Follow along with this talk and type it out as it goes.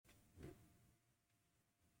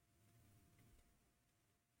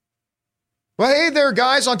Well, hey there,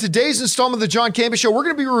 guys. On today's installment of the John Campea Show, we're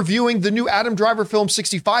going to be reviewing the new Adam Driver film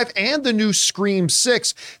 65 and the new Scream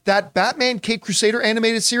 6. That Batman Caped Crusader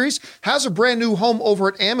animated series has a brand new home over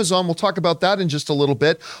at Amazon. We'll talk about that in just a little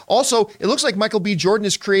bit. Also, it looks like Michael B. Jordan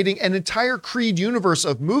is creating an entire Creed universe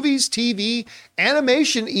of movies, TV,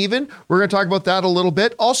 animation even. We're going to talk about that a little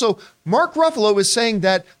bit. Also, Mark Ruffalo is saying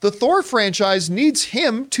that the Thor franchise needs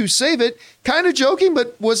him to save it. Kind of joking,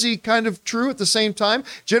 but was he kind of true at the same time?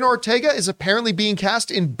 Jenna Ortega is apparently being cast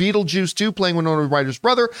in Beetlejuice 2, playing Winona Ryder's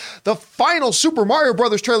brother. The final Super Mario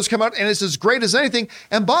Brothers trailer's come out, and it's as great as anything.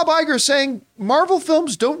 And Bob Iger is saying Marvel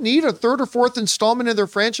films don't need a third or fourth installment in their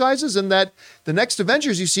franchises, and that the next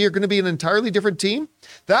Avengers you see are going to be an entirely different team.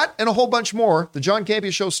 That and a whole bunch more. The John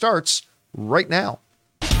Campea Show starts right now.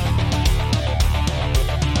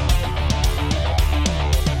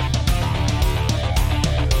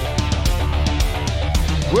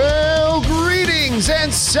 Well, greetings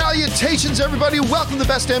and salutations, everybody. Welcome to the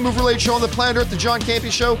best damn movie-related show on the planet Earth, the John Campea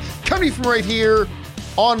Show, coming from right here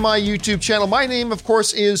on my YouTube channel. My name, of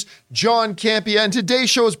course, is John Campea, and today's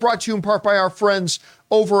show is brought to you in part by our friends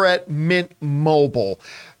over at Mint Mobile.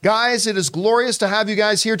 Guys, it is glorious to have you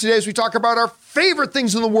guys here today as we talk about our favorite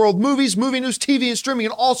things in the world, movies, movie news, TV, and streaming,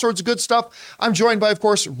 and all sorts of good stuff. I'm joined by, of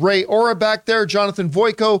course, Ray Ora back there. Jonathan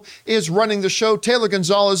Voico is running the show. Taylor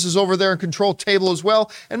Gonzalez is over there in control table as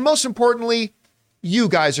well. And most importantly, you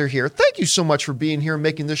guys are here. Thank you so much for being here and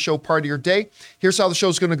making this show part of your day. Here's how the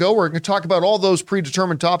show's going to go. We're going to talk about all those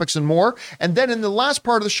predetermined topics and more. And then in the last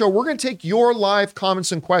part of the show, we're going to take your live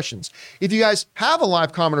comments and questions. If you guys have a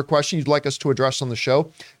live comment or question you'd like us to address on the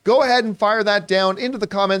show, go ahead and fire that down into the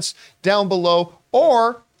comments down below.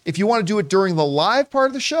 Or if you want to do it during the live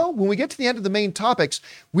part of the show, when we get to the end of the main topics,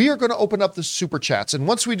 we are going to open up the super chats. And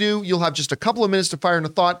once we do, you'll have just a couple of minutes to fire in a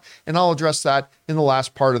thought, and I'll address that in the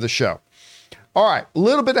last part of the show. All right, a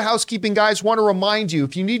little bit of housekeeping, guys. Want to remind you,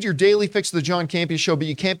 if you need your daily fix of the John Campea Show, but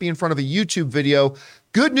you can't be in front of a YouTube video,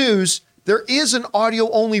 good news, there is an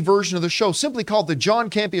audio-only version of the show, simply called the John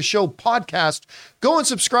Campea Show Podcast. Go and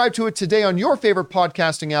subscribe to it today on your favorite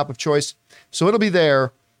podcasting app of choice, so it'll be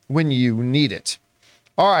there when you need it.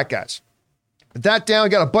 All right, guys. With that down, we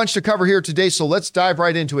got a bunch to cover here today, so let's dive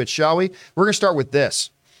right into it, shall we? We're going to start with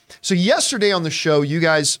this. So yesterday on the show, you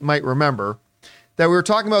guys might remember that we were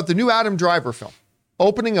talking about the new Adam Driver film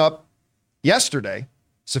opening up yesterday.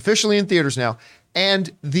 It's officially in theaters now.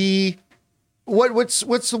 And the, what's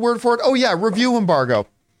the word for it? Oh yeah, review embargo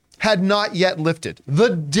had not yet lifted. The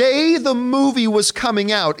day the movie was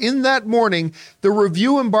coming out, in that morning, the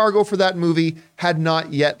review embargo for that movie had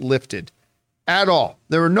not yet lifted at all.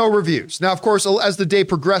 There were no reviews. Now, of course, as the day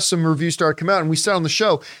progressed, some reviews started to come out, and we said on the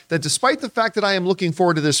show that despite the fact that I am looking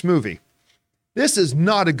forward to this movie, this is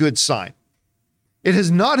not a good sign. It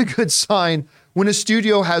is not a good sign when a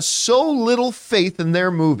studio has so little faith in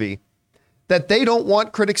their movie that they don't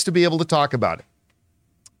want critics to be able to talk about it.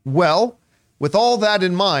 Well, with all that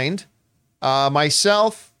in mind,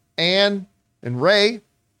 myself, Ann, and Ray,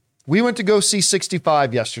 we went to go see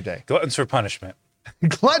 65 yesterday. Gluttons for punishment.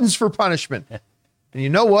 Gluttons for punishment. And you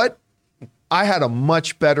know what? I had a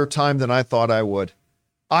much better time than I thought I would.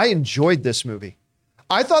 I enjoyed this movie.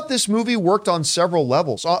 I thought this movie worked on several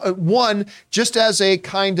levels. One, just as a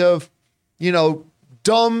kind of,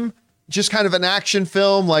 dumb, just kind of an action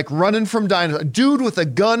film, like running from dinosaurs. A dude with a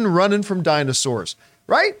gun running from dinosaurs,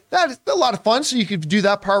 right? That's a lot of fun. So you could do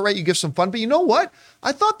that part right. You give some fun. But you know what?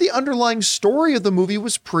 I thought the underlying story of the movie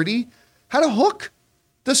was had a hook.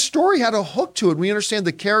 The story had a hook to it. We understand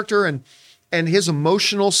the character and his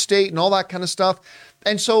emotional state and all that kind of stuff.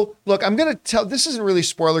 And so, look, I'm going to tell, this isn't really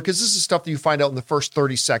spoiler because this is stuff that you find out in the first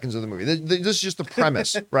 30 seconds of the movie. This is just the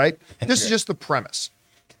premise, right? This is just the premise.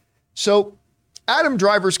 So Adam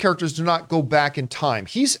Driver's characters do not go back in time.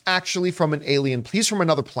 He's actually from he's from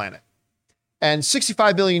another planet. And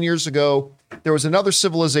 65 million years ago, there was another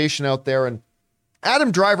civilization out there, and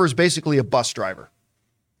Adam Driver is basically a bus driver.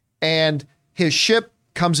 And his ship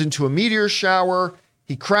comes into a meteor shower,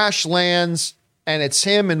 he crash lands, and it's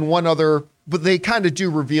him and one other. But they kind of do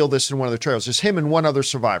reveal this in one of the trailers. There's him and one other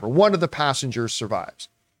survivor. One of the passengers survives.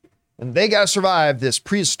 And they got to survive this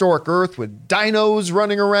prehistoric Earth with dinos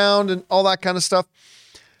running around and all that kind of stuff.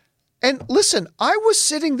 And listen, I was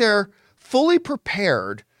sitting there fully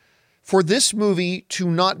prepared for this movie to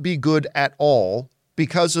not be good at all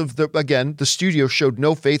because of the studio showed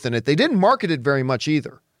no faith in it. They didn't market it very much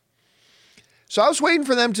either. So I was waiting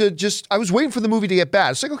for I was waiting for the movie to get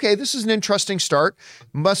bad. It's like, okay, this is an interesting start.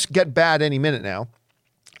 Must get bad any minute now.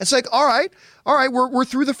 It's like, all right, we're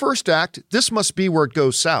through the first act. This must be where it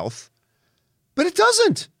goes south. But it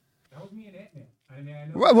doesn't. That was me and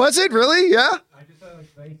Ant-Man. I know. Was it really? Yeah? I just thought,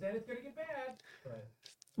 they said it's going to get bad.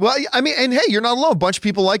 Well, I mean, and hey, you're not alone. A bunch of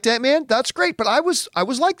people liked Ant-Man. That's great. But I was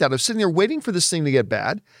like that. I was sitting there waiting for this thing to get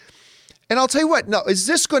bad. And I'll tell you what, no, is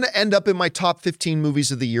this going to end up in my top 15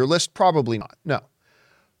 movies of the year list? Probably not. No.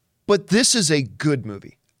 But this is a good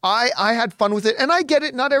movie. I had fun with it, and I get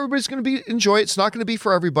it. Not everybody's going to enjoy it. It's not going to be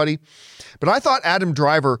for everybody. But I thought Adam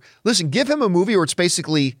Driver, listen, give him a movie where it's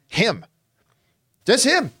basically him. Just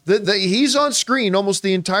him. He's on screen almost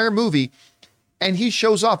the entire movie, and he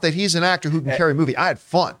shows off that he's an actor who can carry a movie. I had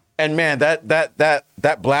fun. And man,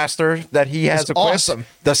 that blaster that he has equipped, awesome.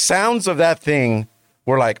 The sounds of that thing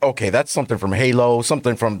were like, okay, that's something from Halo,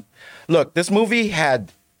 something from... Look, this movie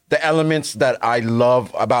had the elements that I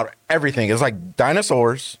love about everything. It's like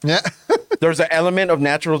dinosaurs. Yeah. There's an element of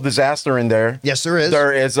natural disaster in there. Yes, there is.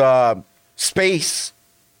 There is space.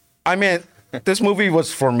 I mean, this movie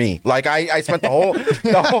was for me. Like I spent the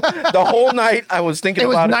whole night I was thinking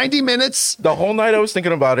about it. It was 90 minutes. The whole night I was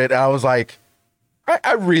thinking about it. And I was like,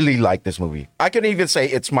 I really like this movie. I can even say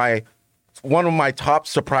it's one of my top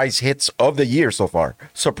surprise hits of the year so far.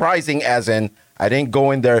 Surprising as in I didn't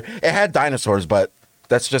go in there. It had dinosaurs, but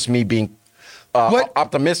that's just me being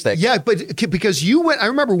optimistic. Yeah, but because you went, I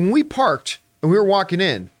remember when we parked and we were walking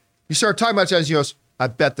in, you started talking about it as you goes, I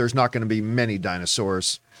bet there's not going to be many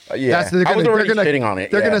dinosaurs. Yeah, I was already shitting on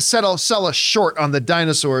it. They're going to sell us short on the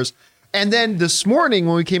dinosaurs. And then this morning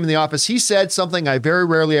when we came in the office, he said something I very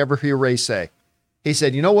rarely ever hear Ray say. He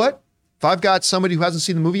said, you know what? If I've got somebody who hasn't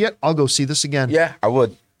seen the movie yet, I'll go see this again. Yeah, I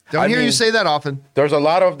would. Don't hear you say that often. There was a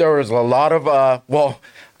lot of well,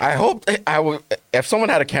 I hope if someone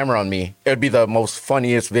had a camera on me, it would be the most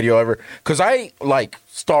funniest video ever. Because I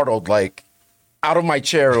startled out of my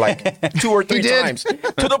chair 2 or 3 times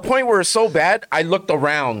to the point where it's so bad I looked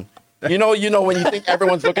around. You know when you think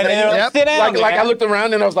everyone's looking at you. Yep. Sit down, I looked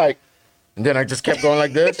around and I was like, and then I just kept going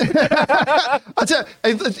like this. I'll tell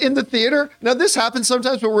you, in the theater, now this happens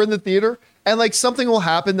sometimes, but we're in the theater and something will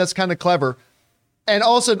happen that's kind of clever. And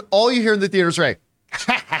all of a sudden, all you hear in the theater is Ray.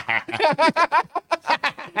 I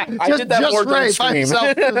did that more than scream.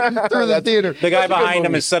 Through the theater. The guy behind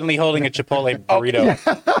him is suddenly holding a Chipotle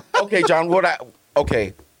burrito. Okay, John,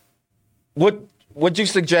 would you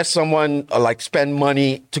suggest someone spend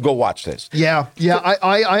money to go watch this? Yeah.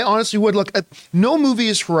 I honestly would. Look, no movie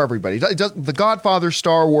is for everybody. The Godfather,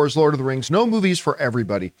 Star Wars, Lord of the Rings, no movie is for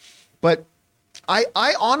everybody. But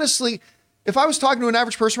I honestly, if I was talking to an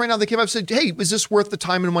average person right now, they came up and said, hey, is this worth the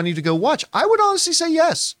time and money to go watch? I would honestly say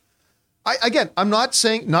yes. I'm not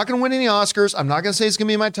saying, not going to win any Oscars. I'm not going to say it's going to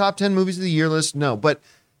be in my top 10 movies of the year list. No, but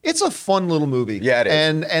it's a fun little movie. Yeah, it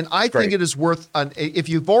is. And I think it is worth, if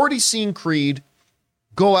you've already seen Creed,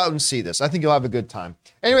 go out and see this. I think you'll have a good time.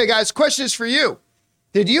 Anyway, guys, question is for you.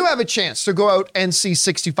 Did you have a chance to go out and see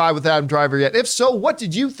 65 with Adam Driver yet? If so, what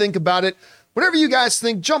did you think about it? Whatever you guys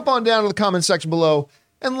think, jump on down to the comment section below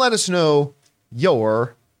and let us know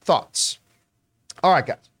your thoughts. All right,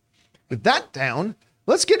 guys. With that down,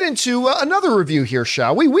 let's get into another review here,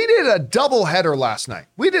 shall we? We did a double header last night.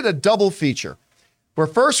 We did a double feature where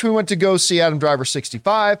first we went to go see Adam Driver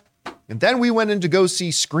 65, and then we went in to go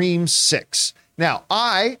see Scream 6. Now,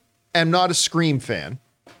 I am not a Scream fan,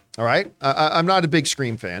 all right? I'm not a big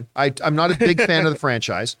Scream fan. I'm not a big fan of the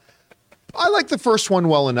franchise. I like the first one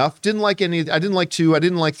well enough. Didn't like any. I didn't like 2. I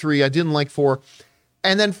didn't like 3. I didn't like 4.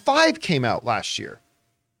 And then 5 came out last year.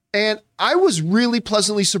 And I was really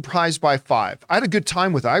pleasantly surprised by 5. I had a good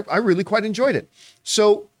time with it. I really quite enjoyed it.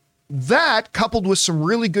 So that, coupled with some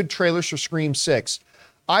really good trailers for Scream 6,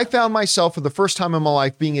 I found myself for the first time in my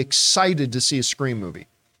life being excited to see a Scream movie.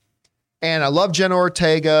 And I love Jenna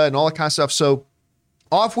Ortega and all that kind of stuff. So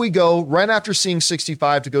off we go right after seeing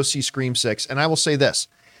 65 to go see Scream 6. And I will say this.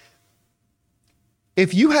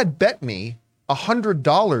 If you had bet me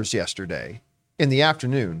 $100 yesterday in the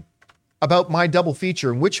afternoon about my double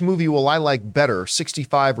feature and which movie will I like better,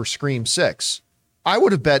 65 or Scream 6, I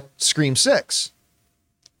would have bet Scream 6.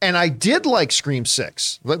 And I did like Scream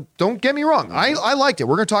 6. Don't get me wrong. I liked it.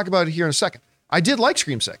 We're going to talk about it here in a second. I did like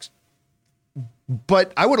Scream 6.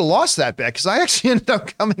 But I would have lost that bet because I actually ended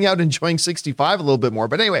up coming out enjoying 65 a little bit more.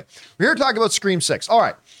 But anyway, we're here to talk about Scream 6. All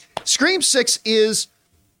right. Scream 6 is,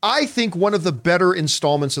 I think, one of the better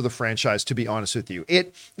installments of the franchise, to be honest with you.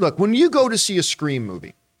 Look, when you go to see a Scream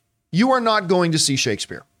movie, you are not going to see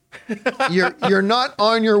Shakespeare. You're not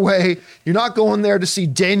on your way. You're not going there to see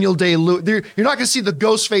Daniel Day-Lewis. You're not going to see the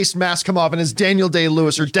Ghostface mask come off and it's Daniel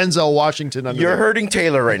Day-Lewis or Denzel Washington under You're there. hurting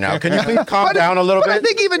Taylor right now. Can you please calm down a little bit? I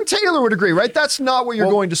think even Taylor would agree, right? That's not what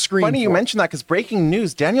you're going to Scream Funny for. you mentioned that because breaking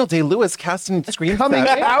news, Daniel Day-Lewis cast in Scream Coming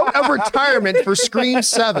 7. out of retirement for Scream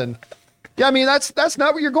 7. Yeah, I mean, that's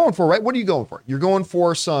not what you're going for, right? What are you going for? You're going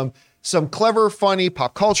for some some clever, funny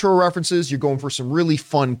pop cultural references. You're going for some really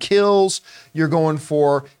fun kills. You're going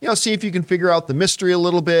for, see if you can figure out the mystery a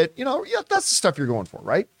little bit. That's the stuff you're going for,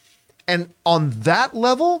 right? And on that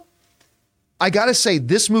level, I got to say,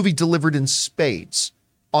 this movie delivered in spades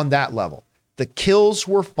on that level. The kills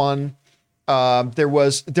were fun. There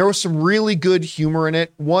was some really good humor in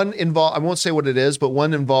it. I won't say what it is, but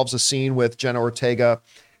one involves a scene with Jenna Ortega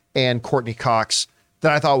and Courtney Cox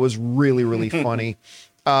that I thought was really, really funny.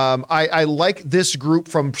 I like this group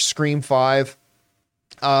from Scream 5.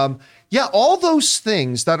 All those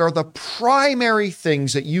things that are the primary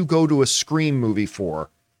things that you go to a Scream movie for,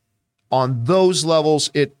 on those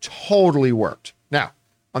levels, it totally worked. Now,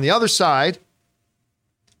 on the other side,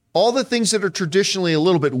 all the things that are traditionally a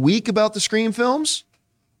little bit weak about the Scream films,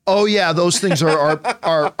 oh yeah, those things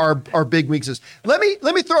are big weaknesses. Let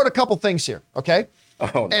me throw out a couple things here, okay?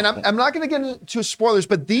 Oh, no. And I'm not going to get into spoilers,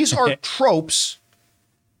 but these are tropes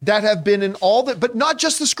that have been in but not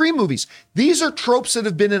just the Scream movies. These are tropes that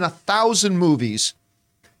have been in 1,000 movies,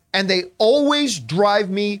 and they always drive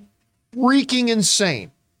me freaking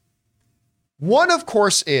insane. One, of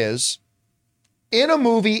course, is in a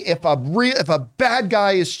movie, if a bad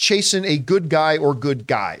guy is chasing a good guy or good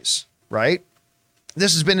guys, right?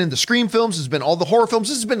 This has been in the Scream films. This has been all the horror films.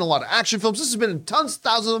 This has been in a lot of action films. This has been in tons,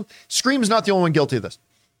 thousands of them. Scream is not the only one guilty of this.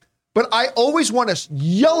 But I always want to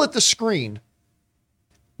yell at the screen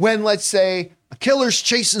when, let's say, a killer's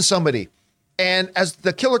chasing somebody, and as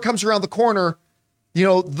the killer comes around the corner,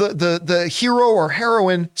 the hero or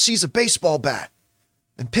heroine sees a baseball bat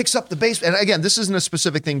and picks up the baseball. And again, this isn't a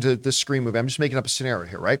specific thing to this Scream movie. I'm just making up a scenario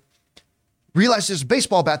here, right? Realize there's a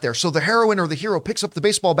baseball bat there. So the heroine or the hero picks up the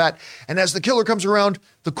baseball bat, and as the killer comes around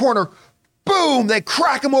the corner, boom, they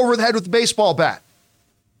crack him over the head with the baseball bat.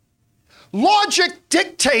 Logic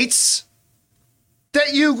dictates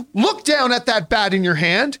that you look down at that bat in your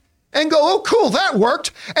hand and go, oh, cool, that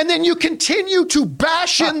worked. And then you continue to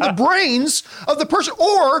bash in the brains of the person.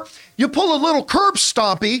 Or you pull a little curb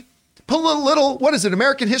stompy, pull a little, what is it,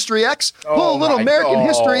 American History X? Pull a little American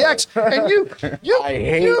History X, and you I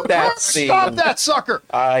hate that scene. Stop that sucker.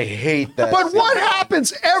 I hate that But scene. what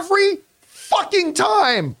happens every fucking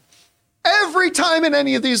time? Every time in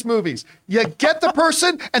any of these movies, you get the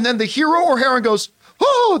person, and then the hero or heroine goes,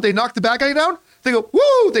 oh, they knock the bad guy down. They go,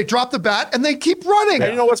 woo, they drop the bat, and they keep running.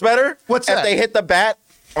 And you know what's better? What's if that? they hit the bat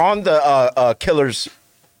on the killer's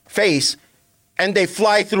face, and they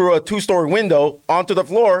fly through a 2-story window onto the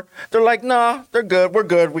floor. They're like, nah, they're good. We're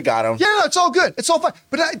good. We got them. Yeah, it's all good. It's all fine.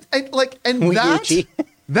 But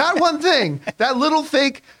that one thing, that little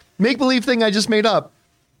fake make-believe thing I just made up,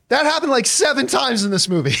 that happened like 7 times in this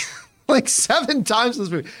movie. Like 7 times in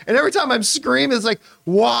this movie. And every time I'm screaming, it's like,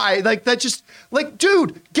 why? Like, that just, like,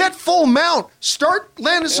 dude, get full mount. Start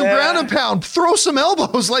landing some ground and pound. Throw some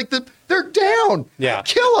elbows. Like, they're down. Yeah.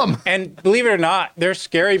 Kill them. And believe it or not, they're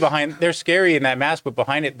scary in that mask, but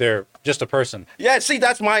behind it, they're just a person. Yeah, see,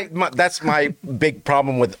 that's my big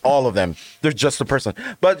problem with all of them. They're just a person.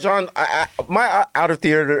 But John, my out of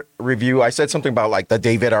theater review, I said something about like the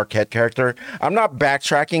David Arquette character. I'm not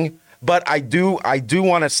backtracking, but I do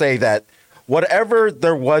want to say that whatever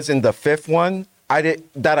there was in the 5th one,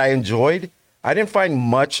 that I enjoyed, I didn't find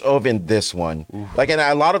much of in this one. Ooh. Like, and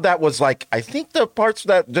a lot of that was like, I think the parts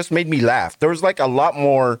that just made me laugh. There was like a lot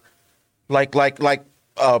more, like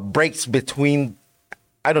breaks between,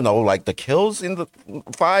 I don't know, like the kills in the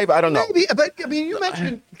 5. I don't know. Maybe, but I mean, you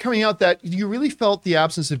mentioned coming out that you really felt the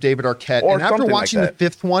absence of David Arquette, Or and after something watching like the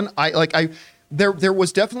 5th one, there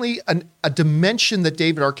was definitely a dimension that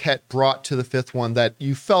David Arquette brought to the 5th one that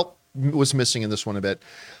you felt was missing in this one a bit.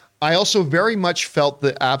 I also very much felt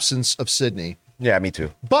the absence of Sidney. Yeah, me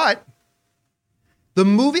too. But the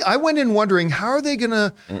movie, I went in wondering, how are they going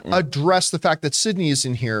to address the fact that Sidney is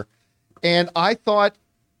in here? And I thought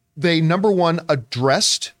they, number one,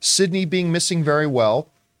 addressed Sidney being missing very well.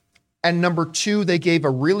 And number 2, they gave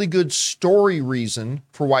a really good story reason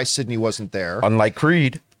for why Sidney wasn't there. Unlike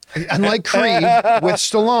Creed. Unlike Creed with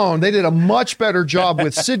Stallone, they did a much better job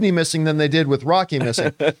with Sidney missing than they did with Rocky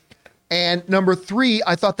missing. And number 3,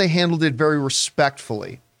 I thought they handled it very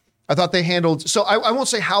respectfully. I thought they handled, so I won't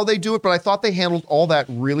say how they do it, but I thought they handled all that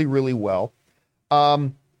really, really well.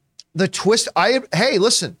 The twist, hey,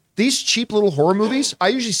 listen, these cheap little horror movies, I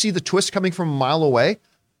usually see the twist coming from a mile away.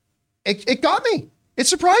 It got me. It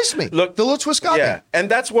surprised me. Look, the little twist got me.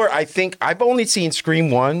 And that's where I think I've only seen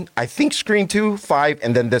Scream 1, I think Scream 2, 5,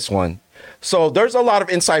 and then this one. So there's a lot of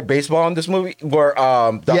inside baseball in this movie where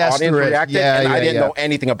the audience reacted, and I didn't know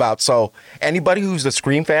anything about. So anybody who's a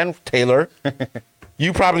Scream fan, Taylor,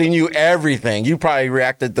 You probably knew everything. You probably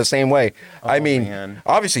reacted the same way. I mean, man.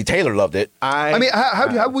 obviously Taylor loved it. I mean,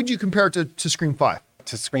 how would you compare it to Scream 5?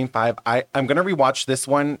 To Scream 5, I'm going to rewatch this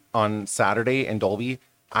one on Saturday in Dolby.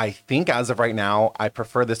 I think as of right now, I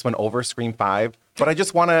prefer this one over Scream 5, but I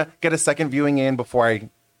just want to get a second viewing in before I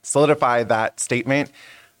solidify that statement.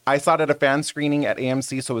 I saw it at a fan screening at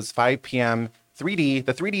AMC, so it was 5 p.m. 3D.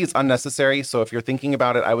 The 3D is unnecessary, so if you're thinking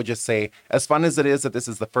about it, I would just say, as fun as it is that this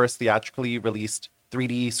is the first theatrically released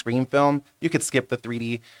 3D Scream film, you could skip the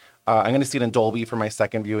 3D. I'm going to see it in Dolby for my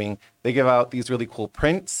second viewing. They give out these really cool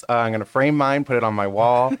prints. I'm going to frame mine, put it on my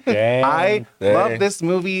wall. I love this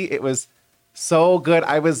movie. It was so good.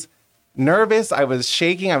 I was nervous. I was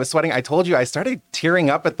shaking. I was sweating. I told you I started tearing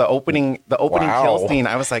up at the opening kill scene.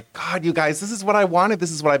 I was like, God, you guys, this is what I wanted.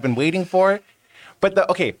 This is what I've been waiting for. But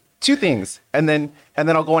two things, and then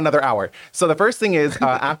I'll go another hour. So the first thing is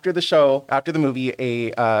after the movie,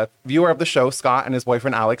 a viewer of the show, Scott, and his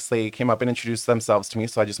boyfriend Alex, they came up and introduced themselves to me.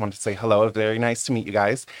 So I just wanted to say hello. Very nice to meet you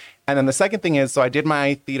guys. And then the second thing is, so I did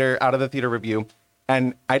my out of the theater review,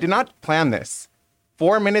 and I did not plan this.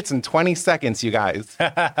 4 minutes and 20 seconds, you guys.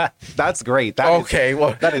 That's great.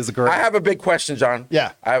 That is great. I have a big question, John.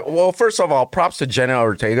 Yeah. Well, first of all, props to Jenna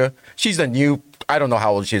Ortega. She's the new, I don't know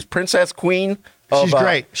how old she is, Princess Queen. She's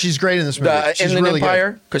great. She's great in this movie. She's Inland really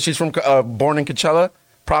Empire, because she's from born in Coachella.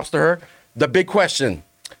 Props to her. The big question: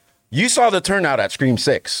 you saw the turnout at Scream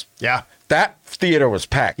 6. Yeah, that theater was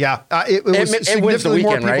packed. Yeah, it was significantly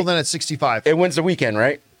more people than at 65. It wins the weekend,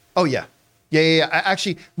 right? Oh yeah, yeah.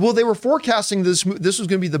 Actually, well, they were forecasting this was going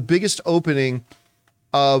to be the biggest opening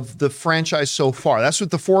of the franchise so far. That's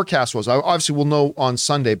what the forecast was. Obviously, we'll know on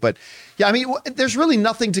Sunday, but yeah, I mean, there's really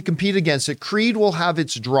nothing to compete against it. Creed will have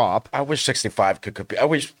its drop. I wish 65 could compete. I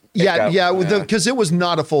wish. Because it was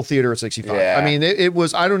not a full theater at 65. Yeah. I mean, it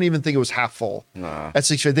was. I don't even think it was half full at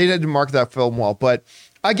 65. They didn't market that film well, but.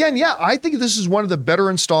 Again, yeah, I think this is one of the better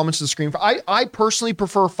installments of the Scream. I personally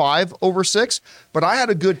prefer 5 over 6, but I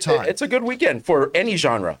had a good time. It's a good weekend for any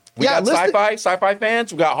genre. We got sci-fi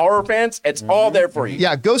fans. We got horror fans. It's all there for you.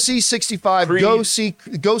 Yeah, go see 65. Creed. Go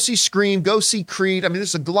see Scream. Go see Creed. I mean,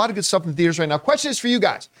 there's a lot of good stuff in the theaters right now. Question is for you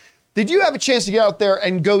guys. Did you have a chance to get out there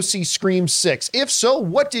and go see Scream 6? If so,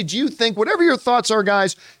 what did you think? Whatever your thoughts are,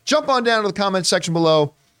 guys, jump on down to the comment section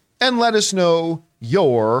below and let us know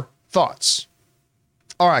your thoughts.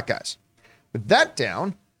 All right, guys, with that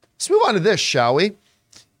down, let's move on to this, shall we?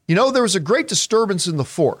 You know, there was a great disturbance in the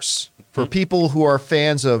force for people who are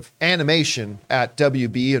fans of animation at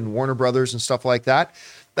WB and Warner Brothers and stuff like that.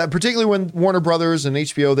 Particularly when Warner Brothers and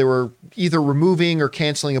HBO, they were either removing or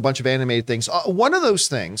canceling a bunch of animated things. One of those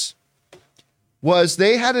things was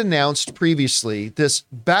they had announced previously this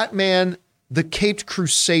Batman the Caped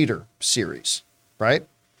Crusader series, right?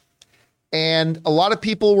 And a lot of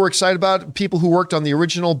people were excited about it. People who worked on the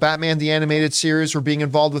original Batman the Animated Series were being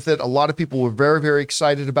involved with it. A lot of people were very, very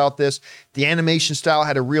excited about this. The animation style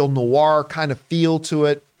had a real noir kind of feel to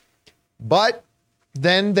it. But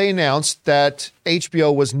then they announced that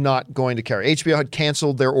HBO was not going to carry. HBO had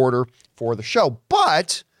canceled their order for the show.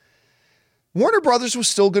 But Warner Brothers was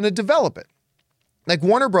still going to develop it. Like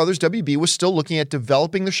Warner Brothers, WB was still looking at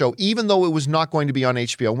developing the show, even though it was not going to be on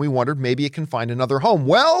HBO. And we wondered maybe it can find another home.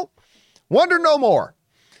 Well, wonder no more.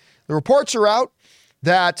 The reports are out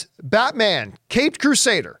that Batman Caped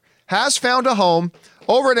Crusader has found a home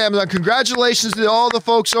over at Amazon. Congratulations to all the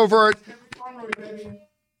folks over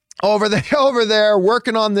there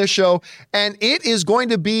working on this show. And it is going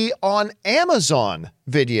to be on Amazon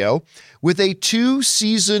Video with a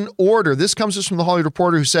 2-season order. This comes just from the Hollywood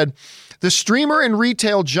Reporter, who said, the streamer and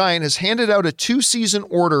retail giant has handed out a 2-season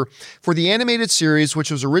order for the animated series,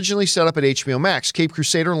 which was originally set up at HBO Max. Caped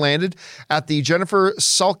Crusader landed at the Jennifer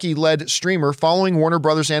Salke-led streamer following Warner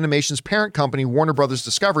Brothers Animation's parent company, Warner Brothers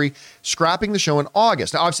Discovery, scrapping the show in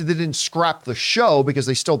August. Now, obviously, they didn't scrap the show because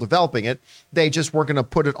they're still developing it. They just weren't going to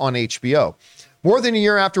put it on HBO. More than a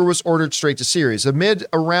year after it was ordered straight to series. Amid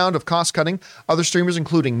a round of cost-cutting, other streamers,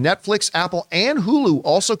 including Netflix, Apple, and Hulu,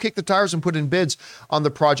 also kicked the tires and put in bids on the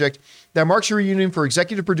project. That marks a reunion for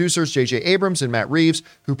executive producers J.J. Abrams and Matt Reeves,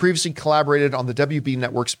 who previously collaborated on the WB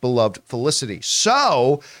network's beloved Felicity.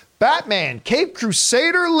 So, Batman Caped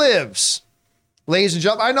Crusader lives. Ladies and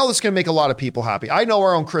gentlemen, I know this is going to make a lot of people happy. I know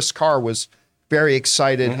our own Chris Carr was very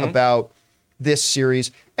excited about this series,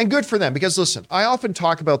 and good for them, because listen, I often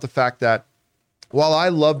talk about the fact that while I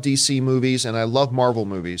love DC movies and I love Marvel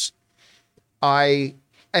movies, I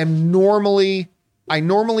normally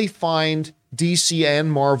find DC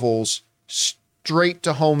and Marvel's straight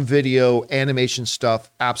to home video animation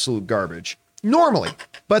stuff absolute garbage. Normally,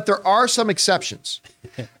 but there are some exceptions.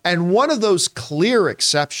 And one of those clear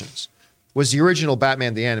exceptions was the original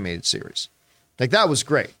Batman the Animated Series. Like, that was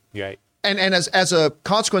great. Right. And as a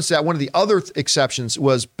consequence of that, one of the other exceptions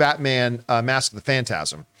was Batman Mask of the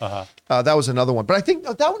Phantasm. That was another one. But I think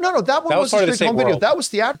that one was part of the a straight same home video. world. That was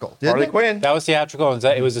theatrical. Didn't Harley it? Quinn. That was theatrical, and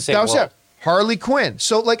it was the same That was world. it. Harley Quinn.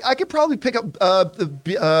 So, like, I could probably pick up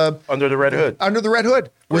Under the Red Hood. Under the Red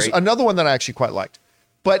Hood was Great. another one that I actually quite liked.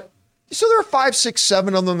 But so there are 5, 6,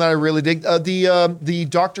 7 of them that I really dig. The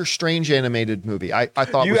Doctor Strange animated movie. I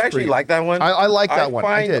thought You was actually pretty, like that one? I like that one. I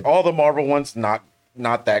find did. all the Marvel ones not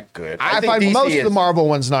that good. I think find DC most of the is- Marvel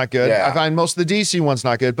ones not good. Yeah. I find most of the DC ones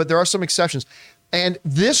not good, but there are some exceptions. And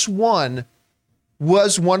this one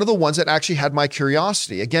was one of the ones that actually had my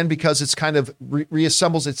curiosity. Again, because it's kind of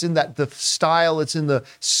reassembles. It's in the style, it's in the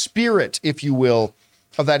spirit, if you will,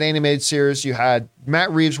 of that animated series. You had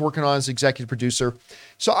Matt Reeves working on as executive producer.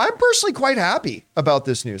 So I'm personally quite happy about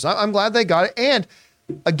this news. I'm glad they got it. And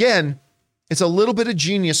again, it's a little bit of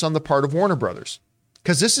genius on the part of Warner Brothers.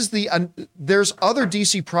 Because this is there's other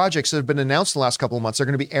DC projects that have been announced in the last couple of months. They're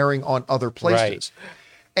going to be airing on other places. Right.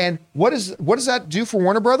 And what does that do for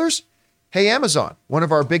Warner Brothers? Hey, Amazon, one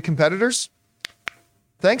of our big competitors,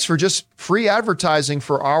 thanks for just free advertising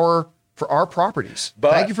for our properties.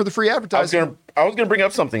 But Thank you for the free advertising. I was gonna bring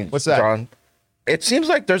up something. What's that? John? It seems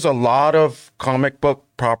like there's a lot of comic book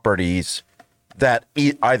properties that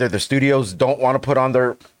either the studios don't want to put on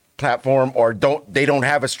their platform or they don't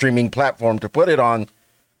have a streaming platform to put it on,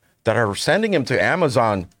 that are sending them to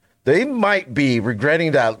Amazon. They might be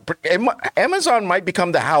regretting that. Amazon might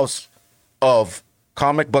become the house of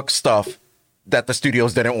comic book stuff that the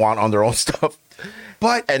studios didn't want on their own stuff.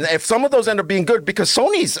 And if some of those end up being good, because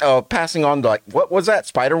Sony's passing on, like, what was that,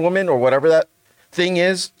 Spider-Woman or whatever that thing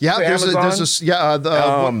is? Yeah, to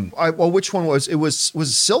Amazon? Which one was it? Was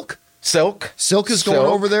Silk? Silk. Silk is going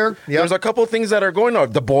over there. Yeah. There's a couple of things that are going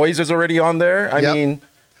on. The Boys is already on there. I Yep. mean,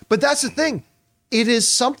 But that's the thing. It is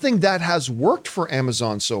something that has worked for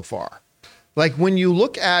Amazon so far. Like when you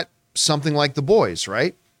look at something like The Boys,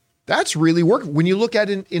 right? That's really worked. When you look at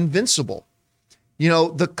Invincible, you know,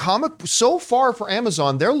 the comic so far for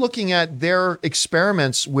Amazon, they're looking at their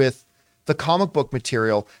experiments with the comic book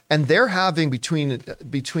material, and they're having between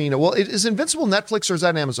is Invincible Netflix or is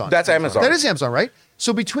that Amazon? That's Amazon. That is Amazon, right?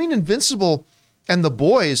 So between Invincible and The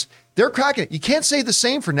Boys, they're cracking it. You can't say the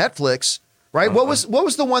same for Netflix, right? What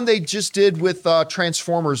was the one they just did with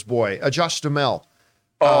Transformers boy, Josh Duhamel?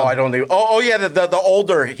 I don't think. Yeah, the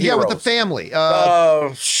older heroes. Yeah, with the family.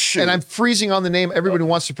 Shoot. And I'm freezing on the name. Everybody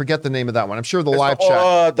wants to forget the name of that one. I'm sure the live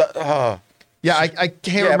chat. Yeah, I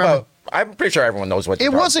can't remember. But I'm pretty sure everyone knows what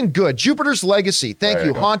It wasn't good. Jupiter's Legacy. Thank There you.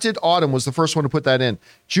 you go. Haunted Autumn was the first one to put that in.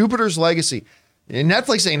 Jupiter's Legacy. And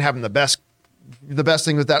Netflix ain't having the best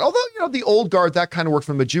thing with that. Although, you know, the old guard, that kind of worked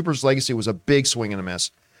for them, but Jupiter's Legacy was a big swing and a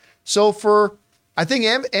miss. So I think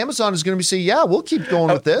Amazon is going to be saying, yeah, we'll keep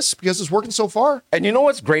going with this because it's working so far. And you know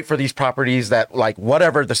what's great for these properties that, like,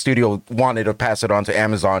 whatever the studio wanted to pass it on to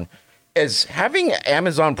Amazon, is having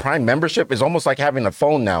Amazon Prime membership is almost like having a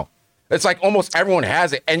phone now. It's like almost everyone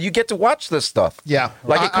has it, and you get to watch this stuff. Yeah,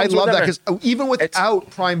 like I love that because even without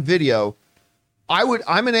Prime Video,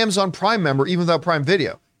 I'm an Amazon Prime member even without Prime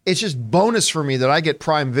Video. It's just bonus for me that I get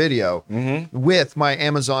Prime Video with my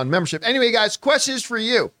Amazon membership. Anyway, guys, question is for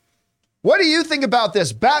you. What do you think about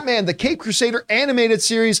this? Batman, the Caped Crusader animated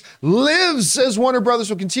series lives, as Warner Brothers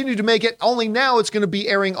will continue to make it. Only now it's going to be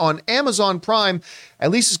airing on Amazon Prime.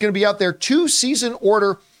 At least it's going to be out there 2-season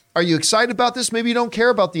order. Are you excited about this? Maybe you don't care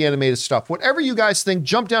about the animated stuff. Whatever you guys think,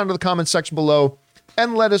 jump down to the comment section below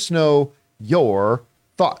and let us know your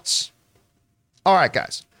thoughts. All right,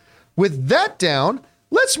 guys. With that down,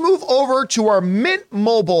 let's move over to our Mint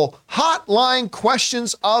Mobile hotline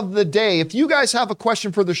questions of the day. If you guys have a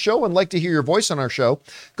question for the show and like to hear your voice on our show,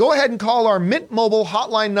 go ahead and call our Mint Mobile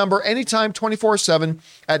hotline number anytime 24/7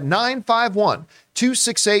 at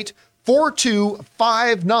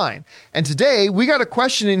 951-268-4259. And today we got a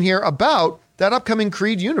question in here about that upcoming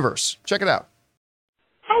Creed universe. Check it out.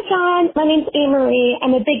 Hi, John. My name's Anne-Marie.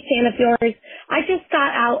 I'm a big fan of yours. I just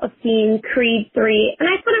got out of seeing Creed 3, and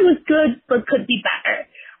I thought it was good, but could be better.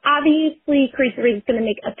 Obviously, Creed 3 is going to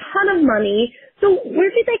make a ton of money, so where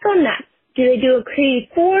do they go next? Do they do a Creed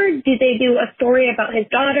 4? Do they do a story about his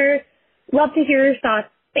daughter? Love to hear your thoughts.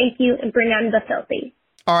 Thank you, and bring on the filthy.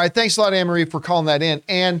 All right, thanks a lot, Anne-Marie, for calling that in.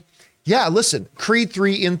 And yeah, listen, Creed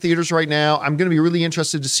 3 in theaters right now. I'm going to be really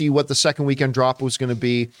interested to see what the second weekend drop was going to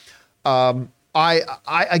be. I'm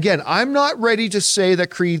not ready to say that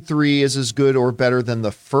Creed 3 is as good or better than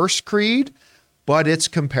the first Creed, but it's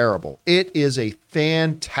comparable. It is a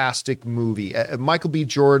fantastic movie. Michael B.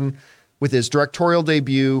 Jordan with his directorial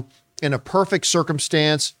debut in a perfect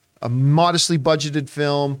circumstance, a modestly budgeted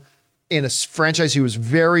film, in a franchise he was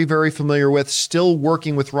very, very familiar with, still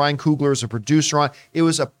working with Ryan Coogler as a producer on. It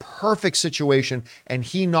was a perfect situation, and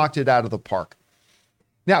he knocked it out of the park.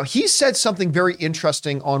 Now, he said something very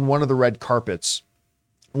interesting on one of the red carpets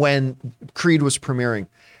when Creed was premiering.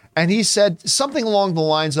 And he said something along the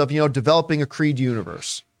lines of, developing a Creed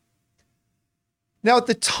universe. Now, at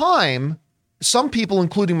the time, some people,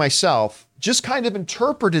 including myself, just kind of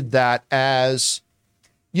interpreted that as,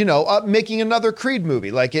 making another Creed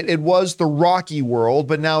movie. Like it was the Rocky world,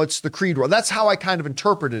 but now it's the Creed world. That's how I kind of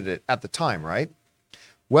interpreted it at the time, right?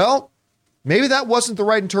 Well, maybe that wasn't the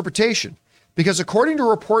right interpretation, because according to a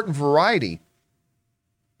report in Variety,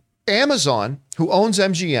 Amazon, who owns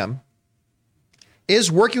MGM, is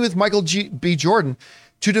working with Michael B. Jordan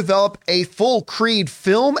to develop a full Creed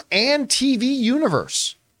film and TV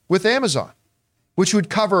universe with Amazon, which would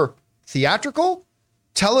cover theatrical,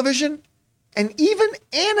 television, and even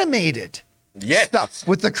animated stuff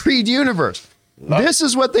with the Creed universe. This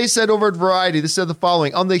is what they said over at Variety. They said the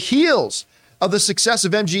following: on the heels of the success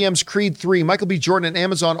of MGM's Creed 3, Michael B. Jordan and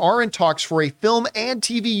Amazon are in talks for a film and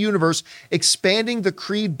TV universe expanding the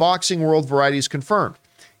Creed boxing world, Variety has confirmed.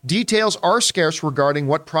 Details are scarce regarding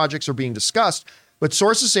what projects are being discussed, but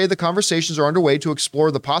sources say the conversations are underway to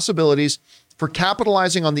explore the possibilities for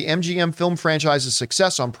capitalizing on the MGM film franchise's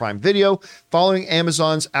success on Prime Video following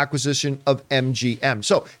Amazon's acquisition of MGM.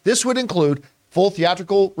 So this would include full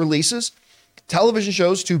theatrical releases, television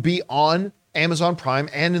shows to be on Amazon Prime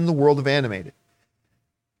and in the world of animated.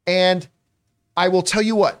 And I will tell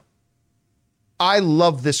you what, I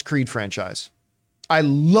love this Creed franchise. I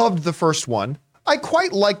loved the first one. I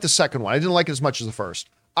quite liked the second one. I didn't like it as much as the first.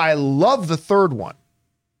 I love the third one.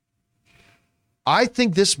 I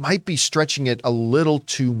think this might be stretching it a little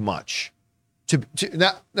too much.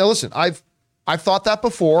 Now listen, I've thought that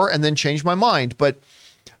before and then changed my mind, but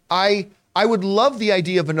I would love the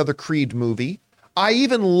idea of another Creed movie. I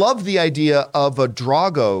even love the idea of a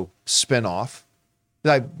Drago spinoff.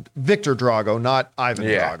 Like Victor Drago, not Ivan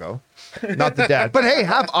Drago. Not the dad. But hey,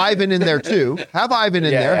 have Ivan in there too. Have Ivan in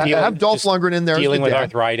there. Have Dolph Lundgren in there. Dealing with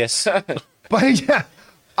arthritis. But yeah,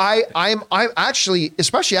 I'm actually,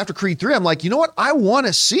 especially after Creed 3, I'm like, you know what? I want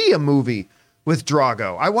to see a movie with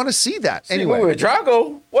Drago. I want to see that. Anyway, with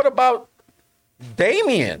Drago, what about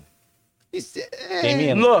Damien?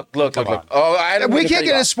 Damien, Look. Oh, we can't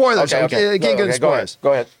get into spoilers. Okay. We can't get into spoilers.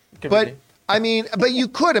 Go ahead. But you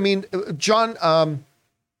could. I mean, John.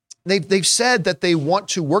 They've said that they want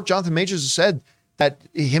to work. Jonathan Majors has said that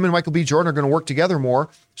him and Michael B. Jordan are going to work together more.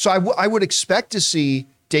 So I would expect to see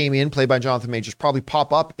Damien, played by Jonathan Majors, probably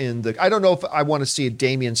pop up in the. I don't know if I want to see a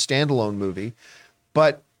Damien standalone movie,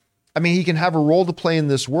 but I mean, he can have a role to play in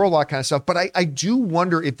this world, all that kind of stuff. But I do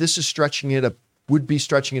wonder if this is stretching it a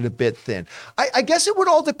bit thin. I guess it would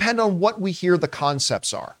all depend on what we hear the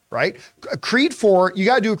concepts are, right? Creed 4, you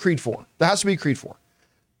got to do a Creed 4. There has to be a Creed 4.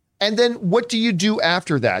 And then what do you do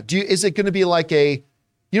after that? Is it going to be like the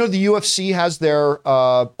UFC has their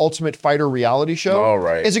Ultimate Fighter reality show? Oh,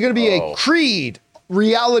 right. Is it going to be a Creed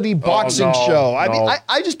reality boxing show? I mean,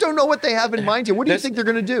 I just don't know what they have in mind here. What do you think they're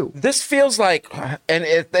going to do? This feels like, and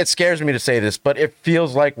it scares me to say this, but it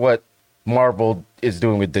feels like what Marvel is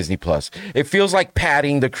doing with Disney Plus. It feels like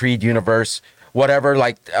padding the Creed universe. Whatever,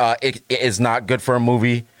 it is not good for a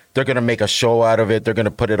movie. They're going to make a show out of it. They're going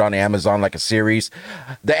to put it on Amazon like a series.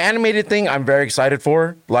 The animated thing, I'm very excited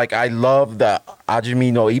for. Like, I love the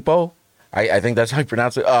Ajimi no Ippo. I think that's how you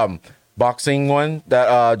pronounce it. Boxing one,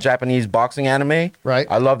 that Japanese boxing anime. Right.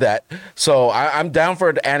 I love that. So I'm down for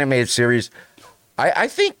an animated series. I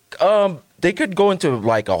think they could go into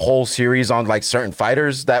like a whole series on like certain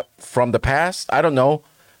fighters that from the past. I don't know.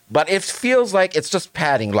 But it feels like it's just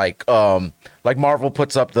padding. Like Marvel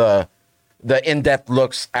puts up the in-depth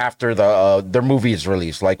looks after their movie is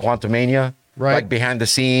released, like Quantumania, right? Like behind the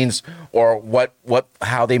scenes, or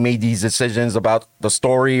how they made these decisions about the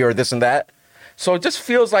story or this and that. So it just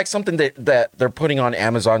feels like something that they're putting on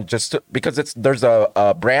Amazon because there's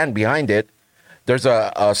a brand behind it, there's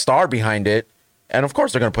a star behind it, and of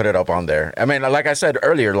course they're gonna put it up on there. I mean, like I said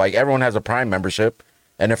earlier, like everyone has a Prime membership.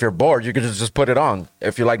 And if you're bored, you can just put it on.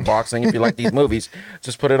 If you like boxing, if you like these movies,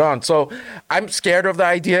 just put it on. So I'm scared of the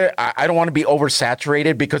idea. I don't want to be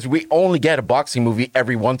oversaturated because we only get a boxing movie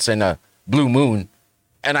every once in a blue moon.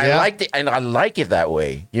 And I liked it, and I like it that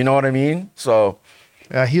way. You know what I mean? So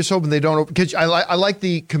he's hoping they don't, because I like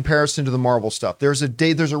the comparison to the Marvel stuff. There's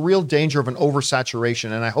a real danger of an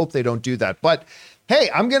oversaturation, and I hope they don't do that. But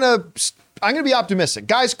hey, I'm gonna be optimistic.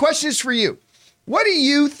 Guys, question is for you. What do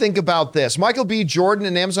you think about this? Michael B. Jordan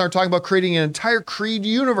and Amazon are talking about creating an entire Creed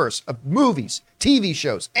universe of movies, TV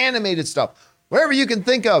shows, animated stuff, whatever you can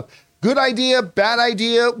think of. Good idea, bad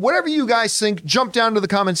idea, whatever you guys think, jump down to the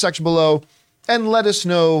comment section below and let us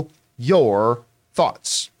know your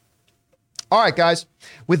thoughts. All right, guys,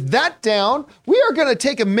 with that down, we are going to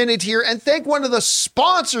take a minute here and thank one of the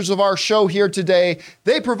sponsors of our show here today.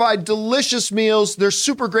 They provide delicious meals. They're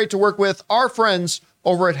super great to work with, our friends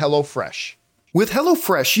over at HelloFresh. With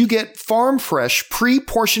HelloFresh, you get farm-fresh,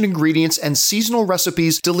 pre-portioned ingredients and seasonal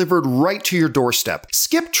recipes delivered right to your doorstep.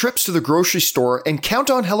 Skip trips to the grocery store and count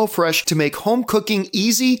on HelloFresh to make home cooking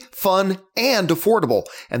easy, fun, and affordable.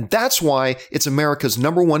 And that's why it's America's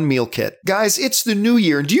 #1 meal kit. Guys, it's the new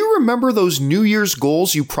year. Do you remember those New Year's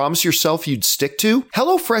goals you promised yourself you'd stick to?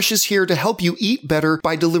 HelloFresh is here to help you eat better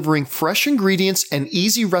by delivering fresh ingredients and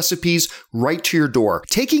easy recipes right to your door,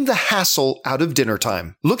 taking the hassle out of dinner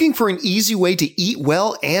time. Looking for an easy way to eat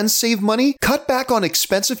well and save money? Cut back on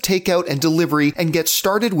expensive takeout and delivery and get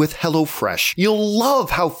started with HelloFresh. You'll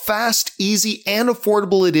love how fast, easy, and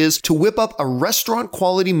affordable it is to whip up a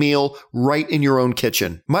restaurant-quality meal right in your own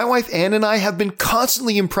kitchen. My wife Ann and I have been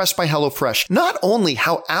constantly impressed by HelloFresh. Not only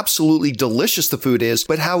how absolutely delicious the food is,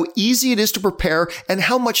 but how easy it is to prepare and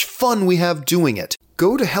how much fun we have doing it.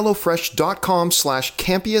 Go to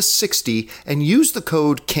HelloFresh.com/Campia60 and use the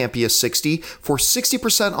code Campia60 for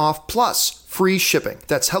 60% off plus free shipping.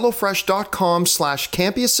 That's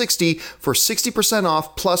HelloFresh.com/Campia60 for 60%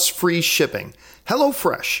 off plus free shipping.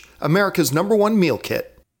 HelloFresh, America's #1 meal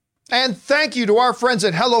kit. And thank you to our friends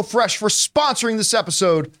at HelloFresh for sponsoring this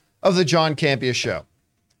episode of the John Campia Show.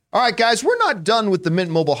 All right, guys, we're not done with the Mint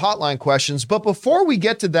Mobile hotline questions, but before we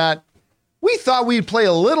get to that, we thought we'd play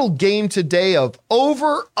a little game today of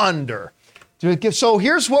over-under. So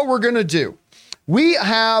here's what we're going to do. We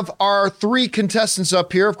have our 3 contestants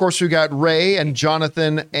up here. Of course, we got Ray and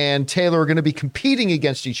Jonathan and Taylor are going to be competing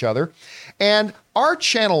against each other. And our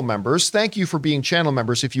channel members, thank you for being channel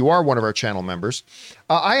members if you are one of our channel members.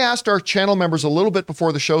 I asked our channel members a little bit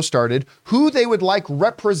before the show started who they would like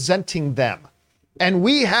representing them. And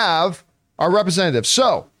we have our representative.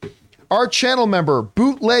 So our channel member,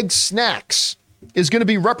 Bootleg Snacks, is going to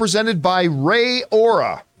be represented by Ray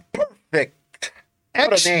Aura. Perfect.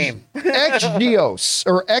 What a name. XGeos,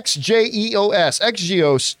 or XJEOS.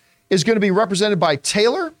 XGeos is going to be represented by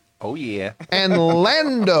Taylor. Oh, yeah. And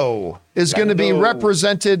Lando is going to be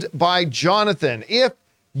represented by Jonathan. If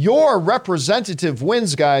your representative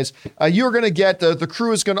wins, guys, you're going to get, the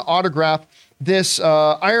crew is going to autograph this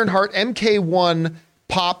Ironheart MK1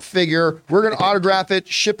 pop figure. We're going to autograph it,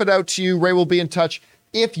 ship it out to you. Ray will be in touch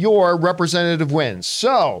if your representative wins.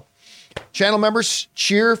 So, channel members,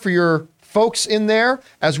 cheer for your folks in there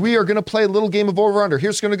as we are going to play a little game of over-under.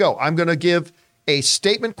 Here's going to go. I'm going to give a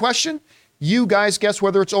statement question. You guys guess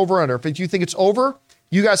whether it's over or under. If you think it's over,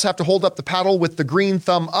 you guys have to hold up the paddle with the green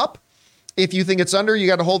thumb up. If you think it's under, you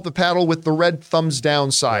got to hold the paddle with the red thumbs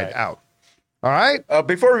down side out. All right?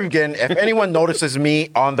 Before we begin, if anyone notices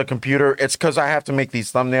me on the computer, it's because I have to make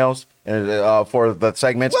these thumbnails for the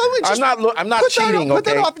segments. Well, I'm not cheating. Put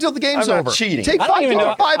that off until the game's I'm over. not cheating. Take a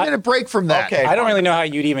 5-minute break from that. Okay. I don't really know how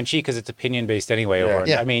you'd even cheat because it's opinion based anyway.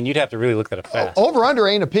 Yeah. I mean, you'd have to really look at it fast. Over under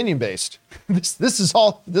ain't opinion based. This is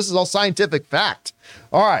all scientific fact.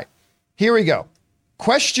 All right, here we go.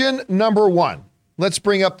 Question number 1. Let's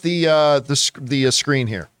bring up the screen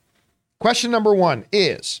here. Question number 1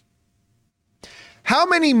 is: how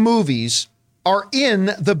many movies are in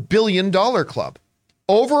the $1 billion club?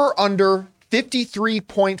 Over or under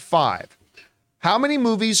 53.5. How many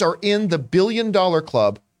movies are in the $1 billion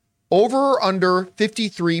club? Over or under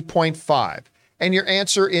 53.5. And your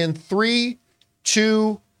answer in 3,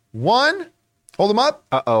 2, 1. Hold them up.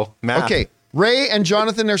 Uh-oh. Math. Okay. Ray and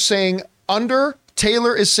Jonathan are saying under.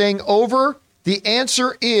 Taylor is saying over. The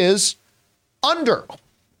answer is under.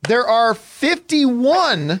 There are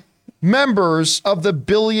 51 members of the $1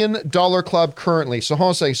 billion club currently. So hold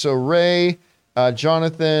on a second. So Ray,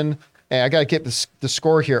 Jonathan, and I got to get the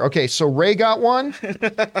score here. Okay, so Ray got 1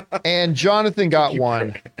 and Jonathan got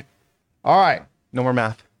 1. All right. No more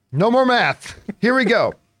math. No more math. Here we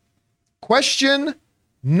go. Question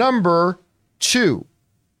number 2.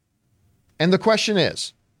 And the question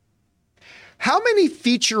is: how many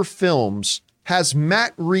feature films has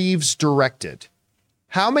Matt Reeves directed?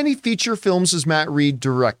 How many feature films has Matt Reeves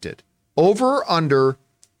directed? Over or under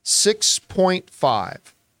 6.5.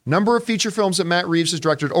 Number of feature films that Matt Reeves has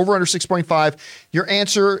directed, over under 6.5. Your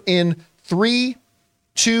answer in 3,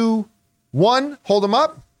 2, 1. Hold them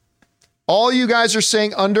up. All you guys are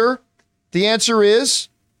saying under. The answer is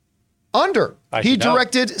under. He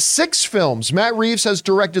directed 6 films. Matt Reeves has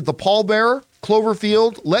directed The Pallbearer,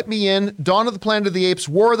 Cloverfield, Let Me In, Dawn of the Planet of the Apes,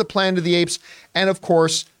 War of the Planet of the Apes, and of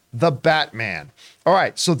course, the Batman. All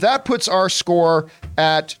right, so that puts our score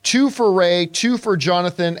at 2 for Ray, 2 for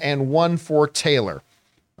Jonathan, and 1 for Taylor.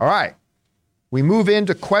 All right, we move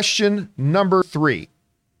into question number 3.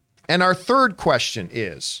 And our third question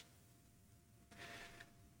is,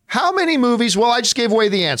 how many movies? Well, I just gave away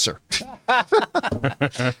the answer. So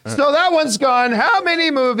that one's gone. How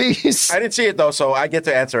many movies? I didn't see it though, so I get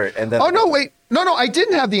to answer it. And then Oh, no, wait. No, I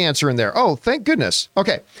didn't have the answer in there. Oh, thank goodness.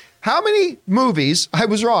 Okay. How many movies? I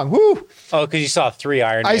was wrong. Woo. Oh, because you saw 3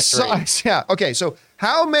 Iron Man 3. Yeah. Okay. So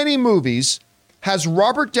how many movies has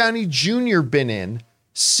Robert Downey Jr. been in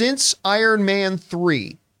since Iron Man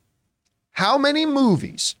 3? How many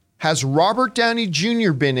movies has Robert Downey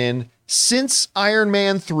Jr. been in since Iron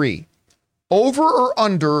Man 3? Over or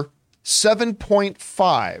under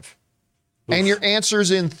 7.5? And your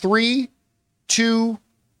answer's in 3, 2,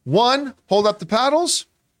 1. Hold up the paddles.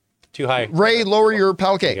 Too high. Ray, lower your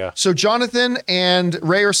paddle. Okay. Yeah. So Jonathan and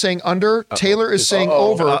Ray are saying under. Taylor is saying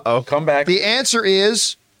over. Come back. The answer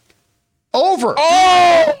is over.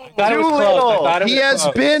 I thought it was close. I thought it He was has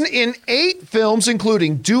close. been in 8 films,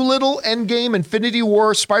 including Doolittle, Endgame, Infinity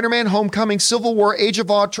War, Spider-Man, Homecoming, Civil War, Age of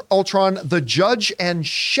Ultron, The Judge, and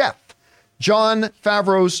Chef. Jon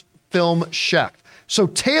Favreau's film Chef. So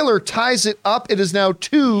Taylor ties it up. It is now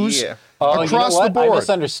 2s Oh, across you know the what? I board.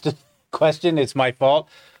 misunderstood the question. It's my fault.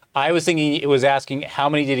 I was thinking it was asking how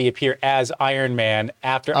many did he appear as Iron Man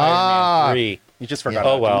after Iron Man 3. You just forgot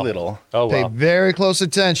Oh, about well. Doolittle. Oh, Pay well. very close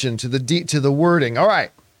attention to the wording. All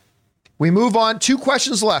right. We move on. 2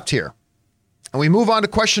 questions left here. And we move on to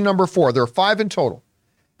question number 4. There are 5 in total.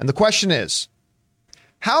 And the question is,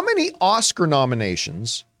 how many Oscar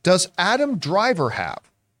nominations does Adam Driver have?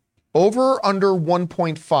 Over or under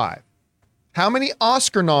 1.5? How many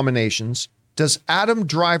Oscar nominations does Adam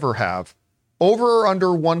Driver have? Over or under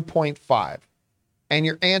 1.5? And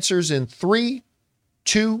your answer's in 3,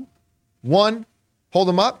 2, 1. Hold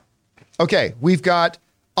them up. Okay, we've got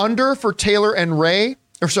under for Taylor and Ray.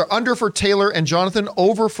 Or sorry, under for Taylor and Jonathan,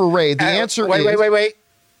 over for Ray. The answer is... Wait.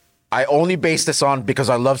 I only base this on because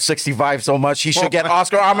I love 65 so much. He should get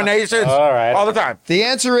Oscar nominations All right. all the time. The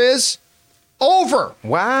answer is over.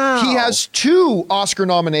 Wow. He has 2 Oscar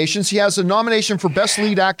nominations. He has a nomination for Best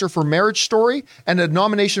Lead Actor for Marriage Story and a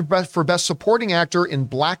nomination for Best Supporting Actor in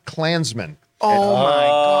Black Klansman. Oh my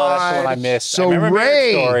Oh, that's the god. one I missed. So I remember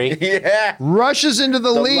Ray- Marriage Story. Yeah. Rushes into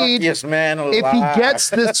the lead. Luckiest man alive. If he gets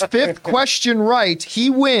this 5th question right, he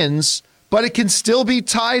wins, but it can still be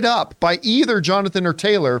tied up by either Jonathan or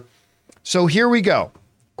Taylor. So here we go.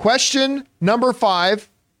 Question number 5,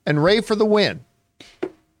 and Ray for the win.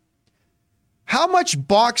 How much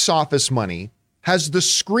box office money has the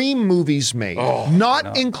Scream movies made,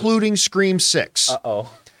 not including Scream 6?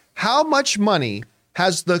 How much money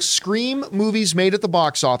has the Scream movies made at the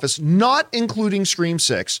box office, not including Scream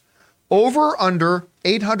 6, over or under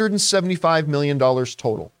 $875 million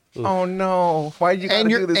total? Oh no. Why did you gotta And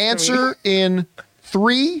do your this to me? answer in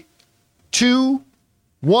 3, 2,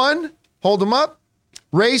 1. Hold them up.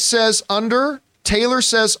 Ray says under. Taylor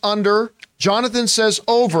says under. Jonathan says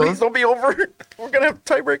over. Please don't be over. We're going to have a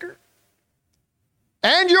tiebreaker.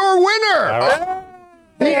 And your winner.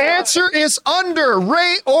 The answer is under.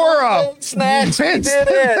 Ray Ora. Snatch. We wins did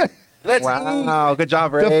it. Let's eat. Wow, good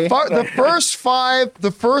job, Ray.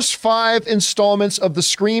 The first five installments of the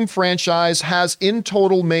Scream franchise has in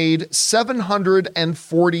total made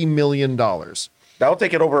 $740 million. That'll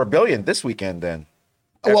take it over $1 billion this weekend then.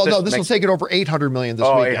 Well, no, this will take it over 800 million this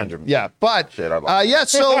weekend. 800 million. Yeah, but Shit, I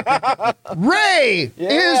lost. so Ray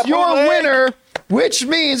is your boy. winner, which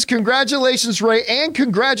means congratulations, Ray, and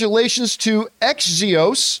congratulations to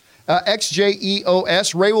Xgeos,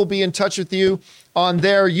 XJEOS. Ray will be in touch with you on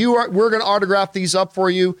there. We're going to autograph these up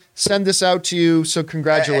for you, send this out to you. So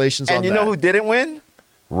congratulations on And you that. know who didn't win?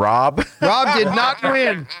 Rob. Rob did not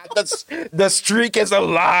win. The streak is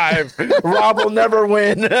alive. Rob will never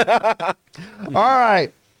win. All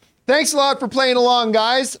right. Thanks a lot for playing along,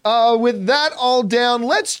 guys. With that all down,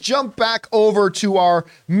 let's jump back over to our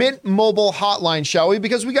Mint Mobile hotline, shall we?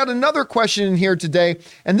 Because we got another question in here today.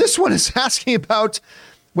 And this one is asking about,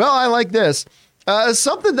 well, I like this.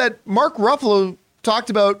 Something that Mark Ruffalo talked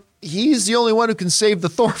about. He's the only one who can save the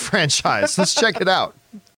Thor franchise. Let's check it out.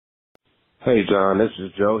 Hey, John, this is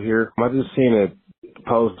Joe here. I just seen a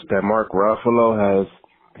post that Mark Ruffalo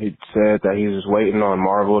he said that he's just waiting on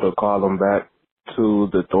Marvel to call him back to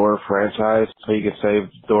the Thor franchise so he can save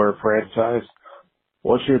the Thor franchise.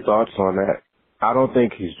 What's your thoughts on that? I don't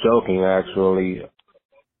think he's joking, actually.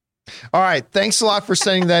 All right. Thanks a lot for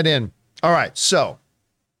sending that in. All right. So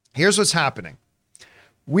here's what's happening.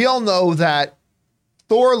 We all know that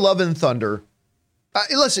Thor Love and Thunder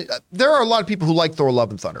Listen, there are a lot of people who like Thor: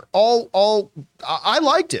 Love and Thunder. I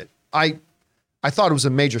liked it. I thought it was a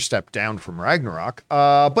major step down from Ragnarok,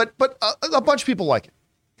 but a bunch of people like it.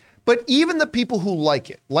 But even the people who like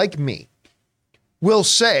it, like me, will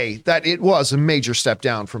say that it was a major step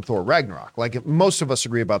down from Thor Ragnarok. Like most of us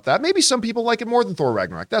agree about that. Maybe some people like it more than Thor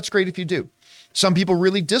Ragnarok. That's great if you do. Some people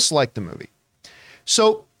really dislike the movie.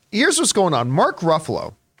 So here's what's going on. Mark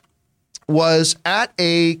Ruffalo was at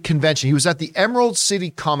a convention. He was at the Emerald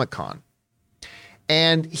City Comic Con.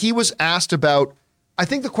 And he was asked about, I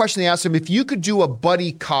think the question they asked him, if you could do a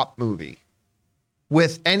buddy cop movie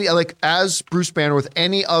with any, like as Bruce Banner with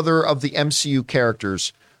any other of the MCU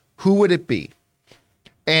characters, who would it be?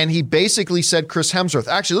 And he basically said Chris Hemsworth.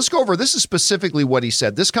 Actually, let's go over, this is specifically what he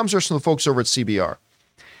said. This comes from the folks over at CBR.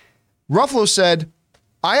 Ruffalo said,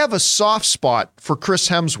 I have a soft spot for Chris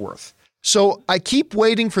Hemsworth, so I keep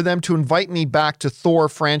waiting for them to invite me back to Thor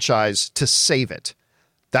franchise to save it.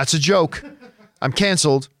 That's a joke. I'm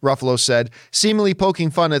canceled, Ruffalo said, seemingly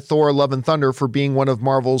poking fun at Thor: Love and Thunder for being one of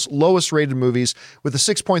Marvel's lowest rated movies with a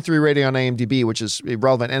 6.3 rating on IMDb, which is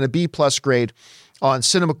irrelevant, and a B+ grade on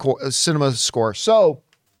Cinema Score. So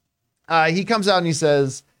he comes out and he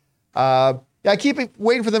says, I keep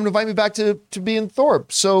waiting for them to invite me back to be in Thor.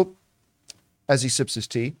 So as he sips his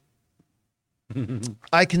tea,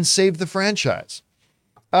 I can save the franchise.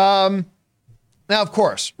 Now, of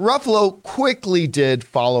course, Ruffalo quickly did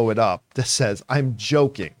follow it up that says, I'm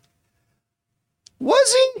joking.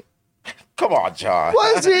 Was he? Come on, John.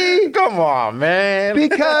 Was he? Come on, man.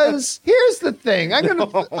 Because here's the thing. I'm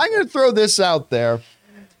gonna throw this out there.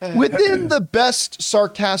 Within the best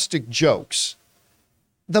sarcastic jokes,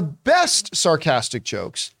 the best sarcastic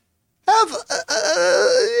jokes have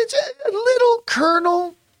a little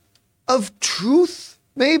kernel of truth,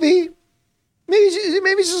 maybe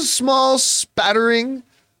just a small spattering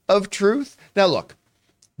of truth. Now, look,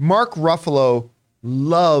 Mark Ruffalo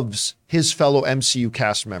loves his fellow MCU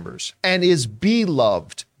cast members and is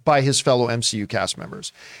beloved by his fellow MCU cast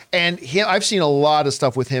members. And I've seen a lot of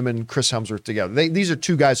stuff with him and Chris Hemsworth together. These are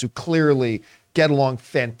two guys who clearly get along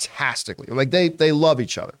fantastically. Like they love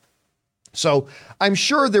each other. So I'm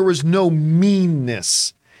sure there was no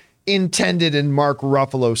meanness intended in Mark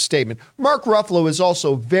Ruffalo's statement. Mark Ruffalo is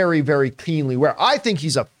also very, very keenly aware. I think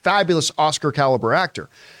he's a fabulous Oscar caliber actor.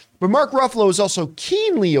 But Mark Ruffalo is also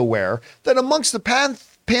keenly aware that amongst the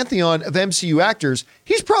pantheon of MCU actors,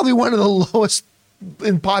 he's probably one of the lowest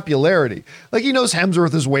in popularity. Like he knows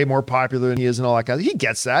Hemsworth is way more popular than he is and all that kind of, he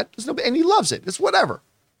gets that. And he loves it. It's whatever.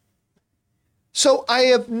 So I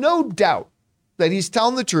have no doubt that he's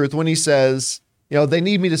telling the truth when he says, they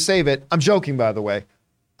need me to save it. I'm joking, by the way.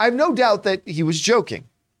 I have no doubt that he was joking.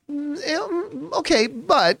 Okay,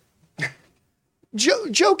 but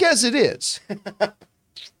joke as it is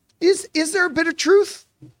there a bit of truth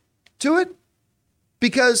to it?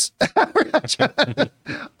 Because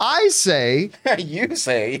I say, you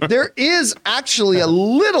say, there is actually a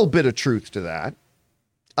little bit of truth to that.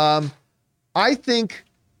 I think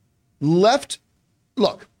look,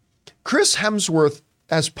 Chris Hemsworth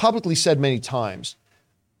has publicly said many times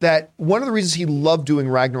that one of the reasons he loved doing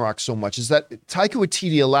Ragnarok so much is that Taika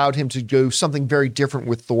Waititi allowed him to do something very different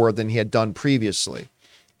with Thor than he had done previously.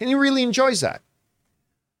 And he really enjoys that.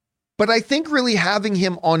 But I think really having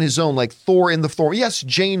him on his own, like Thor in the Thor, yes,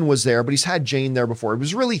 Jane was there, but he's had Jane there before. It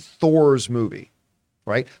was really Thor's movie,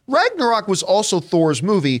 right? Ragnarok was also Thor's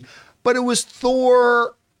movie, but it was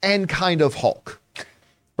Thor and kind of Hulk,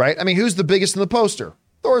 right? I mean, who's the biggest in the poster?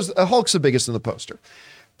 Hulk's the biggest in the poster.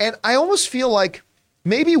 And I almost feel like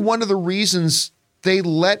maybe one of the reasons they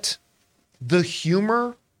let the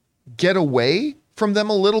humor get away from them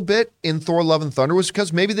a little bit in Thor: Love and Thunder was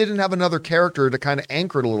because maybe they didn't have another character to kind of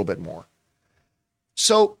anchor it a little bit more.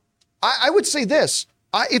 So I would say this,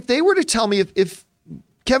 if they were to tell me, if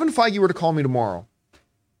Kevin Feige were to call me tomorrow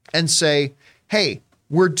and say, hey,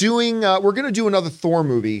 we're going to do another Thor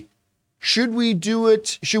movie. Should we do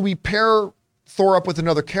it? Should we pair Thor up with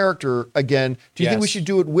another character again? Do you think we should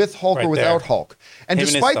do it with Hulk or without Hulk? And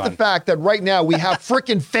despite the fact that right now we have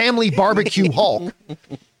frickin' family barbecue Hulk,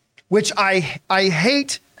 which I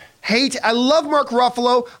hate. I love Mark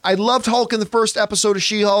Ruffalo. I loved Hulk in the first episode of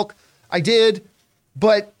She-Hulk. I did.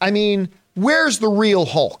 But I mean, where's the real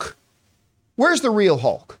Hulk? Where's the real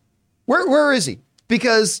Hulk? Where is he?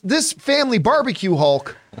 Because this family barbecue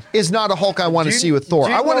Hulk is not a Hulk I want to see with Thor.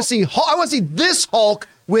 I want to see this Hulk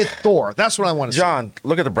with Thor. That's what I want to see. John,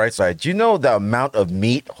 look at the bright side. Do you know the amount of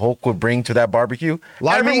meat Hulk would bring to that barbecue?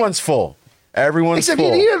 Everyone's full. Except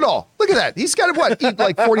full. He'd eat it all. Look at that. He's got to eat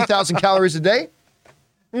like 40,000 calories a day.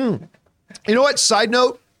 You know what? Side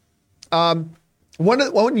note, one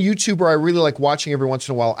YouTuber I really like watching every once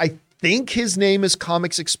in a while. I think his name is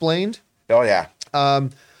Comics Explained. Oh yeah.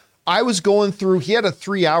 I was going through. He had a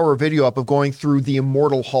 3-hour video up of going through the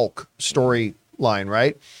Immortal Hulk storyline,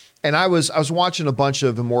 right? And I was watching a bunch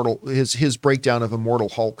of his breakdown of Immortal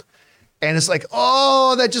Hulk, and it's like,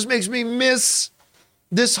 oh, that just makes me miss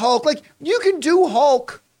this Hulk. Like, you can do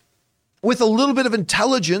Hulk with a little bit of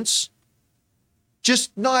intelligence,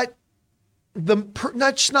 just not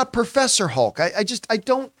Professor Hulk. I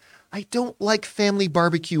don't like Family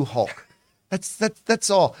Barbecue Hulk. That's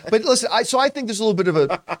all. But listen, I think there's a little bit of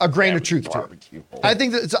a grain of truth to it. I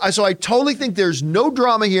think that, so I totally think there's no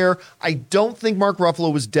drama here. I don't think Mark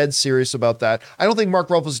Ruffalo was dead serious about that. I don't think Mark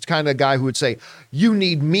Ruffalo's the kind of guy who would say, you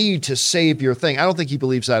need me to save your thing. I don't think he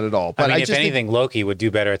believes that at all. But if anything, Loki would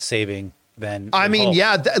do better at saving than Hulk.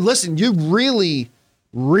 Yeah. Listen, you really,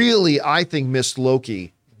 really, I think, missed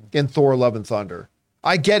Loki in Thor: Love and Thunder.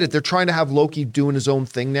 I get it. They're trying to have Loki doing his own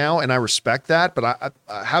thing now, and I respect that. But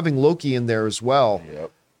having Loki in there as well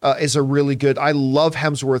is a really good. I love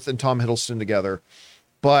Hemsworth and Tom Hiddleston together.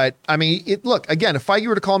 But I mean, look again. If Feige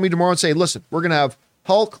were to call me tomorrow and say, "Listen, we're going to have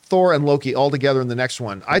Hulk, Thor, and Loki all together in the next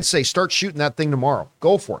one," I'd say start shooting that thing tomorrow.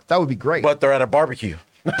 Go for it. That would be great. But they're at a barbecue.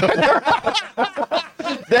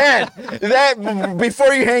 Then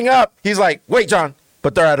before you hang up, he's like, "Wait, John."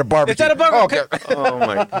 But they're at a barbecue. It's at a barbecue. Okay. Oh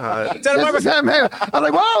my god. It's at a barbecue. I'm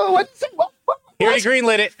like, whoa, what's what? Here, he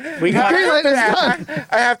greenlit it. We got Greenlit is done.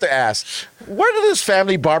 I have to ask, where did this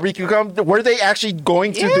family barbecue come? Were they actually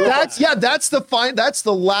going to do it? That's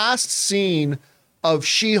the last scene of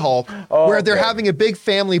She-Hulk where they're having a big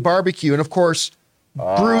family barbecue, and of course,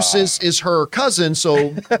 Bruce is her cousin,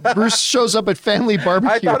 so Bruce shows up at family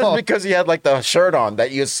barbecue. I thought it was because he had like the shirt on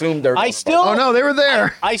that you assumed they're. Oh no, they were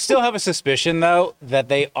there. I still have a suspicion though that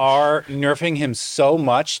they are nerfing him so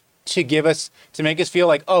much to make us feel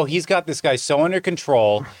like, oh, he's got this guy so under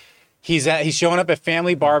control. He's showing up at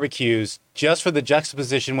family barbecues just for the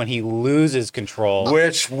juxtaposition when he loses control,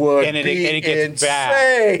 which would and be it gets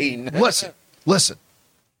insane. Bad. Listen.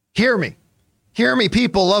 Hear me,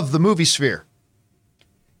 people of the movie sphere.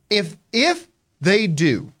 If they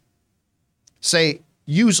do, say,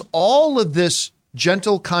 use all of this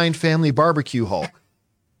gentle, kind family barbecue Hulk,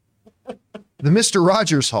 the Mr.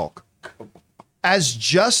 Rogers Hulk, as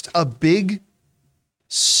just a big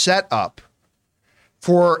setup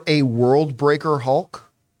for a world breaker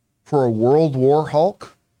Hulk, for a World War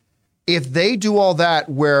Hulk, if they do all that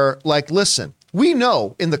where, like, listen, we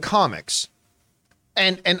know in the comics,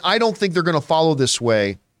 and I don't think they're going to follow this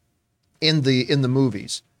way in the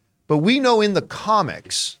movies, but we know in the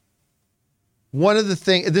comics,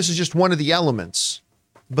 this is just one of the elements,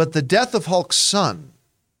 but the death of Hulk's son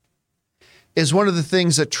is one of the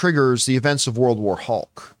things that triggers the events of World War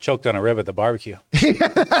Hulk. Choked on a rib at the barbecue.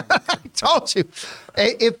 I told you.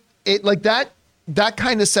 If it like that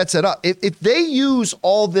kind of sets it up. If they use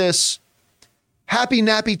all this happy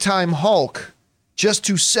nappy time Hulk just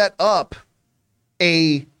to set up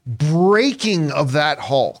a breaking of that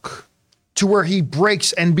Hulk to where he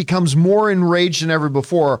breaks and becomes more enraged than ever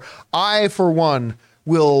before, I, for one,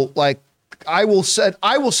 will send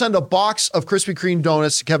a box of Krispy Kreme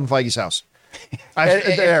donuts to Kevin Feige's house.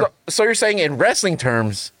 So you're saying in wrestling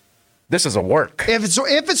terms, this is a work. If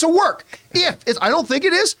it's a work, I don't think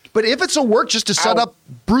it is, but if it's a work just to set up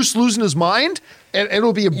Bruce losing his mind, and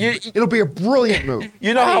it'll be a brilliant move.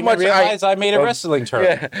 You know how much I made a wrestling term.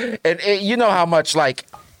 Yeah, and you know how much, like,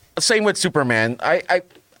 same with Superman.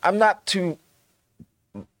 I'm not too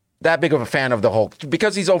that big of a fan of the Hulk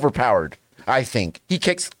because he's overpowered. I think he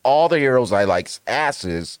kicks all the heroes I like's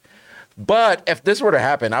asses. But if this were to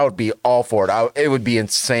happen, I would be all for it. It would be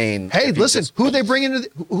insane. Hey, listen, who they bring into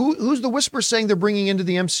who's the whisper saying they're bringing into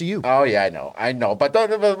the MCU? Oh yeah, I know. But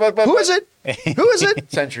who is it? Who is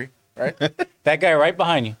it? Sentry, right? That guy right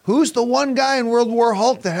behind you. Who's the one guy in World War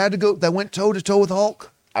Hulk that went toe to toe with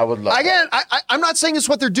Hulk? I would love. Again, I'm not saying it's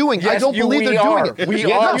what they're doing. Yes, I don't believe they're doing it. We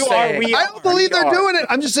are. I don't believe they're doing it.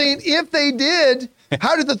 I'm just saying if they did,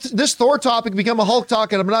 how did this Thor topic become a Hulk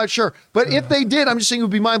talk? And I'm not sure. But if they did, I'm just saying it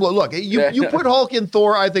would be mind blowing. Look, you put Hulk in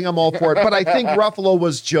Thor, I think I'm all for it. But I think Ruffalo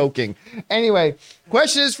was joking. Anyway,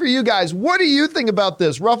 question is for you guys. What do you think about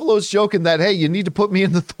this? Ruffalo's joking that, hey, you need to put me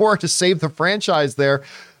in the Thor to save the franchise there.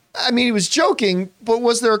 I mean, he was joking, but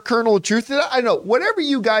was there a kernel of truth in it? I don't know. Whatever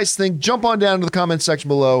you guys think, jump on down to the comment section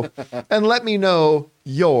below and let me know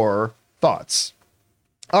your thoughts.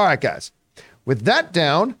 All right, guys. With that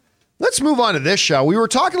down, let's move on to this, shall we? We were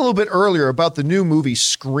talking a little bit earlier about the new movie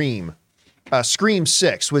Scream, Scream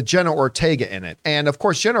 6 with Jenna Ortega in it. And, of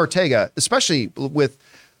course, Jenna Ortega, especially with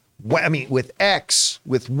I mean, with X,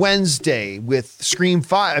 with Wednesday, with Scream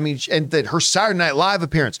 5, I mean, and that her Saturday Night Live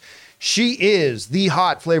appearance. She is the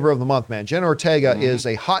hot flavor of the month, man. Jenna Ortega is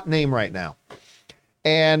a hot name right now.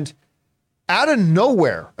 And out of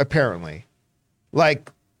nowhere, apparently,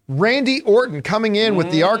 like Randy Orton coming in with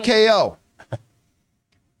the RKO,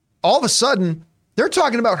 all of a sudden, they're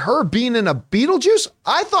talking about her being in a Beetlejuice.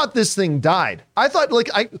 I thought this thing died. I thought,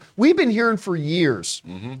 we've been hearing for years,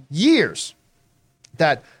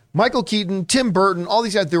 that Michael Keaton, Tim Burton, all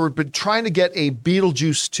these guys, they were been trying to get a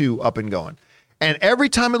Beetlejuice 2 up and going. And every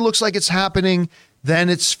time it looks like it's happening, then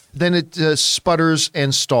it sputters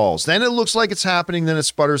and stalls. Then it looks like it's happening, then it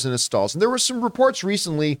sputters and it stalls. And there were some reports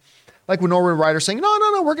recently, like Winona Ryder saying,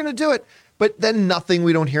 no, we're going to do it. But then nothing,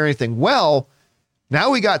 we don't hear anything. Well, now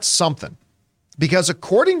we got something. Because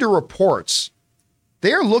according to reports,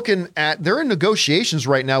 they're in negotiations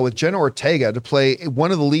right now with Jenna Ortega to play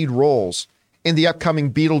one of the lead roles in the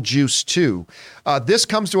upcoming Beetlejuice 2. This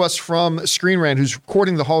comes to us from Screen Rant, who's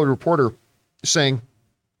quoting the Hollywood Reporter, saying,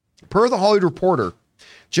 per the Hollywood Reporter,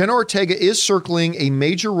 Jenna Ortega is circling a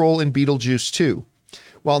major role in Beetlejuice 2.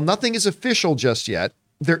 While nothing is official just yet,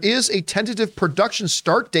 there is a tentative production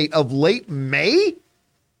start date of late May.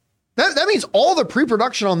 That means all the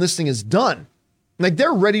pre-production on this thing is done. Like,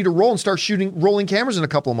 they're ready to roll and start rolling cameras in a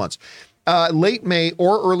couple of months. Late May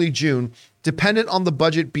or early June, dependent on the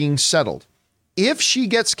budget being settled. If she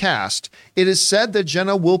gets cast, it is said that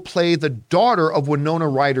Jenna will play the daughter of Winona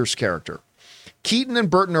Ryder's character. Keaton and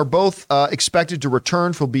Burton are both expected to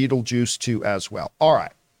return for Beetlejuice 2 as well. All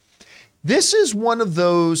right. This is one of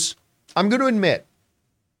those, I'm going to admit,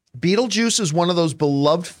 Beetlejuice is one of those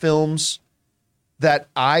beloved films that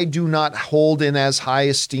I do not hold in as high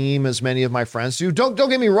esteem as many of my friends do. Don't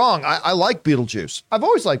get me wrong. I like Beetlejuice.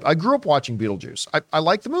 I grew up watching Beetlejuice. I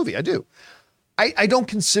like the movie. I do. I don't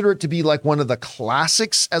consider it to be like one of the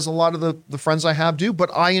classics as a lot of the friends I have do, but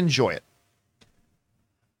I enjoy it.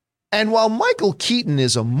 And while Michael Keaton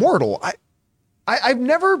is immortal, I've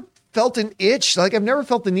never felt an itch. Like, I've never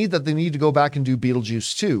felt the need that they need to go back and do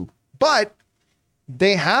Beetlejuice 2. But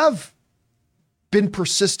they have been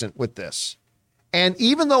persistent with this. And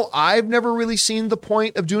even though I've never really seen the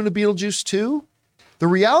point of doing a Beetlejuice 2, the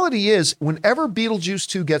reality is whenever Beetlejuice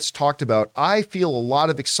 2 gets talked about, I feel a lot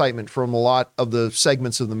of excitement from a lot of the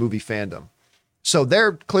segments of the movie fandom. So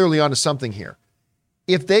they're clearly onto something here.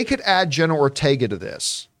 If they could add Jenna Ortega to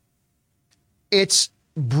this, it's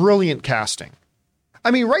brilliant casting.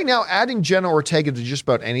 I mean, right now, adding Jenna Ortega to just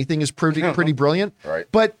about anything is pretty brilliant. Right.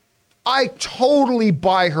 But I totally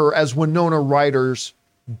buy her as Winona Ryder's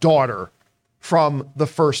daughter from the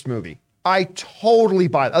first movie. I totally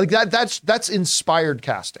buy that. Like that's inspired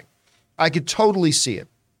casting. I could totally see it.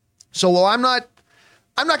 So while I'm not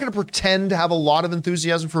going to pretend to have a lot of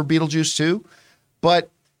enthusiasm for Beetlejuice 2, but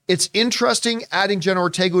it's interesting. Adding Jenna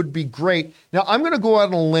Ortega would be great. Now, I'm going to go out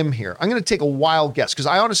on a limb here. I'm going to take a wild guess because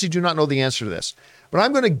I honestly do not know the answer to this. But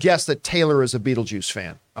I'm going to guess that Taylor is a Beetlejuice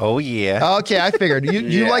fan. Oh, yeah. Okay, I figured.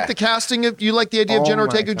 You like the casting? You like the idea of Jenna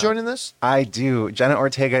Ortega joining this? I do. Jenna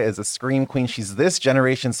Ortega is a scream queen. She's this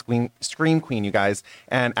generation's scream queen, you guys.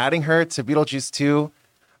 And adding her to Beetlejuice 2,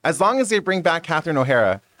 as long as they bring back Catherine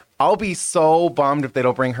O'Hara, I'll be so bummed if they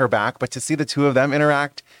don't bring her back. But to see the two of them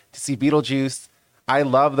interact, to see Beetlejuice, I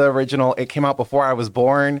love the original. It came out before I was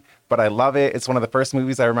born, but I love it. It's one of the first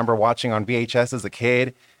movies I remember watching on VHS as a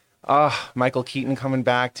kid. Michael Keaton coming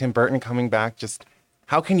back, Tim Burton coming back. Just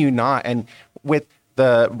how can you not? And with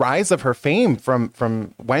the rise of her fame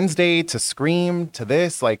from Wednesday to Scream to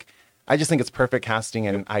this, like, I just think it's perfect casting,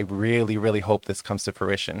 and I really, really hope this comes to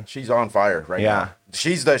fruition. She's on fire right now.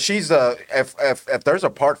 She's the if there's a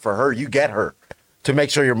part for her, you get her to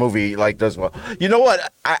make sure your movie like does well. You know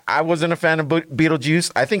what? I wasn't a fan of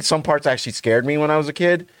Beetlejuice. I think some parts actually scared me when I was a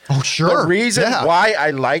kid. Oh, sure. The reason why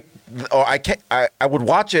I like I would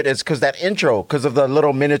watch it is because that intro, because of the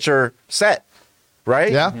little miniature set,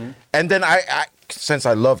 right? Yeah. Mm-hmm. And then I since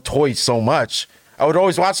I love toys so much, I would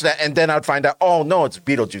always watch that, and then I'd find out, oh no, it's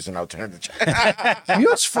Beetlejuice, and I'll turn the channel. You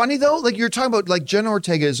know what's funny though? Like, you're talking about, like, Jenna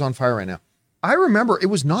Ortega is on fire right now. I remember it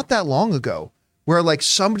was not that long ago where, like,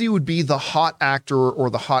 somebody would be the hot actor or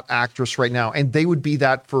the hot actress right now, and they would be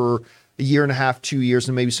that for a year and a half, 2 years,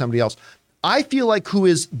 and maybe somebody else. I feel like who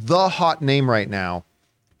is the hot name right now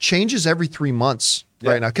changes every 3 months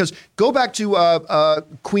right now. Because go back to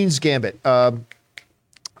Queen's Gambit.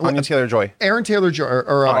 Anya Taylor-Joy. Aaron Taylor-Joy,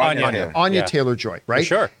 or Anya Taylor-Joy, right?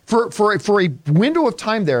 For a window of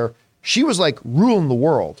time there, she was like ruling the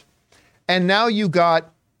world. And now you got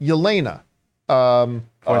Yelena. Florence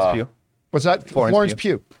Pugh. What's that? Florence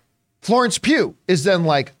Pugh. Florence Pugh is then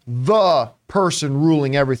like the person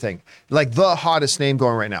ruling everything, like the hottest name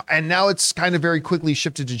going right now. And now it's kind of very quickly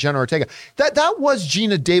shifted to Jenna Ortega. That was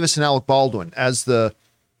Gina Davis and Alec Baldwin as the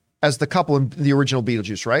couple in the original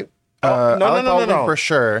Beetlejuice, right? No. For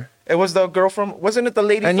sure. It was the girl from, wasn't it the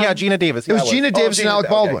lady And from? yeah, Gina Davis. It was Gina Davis and Alec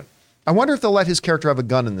okay. Baldwin. I wonder if they'll let his character have a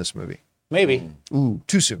gun in this movie. Maybe. Ooh,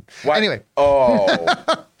 too soon. What? Anyway,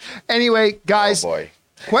 Oh, guys, oh boy.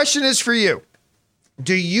 question is for you.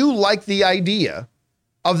 Do you like the idea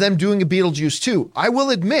of them doing a Beetlejuice 2? I will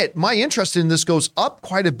admit my interest in this goes up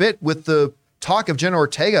quite a bit with the talk of Jenna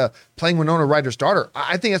Ortega playing Winona Ryder's daughter.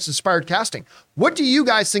 I think that's inspired casting. What do you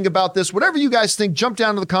guys think about this? Whatever you guys think, jump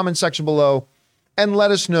down to the comment section below and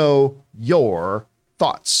let us know your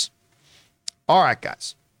thoughts. All right,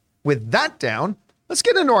 guys. With that down, let's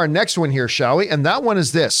get into our next one here, shall we? And that one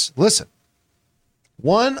is this. Listen,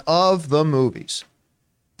 one of the movies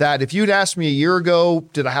that if you'd asked me a year ago,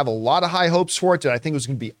 did I have a lot of high hopes for it? Did I think it was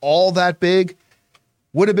going to be all that big?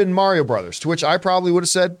 Would have been Mario Brothers, to which I probably would have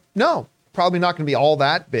said, no, probably not going to be all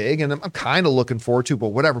that big. And I'm kind of looking forward to, but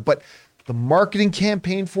whatever. But the marketing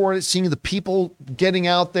campaign for it, seeing the people getting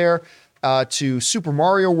out there to Super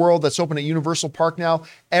Mario World that's open at Universal Park now.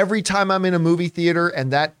 Every time I'm in a movie theater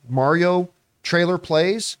and that Mario trailer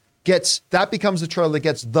plays, that becomes the trailer that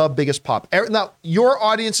gets the biggest pop. Now, your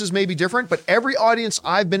audiences may be different, but every audience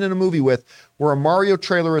I've been in a movie with where a Mario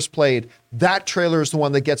trailer is played, that trailer is the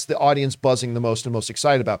one that gets the audience buzzing the most and most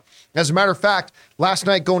excited about. As a matter of fact, last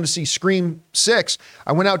night going to see Scream 6,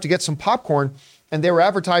 I went out to get some popcorn and they were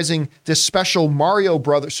advertising this special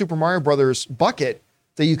Super Mario Brothers bucket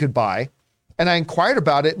that you could buy. And I inquired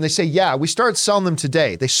about it and they say, yeah, we started selling them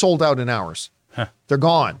today. They sold out in hours. They're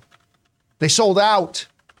gone. They sold out.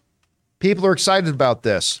 People are excited about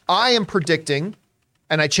this. I am predicting,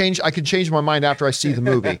 and I could change my mind after I see the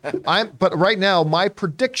movie. But right now, my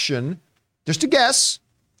prediction, just a guess,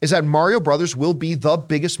 is that Mario Brothers will be the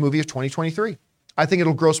biggest movie of 2023. I think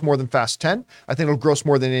it'll gross more than Fast 10. I think it'll gross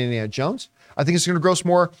more than Indiana Jones. I think it's going to gross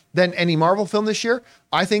more than any Marvel film this year.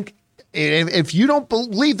 I think if you don't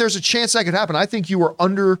believe there's a chance that could happen, I think you are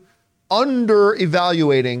under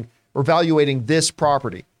evaluating this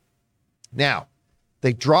property. Now,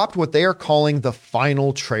 they dropped what they are calling the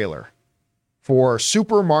final trailer for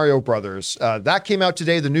Super Mario Brothers. That came out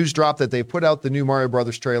today. The news dropped that they put out the new Mario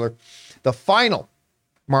Brothers trailer, the final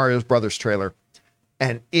Mario Brothers trailer,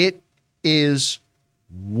 and it is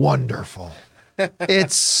wonderful.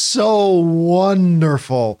 It's so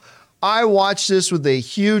wonderful. I watched this with a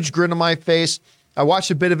huge grin on my face. I watched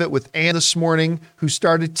a bit of it with Anne this morning, who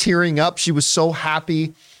started tearing up. She was so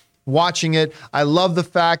happy watching it. I love the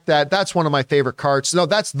fact that that's one of my favorite carts. No,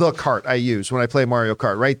 that's the cart I use when I play Mario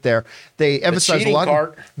Kart right there. They emphasized a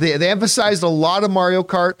lot. They emphasized a lot of Mario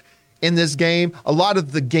Kart in this game. A lot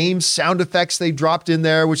of the game sound effects they dropped in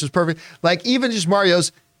there, which was perfect. Like even just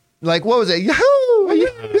Mario's, like what was it? Yahoo!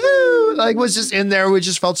 Yahoo! Like was just in there, which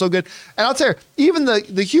just felt so good. And I'll tell you, even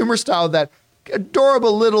the humor style of that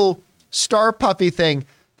adorable little star puppy thing.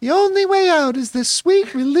 The only way out is the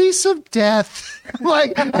sweet release of death.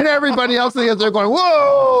 And everybody else thinks they're going,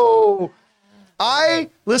 whoa.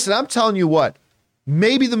 Listen, I'm telling you what,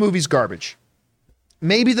 maybe the movie's garbage.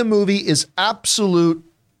 Maybe the movie is absolute,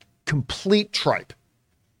 complete tripe.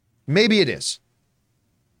 Maybe it is.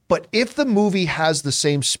 But if the movie has the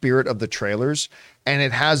same spirit of the trailers and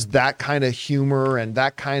it has that kind of humor and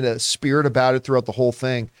that kind of spirit about it throughout the whole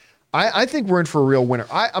thing, I think we're in for a real winner.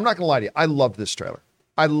 I'm not going to lie to you. I loved this trailer.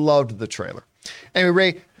 I loved the trailer. Anyway,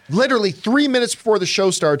 Ray, literally 3 minutes before the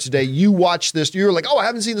show started today, you watched this. You were like, oh, I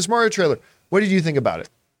haven't seen this Mario trailer. What did you think about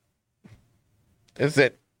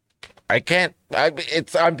it?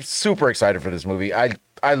 I'm super excited for this movie. I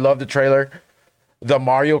love the trailer. The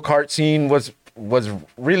Mario Kart scene was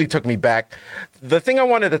really took me back. The thing I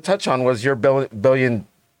wanted to touch on was your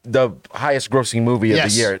the highest grossing movie of the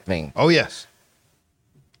year thing. Oh, yes.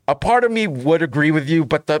 A part of me would agree with you,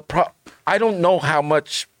 but I don't know how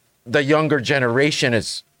much the younger generation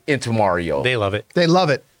is into Mario. They love it. They love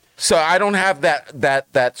it. So I don't have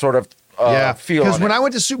that sort of feel. Because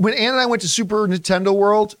when Ann and I went to Super Nintendo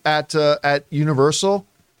World at Universal,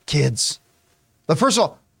 kids. But first of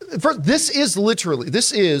all, this is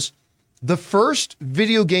the first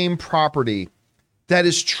video game property that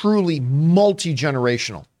is truly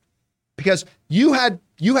multi-generational, because you had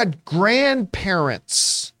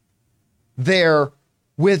grandparents there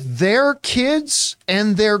with their kids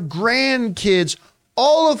and their grandkids,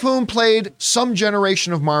 all of whom played some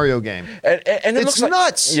generation of Mario game. And it's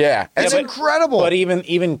nuts. Yeah. It's incredible. But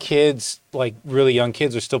even kids, like really young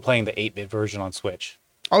kids, are still playing the 8-bit version on Switch.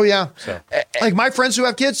 Oh yeah. So Like my friends who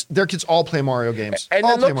have kids, their kids all play Mario games. And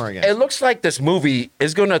all play Mario games. it looks like this movie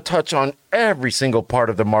is going to touch on every single part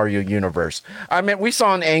of the Mario universe. I mean, we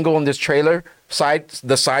saw an angle in this trailer,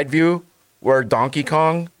 the side view, where Donkey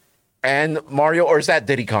Kong and Mario, or is that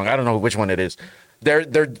Diddy Kong? I don't know which one it is. They're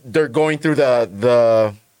going through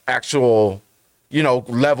the actual,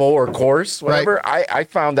 level or course, whatever. Right. I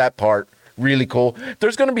found that part really cool.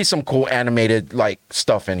 There's going to be some cool animated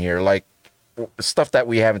stuff in here, like stuff that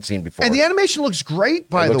we haven't seen before. And the animation looks great,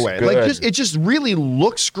 by the looks way. good. Like it just really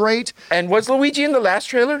looks great. And was Luigi in the last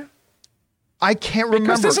trailer? I can't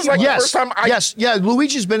remember. This is like the first time Yes, yeah.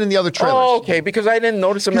 Luigi's been in the other trailers. Oh, okay, because I didn't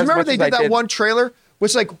notice him as Remember much they as did I that did. one trailer?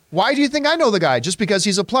 Was like, why do you think I know the guy? Just because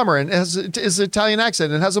he's a plumber and has an Italian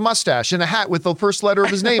accent and has a mustache and a hat with the first letter of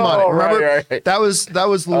his name on it. Oh, Remember? right. That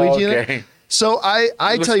was Luigi in Okay. it. So I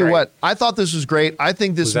looks tell you great. what, I thought this was great. I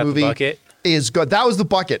think this Was that the movie bucket? is good. That was the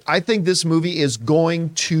bucket. I think this movie is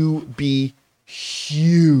going to be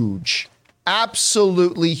huge.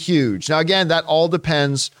 Absolutely huge. Now, again, that all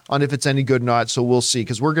depends on if it's any good or not. So we'll see,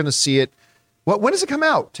 because we're going to see it. When does it come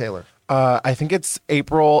out, Taylor? I think it's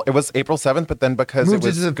April. It was April 7th, but then because Moved it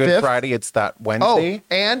was to the Good 5th? Friday, it's that Oh, Wednesday.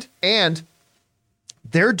 and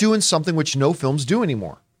they're doing something which no films do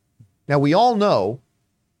anymore. Now, we all know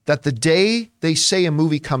that the day they say a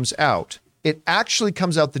movie comes out, it actually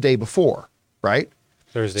comes out the day before, right?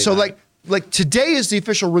 Thursday. So night. like today is the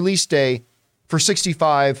official release day for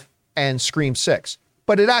 65 and Scream 6,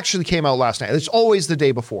 but it actually came out last night. It's always the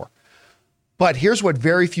day before. But here's what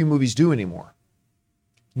very few movies do anymore.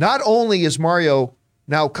 Not only is Mario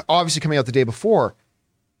now obviously coming out the day before,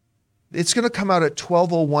 it's going to come out at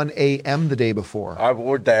 12:01 a.m. the day before.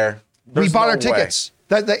 We're there. We There's bought no our way. tickets.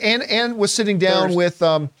 Ann was sitting down with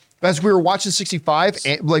as we were watching 65,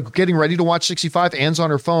 like getting ready to watch 65. Ann's on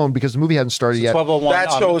her phone because the movie hadn't started yet. 12:01. That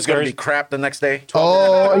on show is going to be Thursday. crap the next day.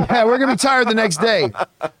 Oh yeah, we're gonna be tired the next day.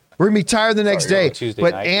 We're gonna be tired the next day. Tuesday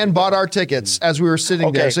But night. Ann bought our tickets as we were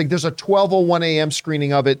sitting there. Okay. So there's a 12:01 a.m.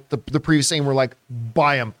 screening of it. The previous day, and we're like,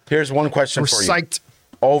 buy them. Here's one question We're for you. psyched.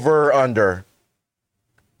 Over or under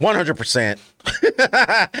 100%.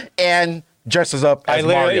 And dresses up as I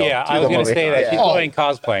literally, Mario. yeah, to I was the going to movie. say that. Yeah. She's going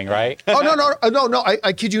cosplaying, right? Oh no!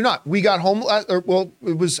 I kid you not. We got home.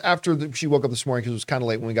 It was after she woke up this morning because it was kind of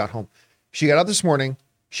late when we got home. She got up this morning.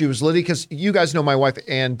 She was literally, because you guys know my wife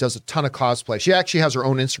Ann does a ton of cosplay. She actually has her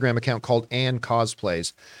own Instagram account called Ann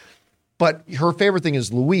Cosplays. But her favorite thing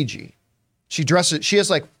is Luigi. She has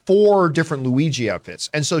like 4 different Luigi outfits.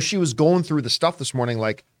 And so she was going through the stuff this morning,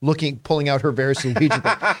 like pulling out her various Luigi things.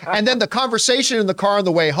 And then the conversation in the car on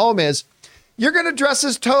the way home is, you're going to dress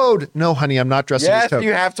as Toad. No, honey, I'm not dressing as Yes, Toad.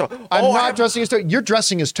 you have to. I'm Oh, not dressing as Toad. You're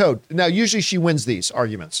dressing as Toad. Now, usually she wins these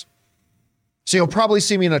arguments. So you'll probably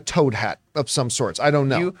see me in a Toad hat of some sorts. I don't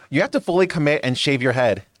know. You have to fully commit and shave your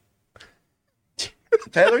head.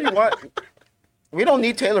 Taylor, you want? We don't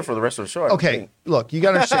need Taylor for the rest of the show. I don't Okay, think. look, you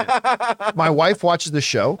got to understand. My wife watches the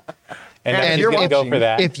show. And you're you're going to go watching. for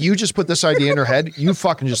that. If you just put this idea in her head, you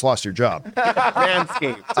fucking just lost your job.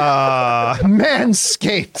 Manscaped.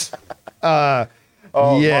 Manscaped.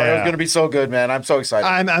 Oh, Yeah. Mario's going to be so good, man. I'm so excited.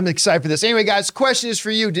 I'm excited for this. Anyway, guys, question is for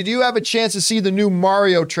you. Did you have a chance to see the new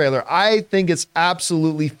Mario trailer? I think it's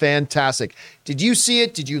absolutely fantastic. Did you see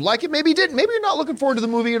it? Did you like it? Maybe you didn't. Maybe you're not looking forward to the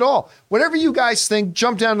movie at all. Whatever you guys think,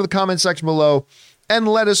 jump down to the comment section below and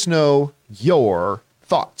let us know your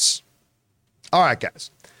thoughts. All right, guys.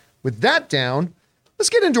 With that down, let's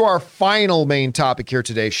get into our final main topic here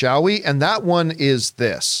today, shall we? And that one is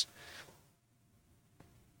this.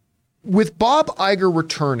 With Bob Iger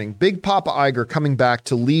returning, Big Papa Iger coming back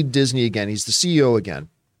to lead Disney again, he's the CEO again.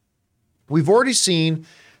 We've already seen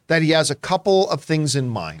that he has a couple of things in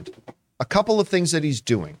mind, a couple of things that he's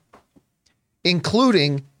doing,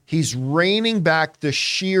 including he's reining back the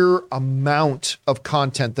sheer amount of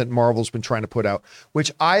content that Marvel's been trying to put out,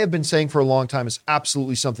 which I have been saying for a long time is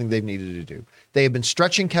absolutely something they've needed to do. They have been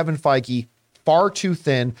stretching Kevin Feige far too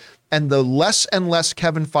thin, and the less and less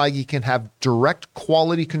Kevin Feige can have direct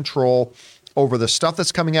quality control over the stuff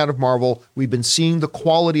that's coming out of Marvel. We've been seeing the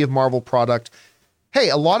quality of Marvel product. Hey,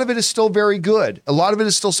 a lot of it is still very good. A lot of it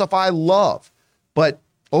is still stuff I love. But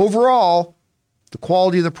overall, the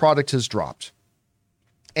quality of the product has dropped.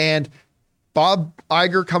 And Bob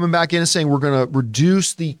Iger coming back in and saying we're going to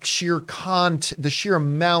reduce the sheer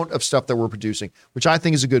amount of stuff that we're producing, which I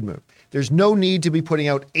think is a good move. There's no need to be putting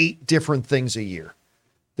out 8 different things a year.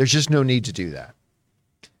 There's just no need to do that.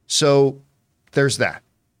 So there's that.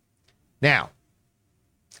 Now,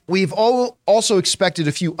 we've also expected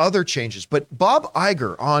a few other changes, but Bob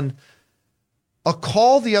Iger on a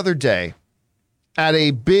call the other day at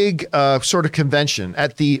a big sort of convention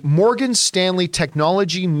at the Morgan Stanley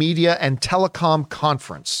Technology, Media, and Telecom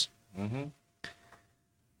Conference.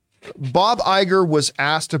 Bob Iger was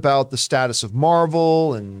asked about the status of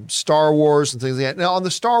Marvel and Star Wars and things like that. Now, on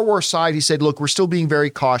the Star Wars side, he said, look, we're still being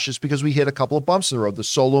very cautious because we hit a couple of bumps in the road. The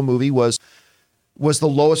Solo movie was the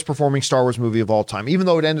lowest performing Star Wars movie of all time, even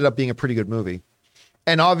though it ended up being a pretty good movie.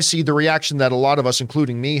 And obviously the reaction that a lot of us,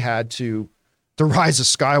 including me, had to The Rise of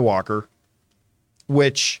Skywalker,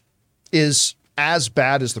 which is as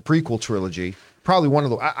bad as the prequel trilogy. Probably one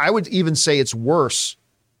of the, I would even say it's worse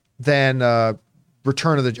than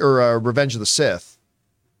Revenge of the Sith.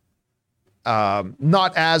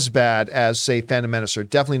 Not as bad as, say, Phantom Menace, or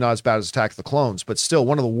definitely not as bad as Attack of the Clones, but still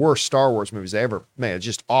one of the worst Star Wars movies they ever made. It's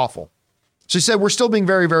just awful. So he said, we're still being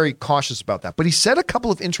very, very cautious about that. But he said a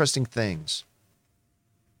couple of interesting things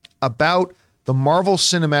about the Marvel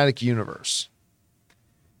Cinematic Universe.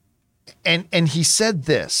 And he said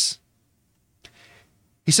this.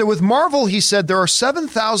 He said, with Marvel, he said, there are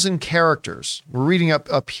 7,000 characters. We're reading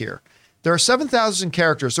up here. There are 7,000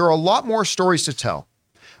 characters. There are a lot more stories to tell.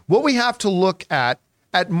 What we have to look at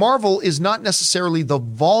Marvel is not necessarily the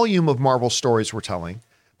volume of Marvel stories we're telling,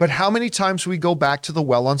 but how many times we go back to the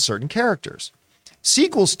well on certain characters.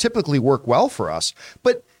 Sequels typically work well for us,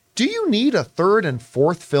 but do you need a third and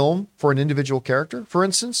fourth film for an individual character, for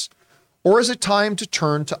instance? Or is it time to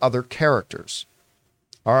turn to other characters?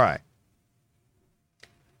 All right.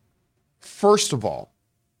 First of all,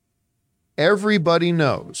 everybody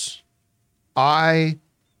knows I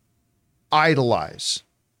idolize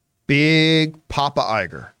Big Papa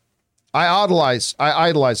Iger. I idolize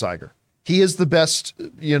Iger. He is the best,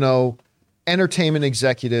 entertainment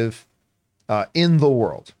executive in the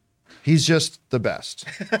world. He's just the best.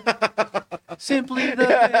 Simply the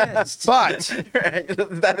best. But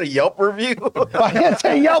Is that a Yelp review? it's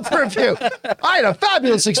a Yelp review. I had a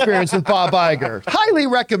fabulous experience with Bob Iger. Highly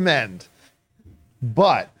recommend.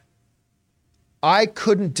 But I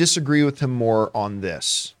couldn't disagree with him more on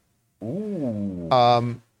this. Ooh.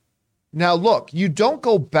 Now, look, you don't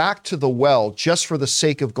go back to the well just for the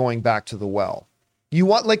sake of going back to the well. You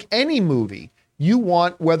want, like any movie, you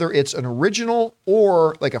want, whether it's an original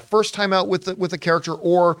or like a first time out with a character,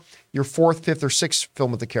 or your fourth, fifth, or sixth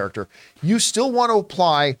film with the character, you still want to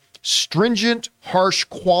apply stringent, harsh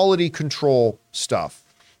quality control stuff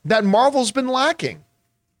that Marvel's been lacking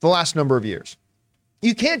the last number of years.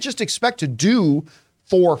 You can't just expect to do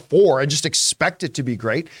Thor 4 and just expect it to be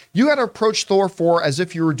great. You got to approach Thor 4 as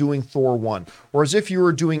if you were doing Thor 1, or as if you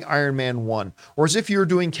were doing Iron Man 1, or as if you were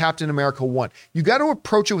doing Captain America 1. You got to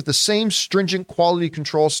approach it with the same stringent quality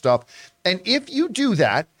control stuff. And if you do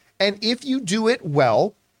that, and if you do it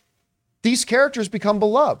well, these characters become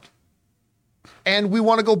beloved. And we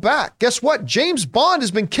want to go back. Guess what? James Bond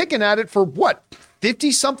has been kicking at it for what?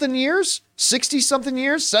 50-something years? 60-something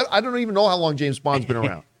years? I don't even know how long James Bond's been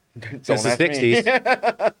around. Since the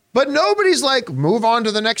 60s. But nobody's like, move on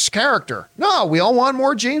to the next character. No, we all want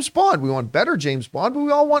more James Bond. We want better James Bond, but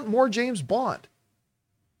we all want more James Bond.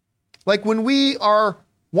 Like when we are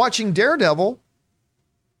watching Daredevil,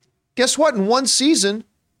 guess what? In one season,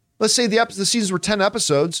 let's say the seasons were 10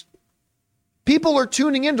 episodes, people are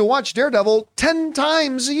tuning in to watch Daredevil 10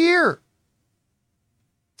 times a year.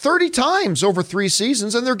 30 times over 3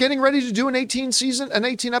 seasons, and they're getting ready to do an 18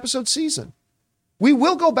 episode season. We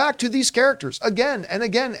will go back to these characters again and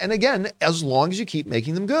again and again, as long as you keep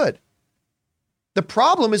making them good. The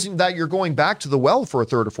problem isn't that you're going back to the well for a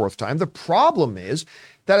third or fourth time. The problem is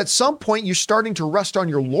that at some point you're starting to rest on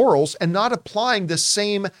your laurels and not applying the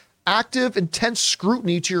same active, intense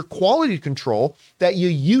scrutiny to your quality control that you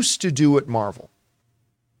used to do at Marvel.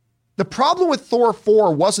 The problem with Thor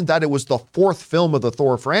 4 wasn't that it was the fourth film of the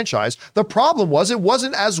Thor franchise. The problem was it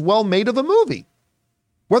wasn't as well made of a movie.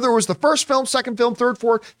 Whether it was the first film, second film, third,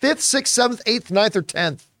 fourth, fifth, sixth, seventh, eighth, ninth, or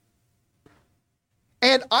 10th.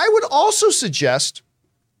 And I would also suggest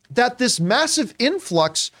that this massive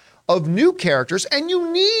influx of new characters, and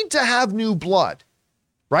you need to have new blood,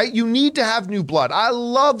 right? You need to have new blood. I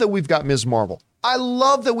love that we've got Ms. Marvel. I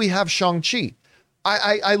love that we have Shang-Chi.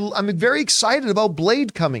 I'm very excited about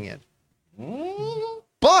Blade coming in.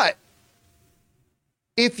 But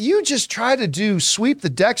if you just try to sweep the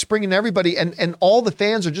decks, bring in everybody, and all the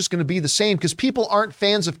fans are just going to be the same because people aren't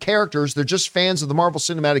fans of characters, they're just fans of the Marvel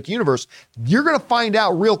Cinematic Universe, you're going to find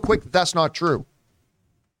out real quick that that's not true.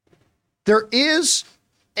 There is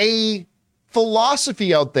a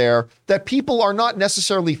philosophy out there that people are not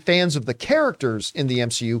necessarily fans of the characters in the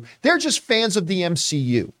MCU, they're just fans of the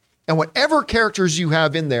MCU. And whatever characters you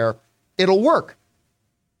have in there, it'll work.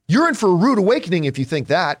 You're in for a rude awakening if you think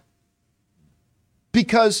that.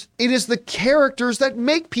 because it is the characters that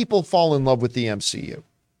make people fall in love with the MCU.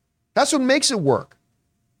 That's what makes it work,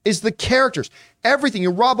 is the characters. Everything.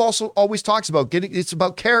 Rob also always talks about it's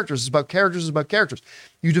about characters. It's about characters. It's about characters.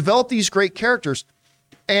 You develop these great characters,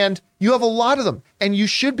 and you have a lot of them, and you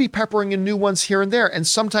should be peppering in new ones here and there. And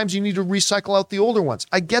sometimes you need to recycle out the older ones.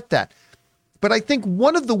 I get that. But I think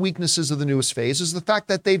one of the weaknesses of the newest phase is the fact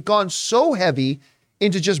that they've gone so heavy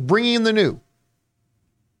into just bringing in the new.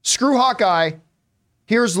 Screw Hawkeye.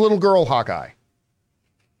 Here's little girl Hawkeye.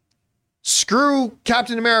 Screw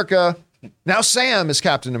Captain America. Now Sam is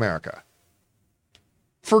Captain America.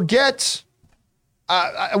 Forget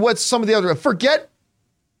what's some of the other. Forget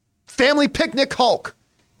Family Picnic Hulk.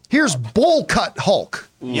 Here's Bowl Cut Hulk.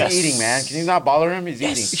 He's eating, man. Can you not bother him? He's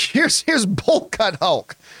eating. Here's Bowl Cut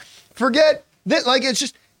Hulk. Forget that. Like, it's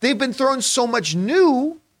just they've been throwing so much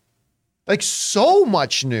new. Like, so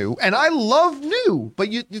much new. And I love new,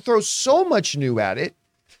 but you throw so much new at it.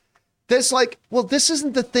 That's like, well, this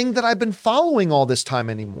isn't the thing that I've been following all this time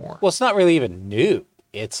anymore. Well, it's not really even new.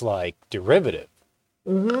 It's like derivative.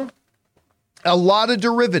 Mm-hmm. A lot of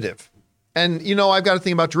derivative. And, I've got to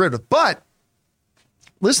think about derivative. But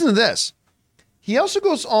listen to this. He also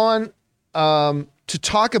goes on to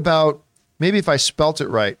talk about, maybe if I spelt it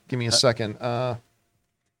right, give me a second.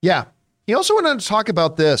 Yeah. He also went on to talk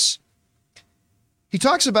about this. He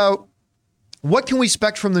talks about what can we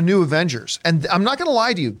expect from the new Avengers? And I'm not going to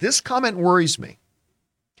lie to you. This comment worries me.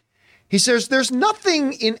 He says, there's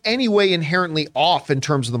nothing in any way inherently off in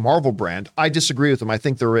terms of the Marvel brand. I disagree with him. I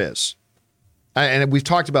think there is. And we've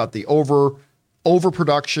talked about the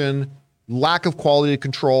overproduction, lack of quality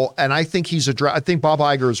control. And I think I think Bob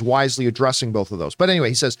Iger is wisely addressing both of those. But anyway,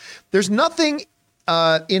 he says, there's nothing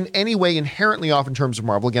in any way inherently off in terms of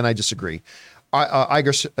Marvel. Again, I disagree.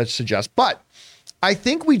 Iger suggests, but I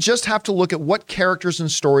think we just have to look at what characters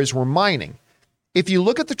and stories we're mining. If you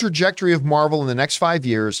look at the trajectory of Marvel in the next 5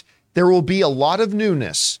 years, there will be a lot of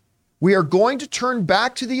newness. We are going to turn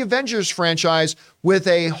back to the Avengers franchise with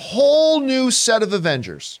a whole new set of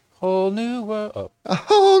Avengers. Whole new world. Oh. A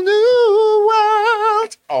whole new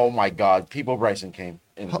world. Oh my God. People Bryson came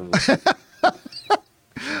in. I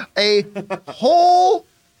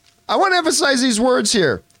want to emphasize these words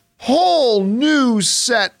here. Whole new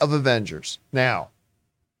set of Avengers. Now,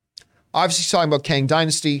 obviously he's talking about Kang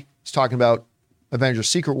Dynasty. He's talking about Avengers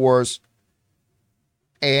Secret Wars.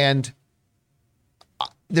 And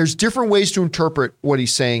there's different ways to interpret what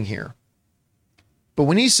he's saying here. But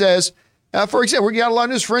when he says, for example, we got a lot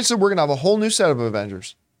of news. For instance, we're going to have a whole new set of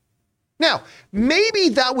Avengers. Now, maybe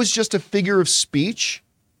that was just a figure of speech.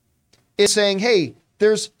 It's saying, hey,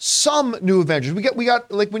 there's some new Avengers. We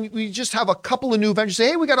got like when we just have a couple of new Avengers, say,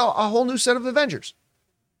 hey, we got a whole new set of Avengers.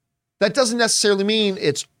 That doesn't necessarily mean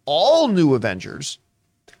it's all new Avengers,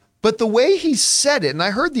 but the way he said it, and I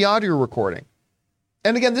heard the audio recording,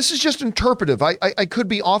 and again, this is just interpretive. I could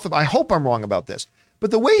be off of, I hope I'm wrong about this, but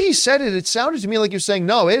the way he said it, it sounded to me like you're saying,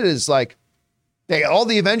 no, it is like, hey, all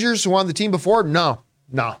the Avengers who were on the team before, no,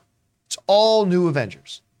 it's all new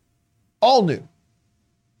Avengers, all new.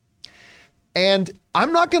 And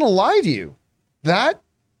I'm not going to lie to you, that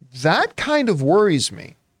kind of worries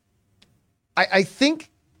me. I think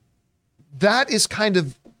that is kind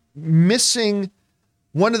of missing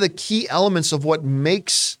one of the key elements of what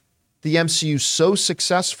makes the MCU so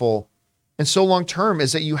successful and so long-term,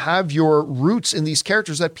 is that you have your roots in these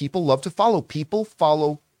characters that people love to follow. People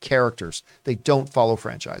follow characters. They don't follow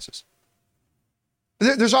franchises.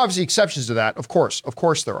 There's obviously exceptions to that. Of course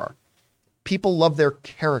there are. People love their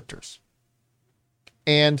characters.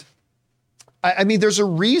 And I mean, there's a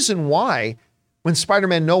reason why when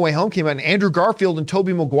Spider-Man No Way Home came out and Andrew Garfield and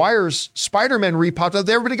Tobey Maguire's Spider-Man re-popped up,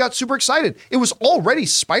 everybody got super excited. It was already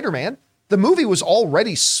Spider-Man. The movie was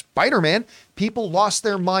already Spider-Man. People lost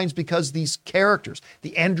their minds because these characters,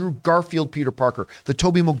 the Andrew Garfield Peter Parker, the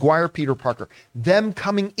Tobey Maguire Peter Parker, them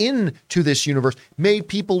coming into this universe made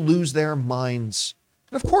people lose their minds.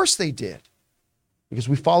 And of course they did. Because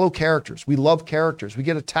we follow characters. We love characters. We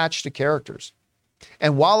get attached to characters.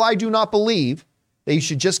 And while I do not believe that you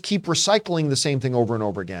should just keep recycling the same thing over and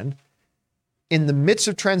over again, in the midst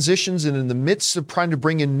of transitions and in the midst of trying to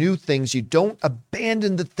bring in new things, you don't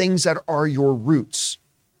abandon the things that are your roots.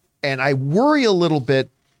 And I worry a little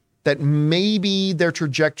bit that maybe their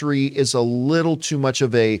trajectory is a little too much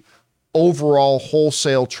of a overall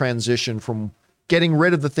wholesale transition from getting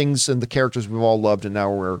rid of the things and the characters we've all loved and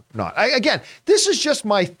now we're not. Again, this is just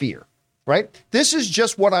my fear, right? This is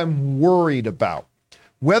just what I'm worried about.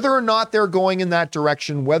 Whether or not they're going in that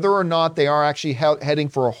direction, whether or not they are actually heading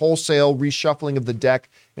for a wholesale reshuffling of the deck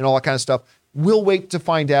and all that kind of stuff, We'll wait to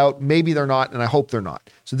find out. Maybe they're not, and I hope they're not.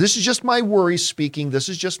 So this is just my worries speaking. This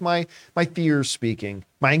is just my fears speaking,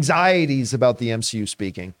 my anxieties about the MCU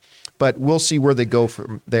speaking. But we'll see where they go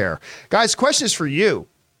from there. Guys, question is for you.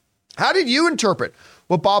 How did you interpret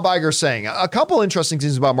what Bob Iger is saying? A couple interesting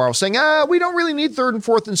things about Marvel, saying, we don't really need third and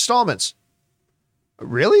fourth installments.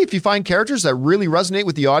 Really? If you find characters that really resonate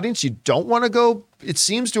with the audience, you don't want to go, it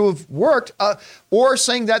seems to have worked. Or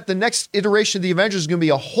saying that the next iteration of the Avengers is going to be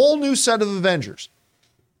a whole new set of Avengers.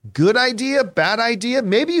 Good idea, bad idea.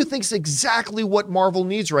 Maybe you think it's exactly what Marvel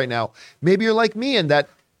needs right now. Maybe you're like me and that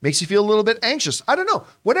makes you feel a little bit anxious. I don't know.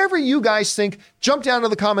 Whatever you guys think, jump down to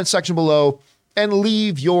the comment section below and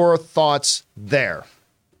leave your thoughts there.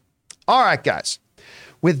 All right, guys.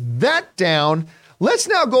 With that down, let's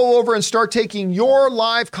now go over and start taking your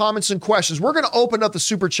live comments and questions. We're going to open up the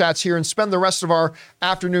super chats here and spend the rest of our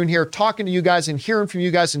afternoon here talking to you guys and hearing from you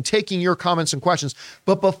guys and taking your comments and questions.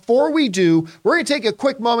 But before we do, we're going to take a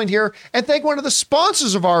quick moment here and thank one of the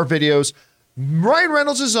sponsors of our videos, Ryan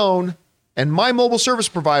Reynolds' own and my mobile service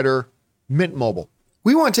provider, Mint Mobile.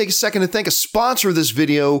 We want to take a second to thank a sponsor of this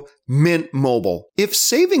video, Mint Mobile. If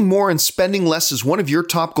saving more and spending less is one of your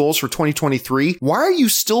top goals for 2023, why are you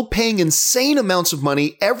still paying insane amounts of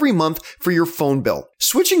money every month for your phone bill?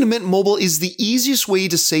 Switching to Mint Mobile is the easiest way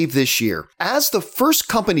to save this year. As the first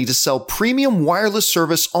company to sell premium wireless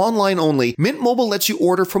service online only, Mint Mobile lets you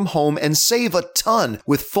order from home and save a ton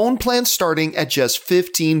with phone plans starting at just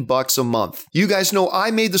 $15 a month. You guys know I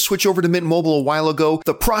made the switch over to Mint Mobile a while ago.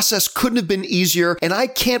 The process couldn't have been easier, and I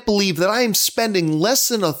can't believe that I am spending less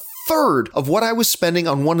than a third of what I was spending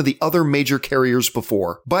on one of the other major carriers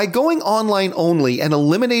before. By going online only and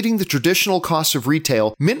eliminating the traditional costs of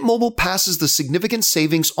retail, Mint Mobile passes the significant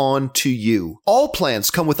savings on to you. All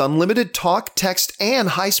plans come with unlimited talk, text, and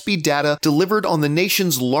high-speed data delivered on the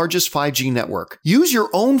nation's largest 5G network. Use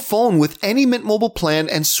your own phone with any Mint Mobile plan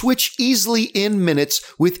and switch easily in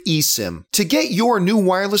minutes with eSIM. To get your new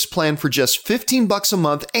wireless plan for just $15 a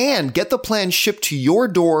month and get the plan shipped to your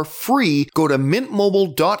door free, go to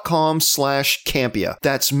mintmobile.com/Campia.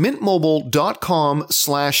 That's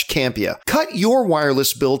mintmobile.com/Campia. Cut your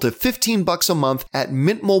wireless bill to $15 a month at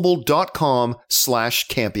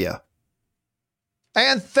mintmobile.com/Campia.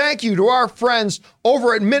 And thank you to our friends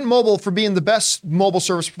over at Mint Mobile for being the best mobile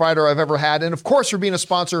service provider I've ever had. And of course, for being a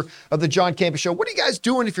sponsor of the John Campy Show. What are you guys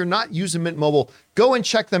doing if you're not using Mint Mobile? Go and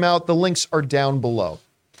check them out. The links are down below.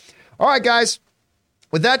 All right, guys.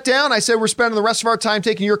 With that down, I said we're spending the rest of our time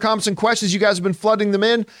taking your comments and questions. You guys have been flooding them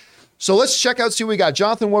in. So let's check out, see what we got.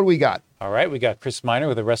 Jonathan, what do we got? All right, we got Chris Miner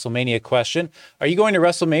with a WrestleMania question. Are you going to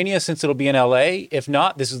WrestleMania since it'll be in LA? If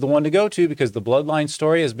not, this is the one to go to because the Bloodline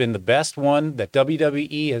story has been the best one that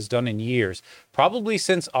WWE has done in years, probably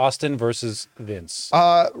since Austin versus Vince.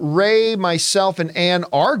 Ray, myself, and Ann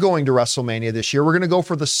are going to WrestleMania this year. We're going to go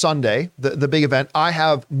for the Sunday, the big event. I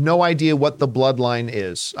have no idea what the Bloodline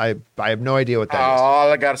is. I have no idea what that is.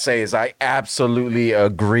 All I got to say is I absolutely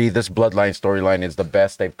agree. This Bloodline storyline is the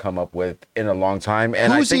best they've come up with in a long time.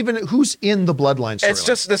 And who's in the Bloodline storyline? It's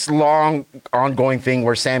just this long ongoing thing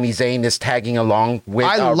where Sami Zayn is tagging along with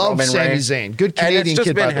I love Roman Sami Reigns. Zayn. Good Canadian and it's just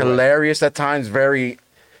kid, been by the way. hilarious at times, very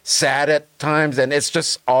sad at times, and it's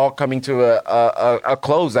just all coming to a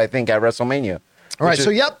close, I think, at WrestleMania. All right, so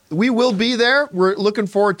yep, we will be there. We're looking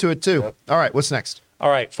forward to it too. Yep. All right, what's next? All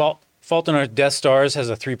right, Fault in Our Death Stars has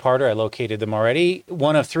a three-parter. I located them already.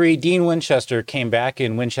 One of three, Dean Winchester came back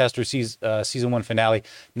in Winchester season 1 finale,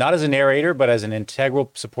 not as a narrator, but as an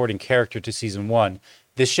integral supporting character to season 1.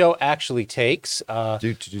 This show actually takes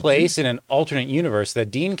place in an alternate universe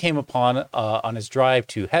that Dean came upon on his drive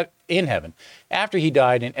to in heaven after he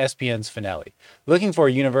died in SPN's finale. Looking for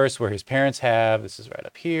a universe where his parents have, this is right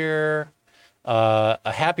up here,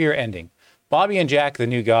 a happier ending. Bobby and Jack, the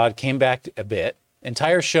new god, came back a bit.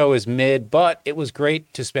 Entire show is mid, but it was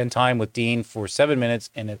great to spend time with Dean for 7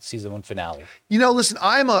 minutes in its season 1 finale. You know, listen,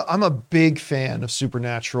 I'm a big fan of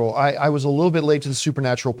Supernatural. I was a little bit late to the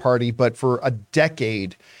Supernatural party, but for a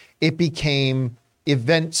decade, it became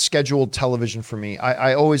event scheduled television for me.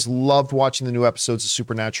 I always loved watching the new episodes of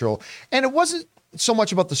Supernatural, and it wasn't so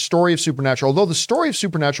much about the story of Supernatural, although the story of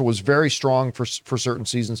Supernatural was very strong for certain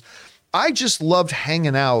seasons. I just loved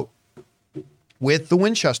hanging out with the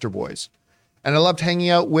Winchester boys. And I loved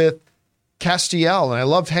hanging out with Castiel, and I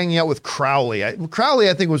loved hanging out with Crowley. Crowley,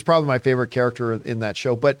 I think, was probably my favorite character in that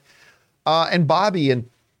show, but and Bobby, and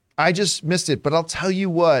I just missed it. But I'll tell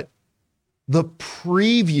you what, the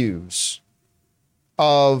previews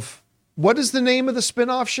of, what is the name of the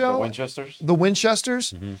spinoff show? The Winchesters? The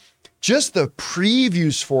Winchesters. Mm-hmm. Just the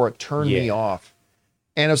previews for it turned me off.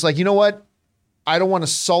 And I was like, you know what? I don't want to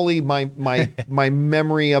sully my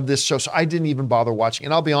memory of this show, so I didn't even bother watching.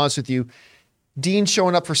 And I'll be honest with you, Dean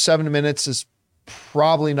showing up for 7 minutes is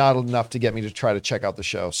probably not enough to get me to try to check out the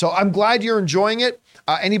show. So I'm glad you're enjoying it.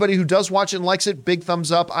 Anybody who does watch it and likes it, big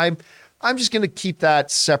thumbs up. I'm just going to keep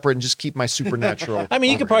that separate and just keep my Supernatural. I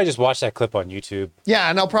mean, you could probably just watch that clip on YouTube. Yeah,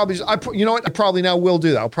 and you know what? I probably now will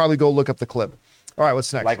do that. I'll probably go look up the clip. All right,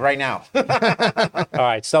 what's next? Like right now. All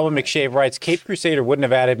right, Selma McShave writes, Cape Crusader wouldn't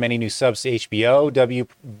have added many new subs to HBO.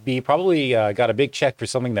 WB probably got a big check for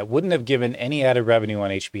something that wouldn't have given any added revenue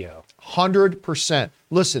on HBO. 100%.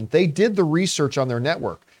 Listen, they did the research on their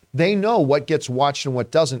network. They know what gets watched and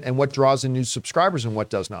what doesn't, and what draws in new subscribers and what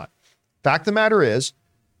does not. Fact of the matter is,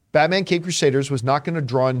 Batman Cape Crusaders was not going to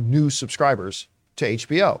draw in new subscribers to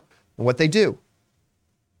HBO. And what they do,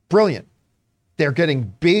 brilliant. They're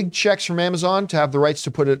getting big checks from Amazon to have the rights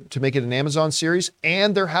to make it an Amazon series,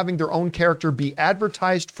 and they're having their own character be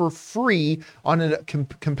advertised for free on a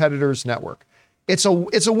competitor's network. It's a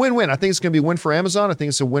win-win. I think it's going to be a win for Amazon. I think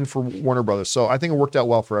it's a win for Warner Brothers. So I think it worked out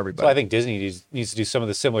well for everybody. So I think Disney needs to do some of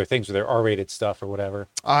the similar things with their R-rated stuff or whatever.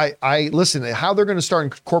 I listen, how they're going to start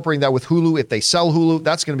incorporating that with Hulu, if they sell Hulu,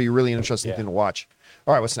 that's going to be a really interesting thing to watch.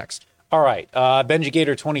 All right, what's next? All right.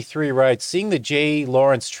 Benjigator23 writes, seeing the Jay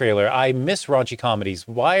Lawrence trailer, I miss raunchy comedies.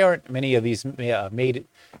 Why aren't many of these made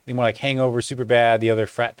anymore, like Hangover, Superbad, the other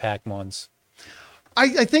frat pack ones?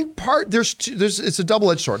 I think it's a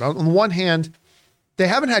double-edged sword. On the one hand, they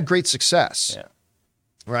haven't had great success. Yeah.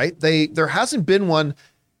 Right? There hasn't been one.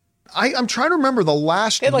 I'm trying to remember the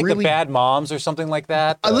last they had like really the Bad Moms or something like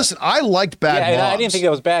that. Listen, I liked Bad Moms. I didn't think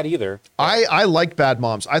that was bad either. I liked Bad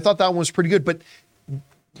Moms. I thought that one was pretty good, but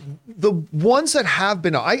the ones that have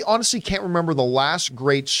been, I honestly can't remember the last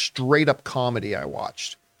great straight up comedy I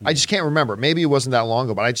watched. I just can't remember. Maybe it wasn't that long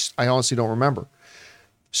ago, but I honestly don't remember.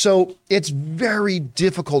 So it's very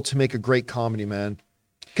difficult to make a great comedy, man.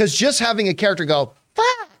 Because just having a character go,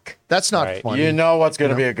 fuck, that's not funny. You know what's going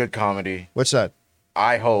to be a good comedy? What's that?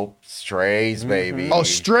 I hope Strays, baby. Oh,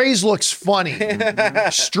 Strays looks funny.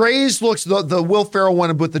 Strays looks, the Will Ferrell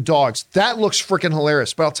one with the dogs. That looks freaking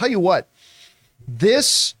hilarious. But I'll tell you what,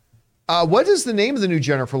 this, what is the name of the new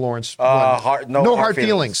Jennifer Lawrence one? No Hard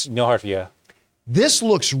Feelings. No Hard Feelings. This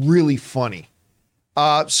looks really funny.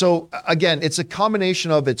 So again, it's a combination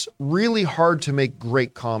of, it's really hard to make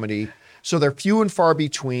great comedy. So they're few and far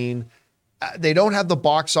between. They don't have the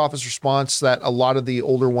box office response that a lot of the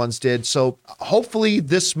older ones did. So hopefully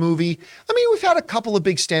this movie, I mean, we've had a couple of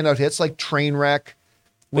big standout hits like Trainwreck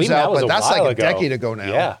was out, but that's like a decade ago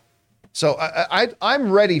now. Yeah. So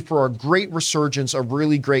I'm ready for a great resurgence of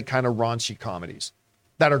really great kind of raunchy comedies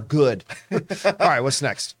that are good. All right, what's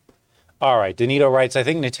next? All right, Danito writes, I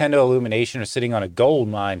think Nintendo Illumination are sitting on a gold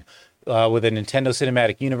mine with a Nintendo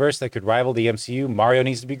Cinematic Universe that could rival the MCU. Mario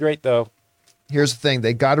needs to be great, though. Here's the thing.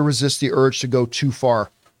 They got to resist the urge to go too far.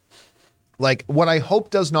 Like, what I hope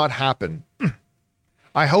does not happen,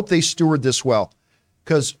 I hope they steward this well.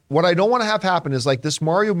 Because what I don't want to have happen is like this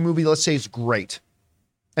Mario movie, let's say it's great,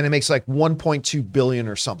 and it makes like 1.2 billion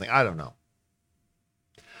or something. I don't know.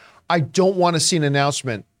 I don't want to see an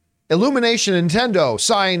announcement. Illumination Nintendo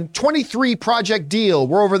signed 23 project deal.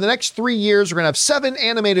 Where over the next 3 years, we're going to have 7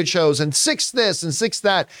 animated shows and 6 this and 6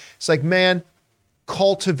 that. It's like, man,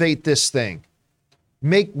 cultivate this thing.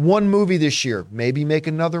 Make one movie this year, maybe make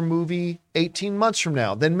another movie 18 months from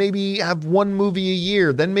now, then maybe have one movie a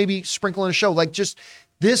year, then maybe sprinkle in a show. Like, just,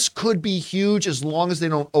 this could be huge as long as they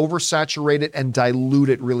don't oversaturate it and dilute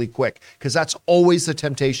it really quick, because that's always the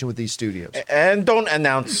temptation with these studios. And don't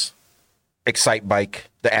announce Excite Bike,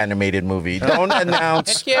 the animated movie. Don't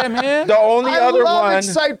announce. Yeah, man. The only other one.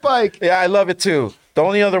 Excite Bike. Yeah, I love it too. The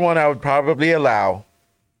only other one I would probably allow,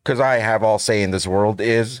 because I have all say in this world,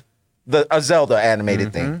 is a Zelda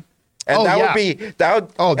animated thing. And would be that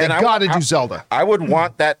would. Oh, they gotta do Zelda. I would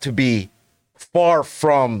want that to be far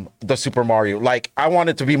from the Super Mario. Like, I want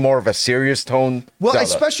it to be more of a serious tone. Well, Zelda.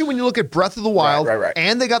 especially when you look at Breath of the Wild, right.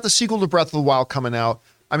 And they got the sequel to Breath of the Wild coming out.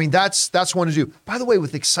 I mean, that's one to do. By the way,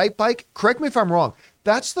 with Excite Bike, correct me if I'm wrong,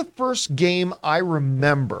 that's the first game I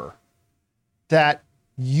remember that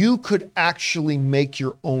you could actually make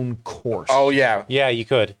your own course. Oh, yeah. Yeah, you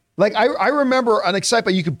could. Like, I remember on Excite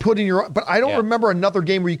Bike, you could put in your own, but I don't remember another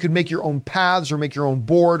game where you could make your own paths or make your own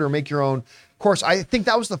board or make your own course. I think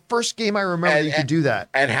that was the first game I remember that you could do that.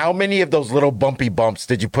 And how many of those little bumpy bumps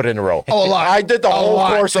did you put in a row? Oh, a lot. I did the whole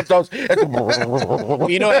course of those.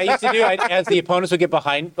 You know what I used to do? As the opponents would get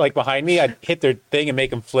behind me, I'd hit their thing and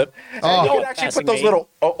make them flip. You could actually put those little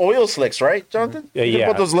oil slicks, right, Jonathan? Yeah, you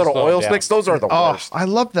put those little oil slicks. Those are the worst. I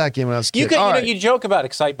loved that game when I was a kid. You joke about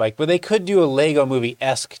Excite Bike, but they could do a Lego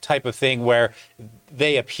movie-esque type of thing where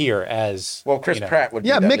they appear as. Well, Chris you know. Pratt would.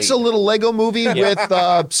 Yeah, be that mix lead. a little Lego movie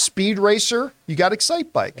with Speed Racer. You got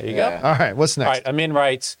Excite Bike. There you Yeah. go. All right, what's next? All right, Amin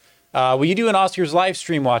writes, will you do an Oscars live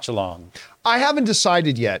stream watch along? I haven't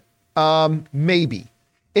decided yet. Maybe.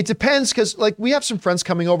 It depends because, like, we have some friends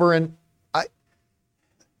coming over, and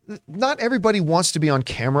not everybody wants to be on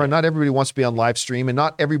camera. Not everybody wants to be on live stream, and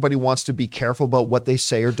not everybody wants to be careful about what they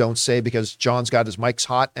say or don't say because John's got his mics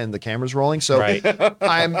hot and the camera's rolling. So Right.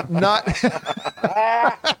 I'm not.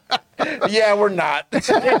 Yeah, we're not.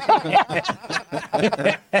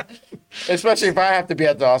 Especially if I have to be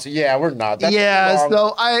at the Oscar. Yeah, we're not. That's Yeah,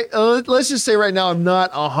 wrong. so let's just say right now I'm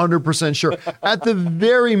not 100% sure. At the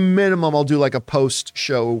very minimum, I'll do like a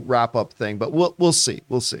post-show wrap-up thing, but we'll see.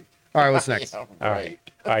 We'll see. All right, what's next? All right.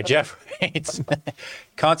 All right, Jeff writes,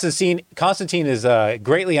 Constantine is a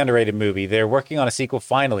greatly underrated movie. They're working on a sequel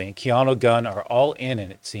finally, and Keanu Gunn are all in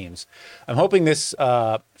it, it seems. I'm hoping this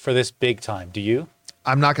for this big time. Do you?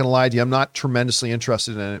 I'm not going to lie to you. I'm not tremendously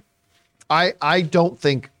interested in it. I don't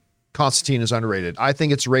think Constantine is underrated. I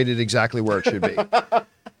think it's rated exactly where it should be.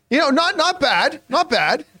 Not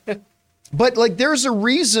bad, but like there's a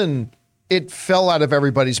reason it fell out of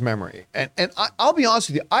everybody's memory. And I'll be honest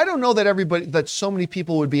with you, I don't know that so many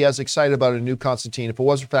people would be as excited about a new Constantine if it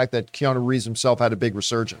wasn't the fact that Keanu Reeves himself had a big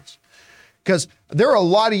resurgence. Because there are a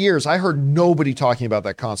lot of years I heard nobody talking about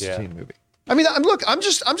that Constantine movie. I mean, I'm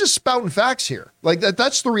just spouting facts here. Like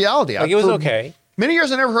that's the reality. Like it was For okay. Many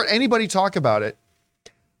years I never heard anybody talk about it.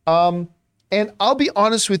 And I'll be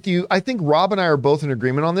honest with you, I think Rob and I are both in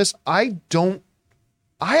agreement on this. I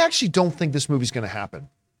actually don't think this movie's going to happen.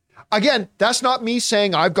 Again, that's not me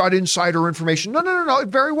saying I've got insider information. No. It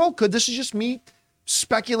very well could. This is just me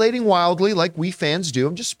speculating wildly like we fans do.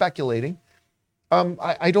 I'm just speculating.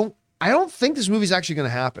 I don't think this movie's actually going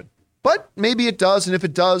to happen. But maybe it does, and if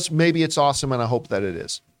it does, maybe it's awesome, and I hope that it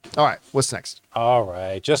is. All right, what's next? All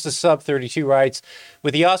right. Justice Sub 32 writes,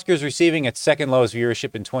 with the Oscars receiving its second lowest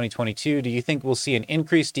viewership in 2022, do you think we'll see an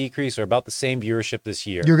increase, decrease, or about the same viewership this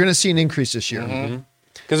year? You're going to see an increase this year.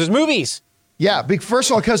 Because there's movies. Yeah, first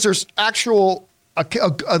of all, because there's a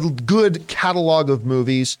good catalog of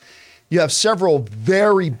movies. You have several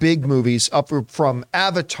very big movies up from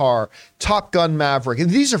Avatar, Top Gun Maverick. And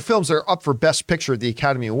these are films that are up for Best Picture at the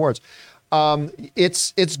Academy Awards.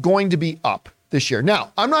 It's going to be up this year.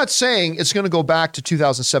 Now, I'm not saying it's going to go back to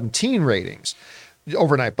 2017 ratings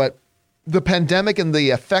overnight, but the pandemic and the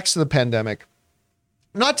effects of the pandemic,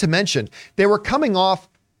 not to mention, they were coming off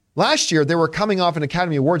an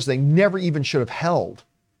Academy Awards they never even should have held.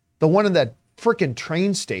 The one in that freaking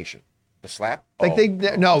train station. The slap? Like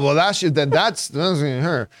last year, that's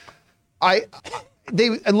her.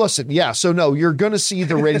 And listen, yeah, so no, you're going to see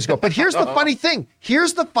the ratings go. But here's the funny thing.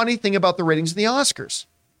 Here's the funny thing about the ratings of the Oscars.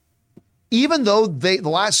 Even though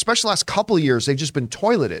especially the last couple of years, they've just been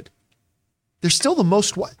toileted, they're still the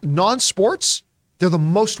most, non-sports, they're the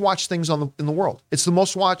most watched things in the world. It's the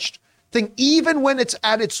most watched thing. Even when it's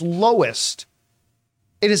at its lowest,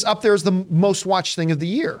 it is up there as the most watched thing of the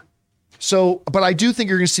year. So, but I do think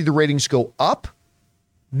you're going to see the ratings go up,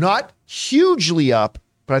 not hugely up,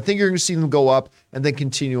 but I think you're going to see them go up and then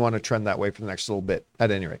continue on a trend that way for the next little bit,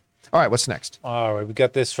 at any rate. All right, what's next? All right, we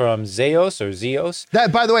got this from Zeos.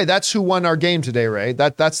 That, by the way, that's who won our game today, Ray.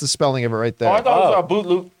 That's the spelling of it right there. I thought it was Boot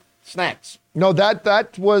Loot Snacks. No,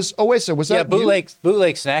 that was. Oh wait, so was that?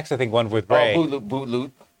 Bootleg Snacks. I think won with Ray. Oh, Boot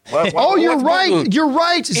Loot. You're right. Boot Loot? You're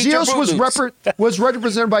right. Eat your Zeus Boot was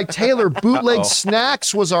represented by Taylor. Bootleg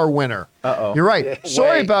Snacks was our winner. You're right.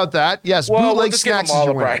 Sorry Wait. about that. Yes, Well, Bootleg we'll just give Snacks them is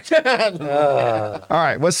all your a winner. break. All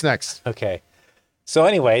right, what's next? Okay. So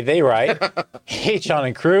anyway, they write, hey, John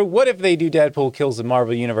and crew, what if they do Deadpool kills the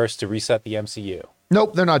Marvel Universe to reset the MCU?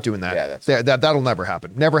 Nope, they're not doing that. Yeah, that'll never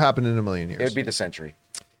happen. Never happen in a million years. It'd be the century.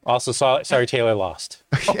 Also, sorry, Taylor lost.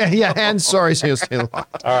 Yeah, and sorry, Zeus Taylor. All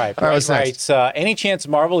right. what's next? Writes, any chance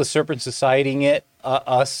Marvel is Serpent Societying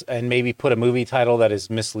us and maybe put a movie title that is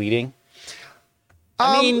misleading?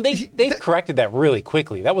 I mean, they've corrected that really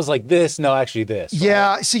quickly. That was like this, no, actually this. Right?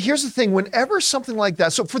 Yeah, see, here's the thing. Whenever something like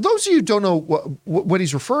that, so for those of you who don't know what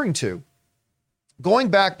he's referring to, going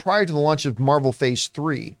back prior to the launch of Marvel Phase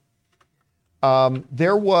 3,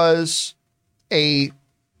 there was a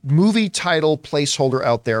movie title placeholder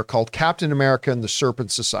out there called Captain America and the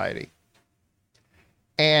Serpent Society.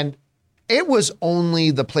 And it was only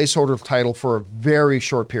the placeholder title for a very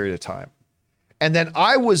short period of time. And then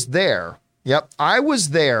I was there. Yep, I was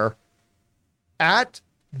there at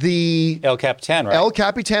the El Capitan, right? El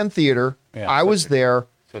Capitan Theater. Yeah, I was there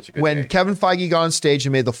such a good when day. Kevin Feige got on stage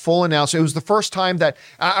and made the full announcement. It was the first time that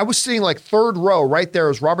I was sitting like third row right there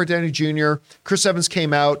as Robert Downey Jr., Chris Evans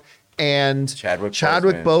came out, and Chadwick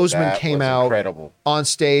Boseman That came was out incredible. on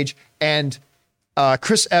stage, and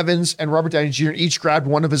Chris Evans and Robert Downey Jr. each grabbed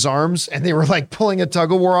one of his arms, and they were like pulling a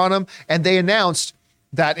tug of war on him. And they announced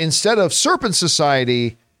that instead of Serpent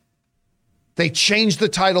Society, they changed the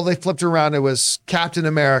title. They flipped it around. It was Captain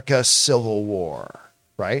America: Civil War,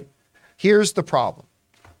 right? Here's the problem.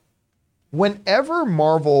 Whenever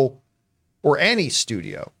Marvel or any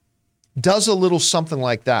studio does a little something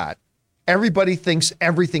like that, everybody thinks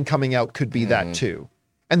everything coming out could be that too.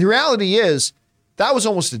 And the reality is, that was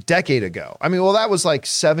almost a decade ago. I mean, well, that was like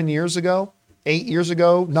 7 years ago, 8 years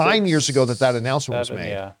ago, 9 years ago that announcement was made.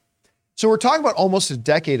 Yeah. So we're talking about almost a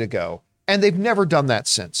decade ago, and they've never done that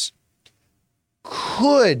since.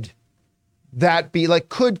 Could that be like,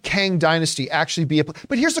 could Kang Dynasty actually be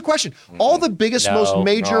but here's the question. All the biggest, most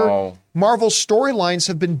major Marvel storylines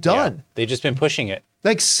have been done. Yeah, they've just been pushing it.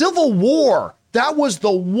 Like Civil War, that was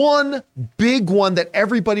the one big one that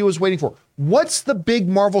everybody was waiting for. What's the big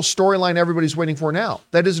Marvel storyline everybody's waiting for now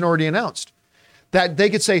that isn't already announced? That they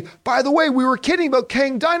could say, by the way, we were kidding about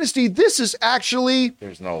Kang Dynasty. This is actually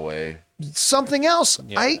There's no way. something else.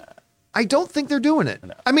 Yeah. I don't think they're doing it.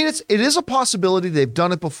 No. I mean, it is a possibility. They've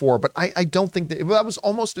done it before, but I don't think that was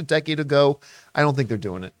almost a decade ago. I don't think they're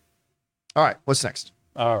doing it. All right, what's next?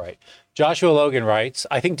 All right. Joshua Logan writes,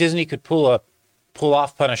 I think Disney could pull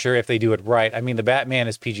off Punisher if they do it right. I mean, the Batman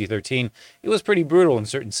is PG-13. It was pretty brutal in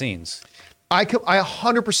certain scenes. I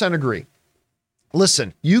 100% agree.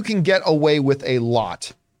 Listen, you can get away with a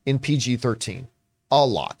lot in PG-13. A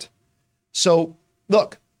lot. So,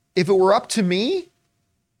 look, if it were up to me,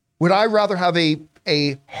 would I rather have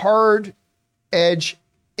a hard edge,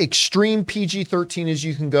 extreme PG-13 as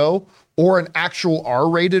you can go, or an actual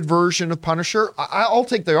R-rated version of Punisher? I'll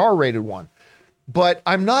take the R-rated one. But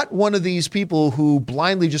I'm not one of these people who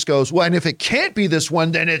blindly just goes, well, and if it can't be this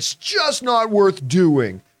one, then it's just not worth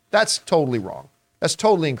doing. That's totally wrong. That's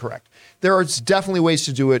totally incorrect. There are definitely ways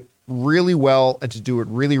to do it really well and to do it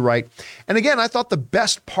really right. And again, I thought the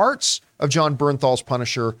best parts of John Bernthal's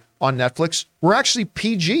Punisher on Netflix were actually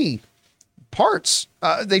PG parts.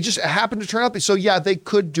 They just happened to turn out. So yeah, they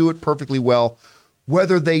could do it perfectly well.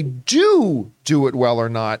 Whether they do it well or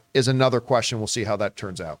not is another question. We'll see how that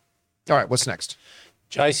turns out. All right, what's next?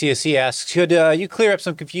 ICSC asks, could you clear up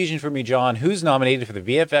some confusion for me, John? Who's nominated for the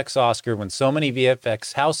VFX Oscar when so many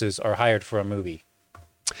VFX houses are hired for a movie?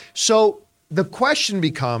 So the question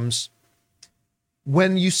becomes,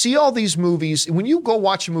 when you see all these movies, when you go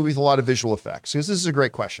watch a movie with a lot of visual effects, because this is a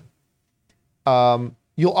great question,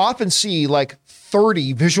 you'll often see like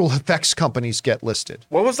 30 visual effects companies get listed.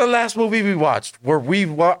 What was the last movie we watched where we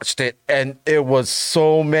watched it and it was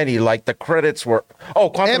so many, like the credits were,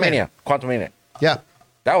 Quantumania. Yeah.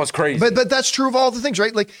 That was crazy. But that's true of all the things,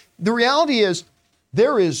 right? Like the reality is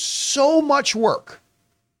there is so much work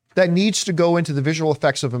that needs to go into the visual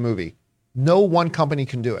effects of a movie. No one company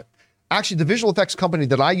can do it. Actually, the visual effects company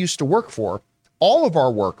that I used to work for, all of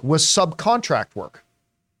our work was subcontract work.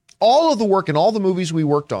 All of the work in all the movies we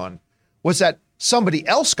worked on was that somebody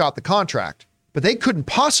else got the contract, but they couldn't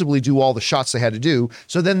possibly do all the shots they had to do.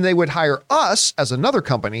 So then they would hire us as another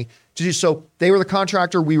company to do. So they were the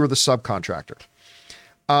contractor, we were the subcontractor.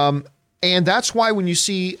 And that's why when you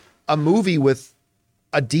see a movie with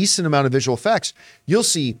a decent amount of visual effects, you'll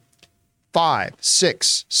see 5,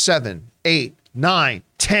 6, 7, 8, 9,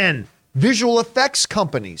 10 visual effects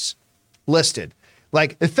companies listed.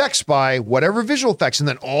 Like effects by whatever visual effects, and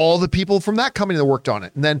then all the people from that company that worked on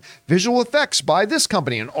it, and then visual effects by this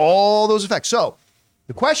company and all those effects. So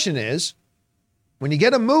the question is, when you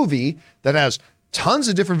get a movie that has tons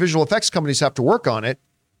of different visual effects companies have to work on it,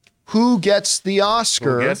 who gets the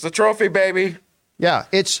Oscar? Who gets the trophy, baby? Yeah,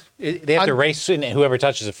 they have to race in whoever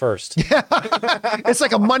touches it first. It's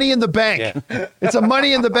like a Money in the Bank. Yeah. It's a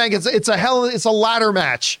Money in the Bank. It's a ladder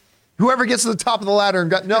match. Whoever gets to the top of the ladder and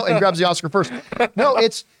grabs the Oscar first. No,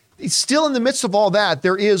 it's still in the midst of all that.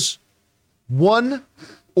 There is one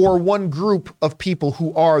group of people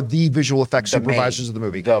who are the visual effects supervisors of the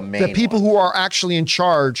movie. The people who are actually in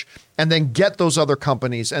charge and then get those other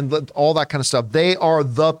companies and all that kind of stuff. They are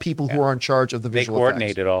the people who are in charge of the visual effects.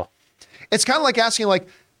 They coordinate it all. It's kind of like asking,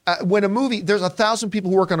 when a movie, there's 1,000 people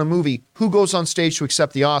who work on a movie, who goes on stage to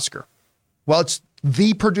accept the Oscar? Well, it's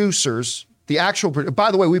the producers, the actual. By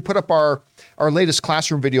the way, we put up our latest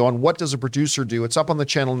classroom video on what does a producer do. It's up on the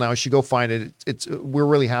channel now. You should go find it. We're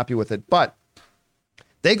really happy with it. But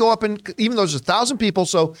they go up, and even though there's 1,000 people,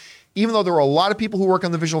 so even though there are a lot of people who work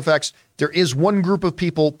on the visual effects, there is one group of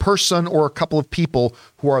people, person or a couple of people,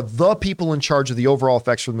 who are the people in charge of the overall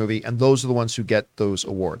effects for the movie, and those are the ones who get those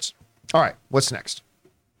awards. All right, what's next?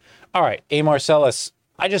 All right, A. Marcellus.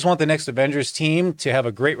 I just want the next Avengers team to have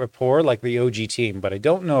a great rapport like the OG team, but I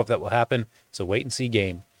don't know if that will happen. It's a wait and see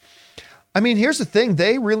game. I mean, here's the thing.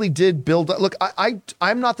 They really did build up. Look,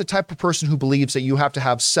 I'm not the type of person who believes that you have to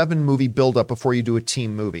have 7-movie buildup before you do a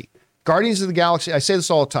team movie. Guardians of the Galaxy, I say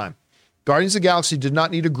this all the time. Guardians of the Galaxy did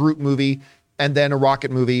not need a Groot movie and then a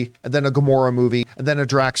Rocket movie and then a Gamora movie and then a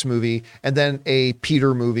Drax movie and then a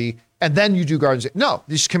Peter movie and then you do Guardians. No,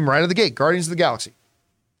 they just came right out of the gate. Guardians of the Galaxy.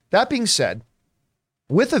 That being said,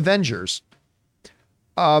 with Avengers,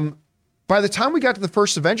 by the time we got to the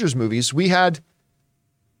first Avengers movies, we had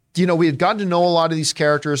gotten to know a lot of these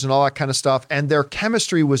characters and all that kind of stuff, and their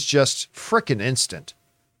chemistry was just frickin' instant.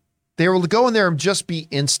 They were able to go in there and just be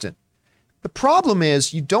instant. The problem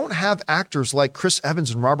is you don't have actors like Chris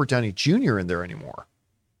Evans and Robert Downey Jr. in there anymore.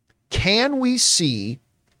 Can we see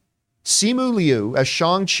Simu Liu as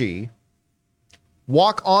Shang-Chi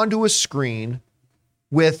walk onto a screen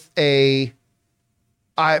with who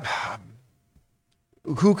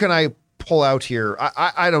can I pull out here?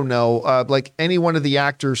 I don't know. Like any one of the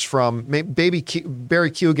actors from Barry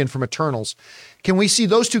Keoghan from Eternals. Can we see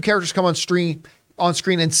those two characters come on screen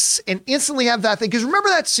and instantly have that thing? Because remember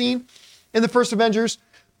that scene in the first Avengers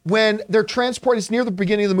when they're transporting, it's near the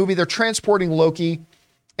beginning of the movie, they're transporting Loki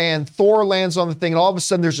and Thor lands on the thing and all of a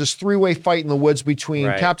sudden there's this 3-way fight in the woods between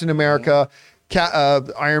Captain America,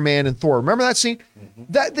 Iron Man, and Thor. Remember that scene? Mm-hmm.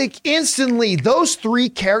 That they instantly, those three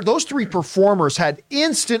performers had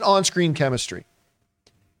instant on-screen chemistry.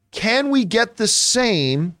 Can we get the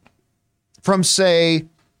same from, say,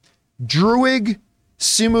 Druig,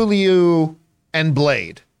 Simu Liu, and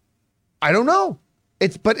Blade? I don't know.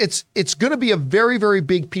 It's going to be a very, very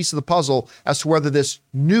big piece of the puzzle as to whether this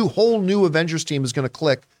whole new Avengers team is going to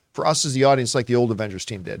click for us as the audience like the old Avengers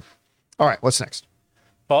team did. All right, what's next?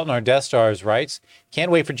 Fault in Our Death Stars writes, can't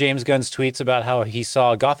wait for James Gunn's tweets about how he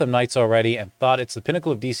saw Gotham Knights already and thought it's the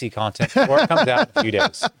pinnacle of DC content before it comes out in a few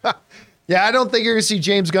days. Yeah, I don't think you're going to see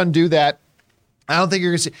James Gunn do that. I don't think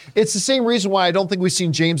you're going to see. It's the same reason why I don't think we've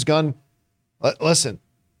seen James Gunn. Listen,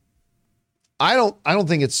 I don't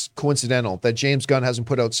think it's coincidental that James Gunn hasn't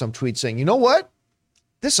put out some tweet saying, you know what?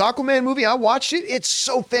 This Aquaman movie, I watched it. It's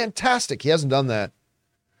so fantastic. He hasn't done that.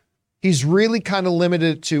 He's really kind of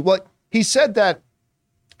limited to, well, he said that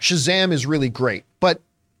Shazam is really great, but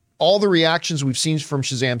all the reactions we've seen from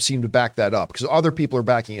Shazam seem to back that up because other people are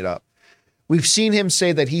backing it up. We've seen him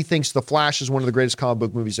say that he thinks The Flash is one of the greatest comic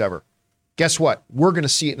book movies ever. Guess what? We're going to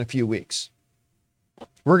see it in a few weeks.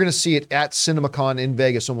 We're going to see it at CinemaCon in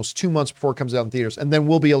Vegas almost 2 months before it comes out in theaters, and then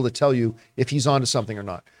we'll be able to tell you if he's onto something or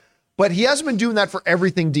not. But he hasn't been doing that for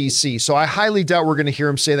everything DC, so I highly doubt we're going to hear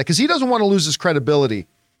him say that because he doesn't want to lose his credibility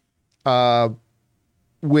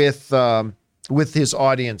with his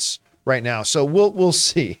audience right now. So we'll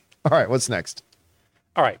see. All right, what's next?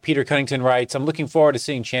 All right, Peter Cunnington writes, I'm looking forward to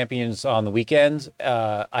seeing Champions on the weekend.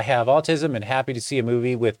 I have autism and happy to see a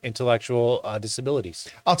movie with intellectual disabilities.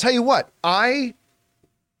 I'll tell you what, I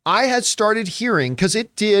had started hearing, because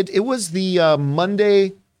it was the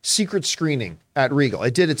Monday secret screening at Regal.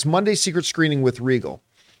 It did its Monday secret screening with Regal.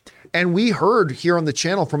 And we heard here on the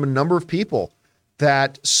channel from a number of people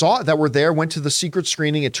that were there, went to the secret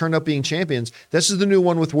screening. It turned up being Champions. This is the new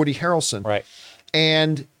one with Woody Harrelson. Right.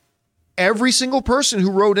 And every single person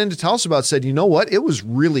who wrote in to tell us about it said, you know what? It was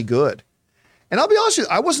really good. And I'll be honest with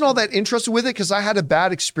you, I wasn't all that interested with it because I had a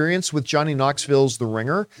bad experience with Johnny Knoxville's The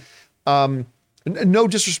Ringer. No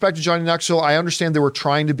disrespect to Johnny Knoxville. I understand they were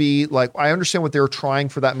trying to be like, I understand what they were trying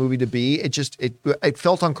for that movie to be. It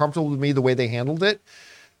felt uncomfortable with me the way they handled it.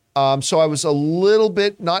 So I was a little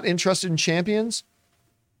bit not interested in Champions.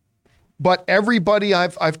 But everybody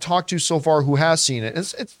I've talked to so far who has seen it,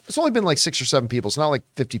 it's only been like 6 or 7 people. It's not like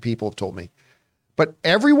 50 people have told me. But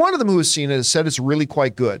every one of them who has seen it has said it's really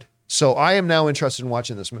quite good. So I am now interested in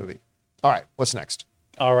watching this movie. All right, what's next?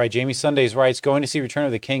 All right, Jamie Sundays writes, going to see Return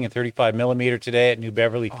of the King in 35mm today at New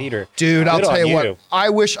Beverly Theater. Dude, I'll tell you what,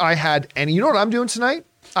 I wish I had any. You know what I'm doing tonight?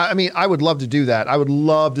 I mean, I would love to do that. I would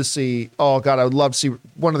love to see, I would love to see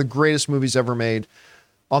one of the greatest movies ever made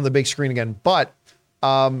on the big screen again. But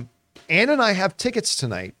Ann and I have tickets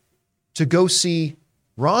tonight to go see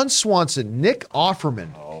Ron Swanson, Nick Offerman.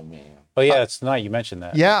 Oh, man. Oh, yeah, it's tonight. You mentioned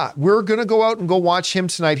that. Yeah, we're going to go out and go watch him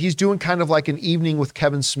tonight. He's doing kind of like an evening with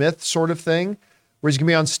Kevin Smith sort of thing, where he's going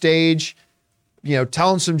to be on stage,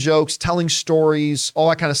 telling some jokes, telling stories, all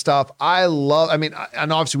that kind of stuff. And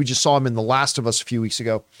obviously we just saw him in The Last of Us a few weeks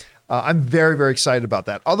ago. I'm very, very excited about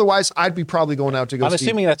that. Otherwise, I'd be probably going out to go see. I'm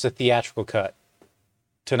assuming that's a theatrical cut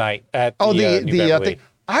tonight at New Beverly. Thing.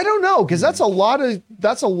 I don't know, because that's a lot.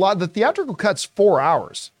 The theatrical cut's 4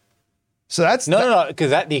 hours. So that's No,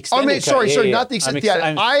 because that the Oh, extended I mean, cut, sorry, yeah, not the yeah. extended.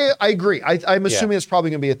 I'm I agree. I'm assuming it's probably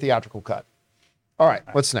going to be a theatrical cut. All right,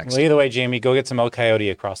 what's next? Well, either way, Jamie, go get some El Coyote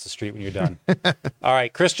across the street when you're done. All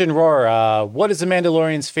right, Christian Rohr, what is the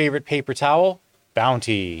Mandalorian's favorite paper towel?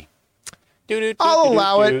 Bounty. I'll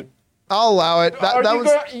allow it. I'll allow it. That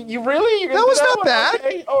was you really? that was not bad.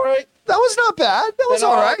 Okay, all right. that was not bad. That was Then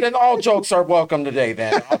all right. Then all jokes are welcome today.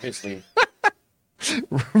 Then obviously,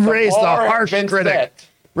 Ray's the bar has harsh been critic. set.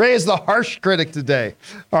 Ray is the harsh critic today.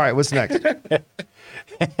 All right, what's next?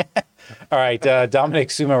 All right, Dominic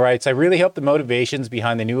Suma writes, I really hope the motivations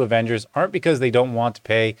behind the new Avengers aren't because they don't want to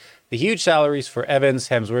pay the huge salaries for Evans,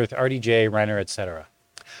 Hemsworth, RDJ, Renner, etc.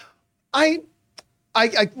 I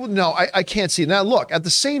can't see it. Now, look, at the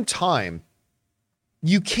same time,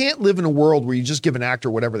 you can't live in a world where you just give an actor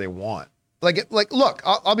whatever they want. Look,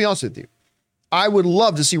 I'll be honest with you. I would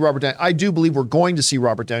love to see Robert Downey. I do believe we're going to see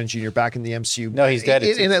Robert Downey Jr. back in the MCU. No, he's dead.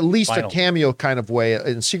 In at least final. a cameo kind of way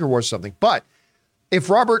in Secret Wars or something. But if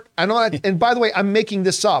Robert, I know, and by the way, I'm making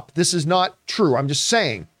this up. This is not true. I'm just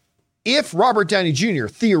saying, if Robert Downey Jr.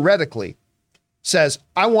 theoretically says,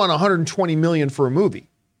 I want 120 million for a movie,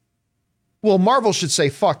 well, Marvel should say,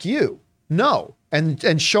 fuck you. No.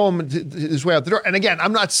 And show him his way out the door. And again,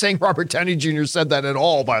 I'm not saying Robert Downey Jr. said that at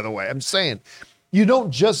all, by the way. I'm saying you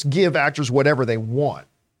don't just give actors whatever they want,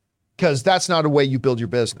 because that's not a way you build your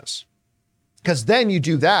business. Because then you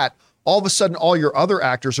do that, all of a sudden, all your other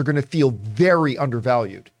actors are going to feel very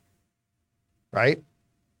undervalued, right?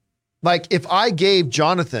 Like if I gave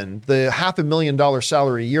Jonathan the $500,000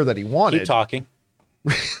 salary a year that he wanted. Keep talking.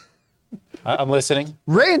 I'm listening.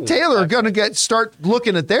 Ray and Taylor are going to start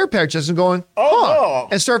looking at their paychecks and going, no.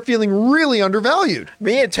 and start feeling really undervalued.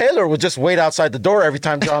 Me and Taylor would just wait outside the door every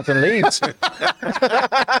time Jonathan leaves. I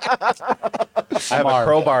have a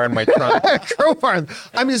crowbar in my trunk. Crowbar.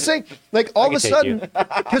 I'm just saying, like all of a can take sudden,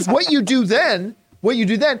 because what you do then,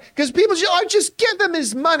 because people just give him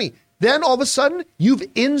his money. Then all of a sudden, you've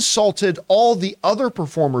insulted all the other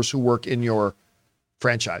performers who work in your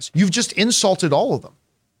franchise. You've just insulted all of them.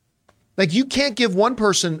 Like you can't give one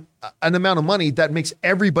person an amount of money that makes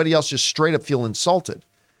everybody else just straight up feel insulted.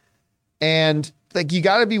 And like, you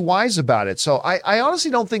got to be wise about it. So I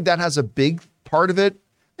honestly don't think that has a big part of it.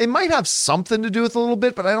 It might have something to do with a little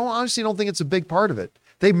bit, but I honestly don't think it's a big part of it.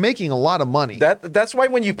 They're making a lot of money. That's why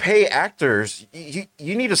when you pay actors, you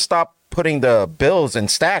need to stop putting the bills in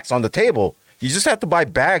stacks on the table. You just have to buy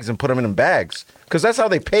bags and put them in bags, because that's how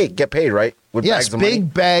they get paid, right? With Yes, bags of big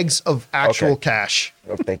money? bags of actual Okay. cash.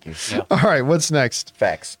 Oh, thank you. All right, what's next?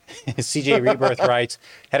 Facts. CJ Rebirth writes,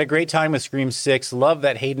 had a great time with Scream 6. Love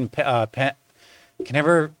that Hayden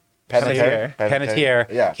Panettiere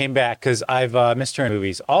Yeah. came back, because I've missed her in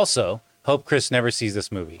movies. Also, hope Chris never sees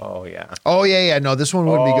this movie. Oh, yeah. Oh, yeah. No, this one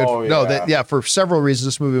would be good. Oh, No, yeah. for several reasons,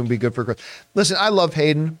 this movie would be good for Chris. Listen, I love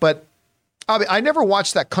Hayden, but I never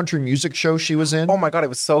watched that country music show she was in. Oh, my God. It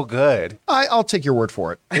was so good. I'll take your word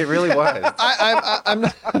for it. It really was. I'm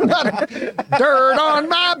not dirt on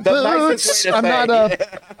my boots. nicest way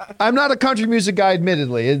to I'm not a country music guy,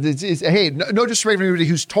 admittedly. Hey, no disrespect for anybody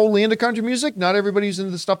who's totally into country music. Not everybody who's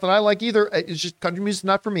into the stuff that I like either. It's just country music,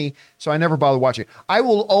 not for me. So I never bother watching. I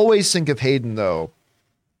will always think of Hayden though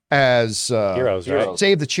as Heroes, right?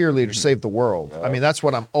 Save the cheerleader, save the world. I mean, that's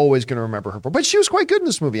what I'm always going to remember her for. But she was quite good in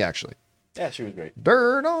this movie, actually. Yeah, she was great.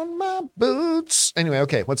 Dirt on my boots. Anyway,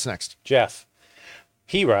 okay, what's next? Jeff.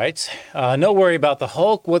 He writes, no worry about the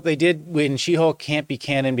Hulk. What they did when She-Hulk can't be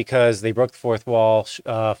canon because they broke the fourth wall.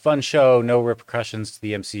 Fun show, no repercussions to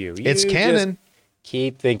the MCU. It's canon. Just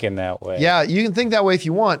keep thinking that way. Yeah, you can think that way if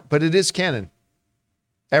you want, but it is canon.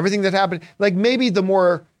 Everything that happened, like maybe the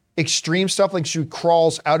more extreme stuff, like she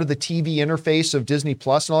crawls out of the TV interface of Disney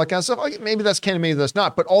Plus and all that kind of stuff, like maybe that's canon, maybe that's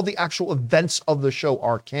not, but all the actual events of the show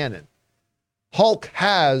are canon. Hulk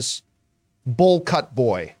has Bowl Cut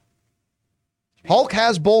Boy. Hulk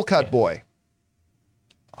has Bowl Cut Boy.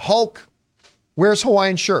 Hulk wears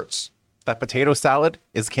Hawaiian shirts. That potato salad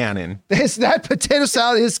is canon. That potato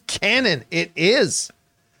salad is canon. It is.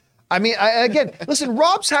 I mean, again, listen,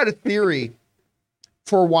 Rob's had a theory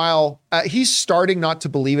for a while. He's starting not to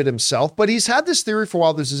believe it himself, but he's had this theory for a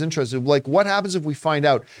while. This is interesting. Like, what happens if we find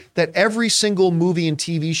out that every single movie and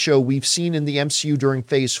TV show we've seen in the MCU during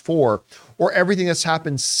Phase 4, or everything that's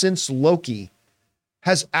happened since Loki,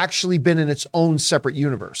 has actually been in its own separate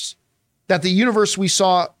universe? That the universe we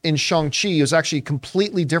saw in Shang-Chi was actually a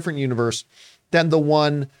completely different universe than the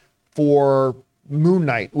one for Moon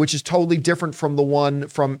Knight, which is totally different from the one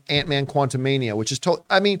from Ant-Man Quantumania, which is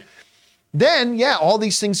I mean, then, yeah, all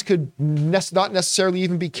these things could not necessarily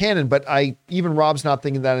even be canon, but even Rob's not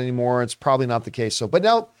thinking that anymore. It's probably not the case. So, but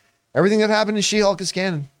no, everything that happened in She-Hulk is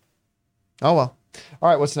canon. Oh, well. All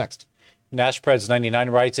right, what's next? Nash Preds 99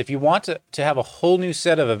 writes, if you want to have a whole new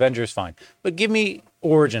set of Avengers, fine. But give me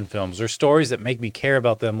origin films or stories that make me care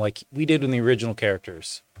about them like we did in the original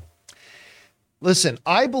characters. Listen,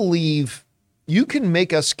 I believe you can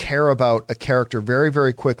make us care about a character very,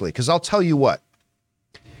 very quickly. Because I'll tell you what.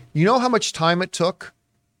 You know how much time it took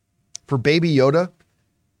for Baby Yoda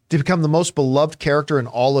to become the most beloved character in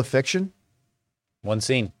all of fiction? One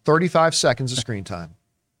scene. 35 seconds of screen time.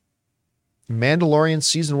 Mandalorian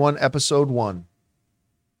Season 1, Episode 1.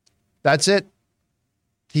 That's it.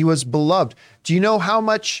 He was beloved. Do you know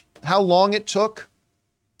how long it took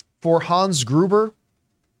for Hans Gruber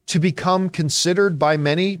to become considered by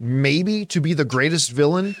many, maybe, to be the greatest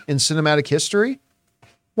villain in cinematic history?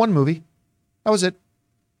 One movie. That was it.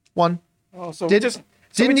 One. Oh, so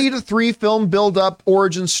Didn't need a 3-film build-up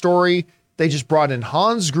origin story. They just brought in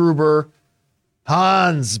Hans Gruber.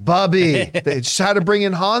 Hans, Bubby. They just had to bring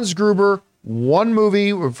in Hans Gruber. One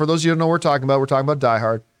movie. For those of you who don't know what we're talking about Die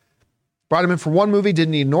Hard. Brought him in for one movie.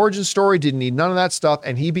 Didn't need an origin story. Didn't need none of that stuff.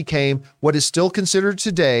 And he became what is still considered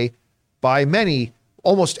today by many,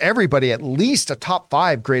 almost everybody, at least a top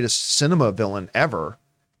 5 greatest cinema villain ever.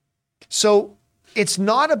 So it's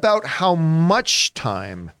not about how much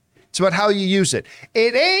time. It's about how you use it.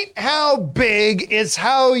 It ain't how big, it's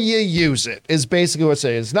how you use it, is basically what I'm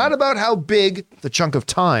saying. It's not about how big the chunk of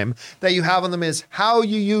time that you have on them is how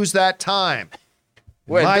you use that time.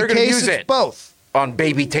 Well, My they're gonna case, use it's it both. on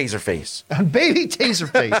Baby Taserface. On Baby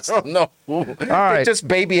Taserface. Oh, no. All right. Just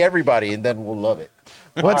baby everybody, and then we'll love it.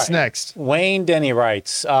 What's next? Wayne Denny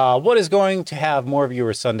writes, what is going to have more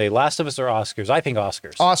viewers Sunday, Last of Us or Oscars? I think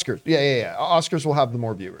Oscars. Oscars. Yeah. Oscars will have the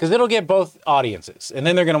more viewers. Because it'll get both audiences, and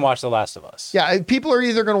then they're going to watch The Last of Us. Yeah, people are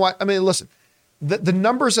either going to watch. I mean, listen, the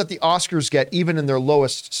numbers that the Oscars get, even in their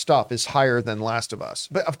lowest stuff, is higher than Last of Us.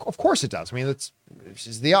 But of course it does. I mean, it's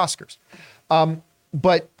the Oscars.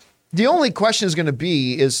 But the only question is going to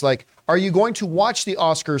be is like, are you going to watch the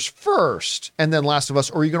Oscars first and then Last of Us,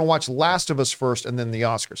 or are you going to watch Last of Us first and then the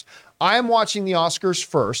Oscars? I am watching the Oscars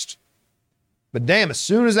first. But damn, as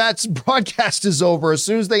soon as that broadcast is over, as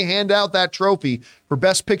soon as they hand out that trophy for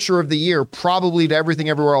Best Picture of the Year, probably to Everything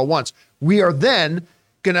Everywhere All at Once, we are then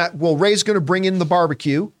Ray's gonna bring in the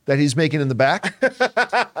barbecue that he's making in the back.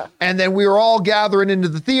 And then we are all gathering into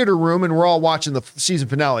the theater room and we're all watching the season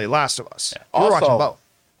finale of Last of Us. Yeah. We're watching both.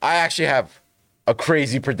 I actually have a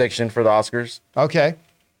crazy prediction for the Oscars. Okay.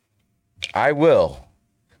 I will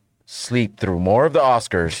sleep through more of the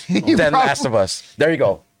Oscars than Last of Us. There you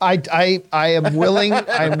go. I am willing.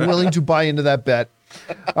 I'm willing to buy into that bet.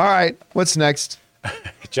 All right. What's next?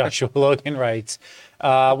 Joshua Logan writes,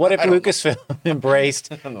 what if Lucasfilm embraced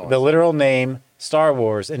the literal name Star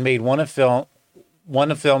Wars and made one of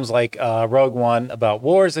films like Rogue One about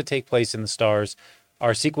wars that take place in the stars?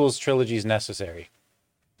 Are sequels trilogies necessary?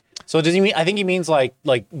 So does he mean? I think he means like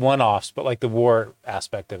one-offs, but like the war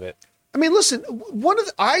aspect of it. I mean, listen.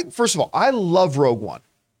 First of all, I love Rogue One.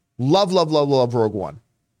 Love Rogue One.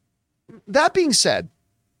 That being said,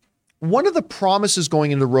 one of the promises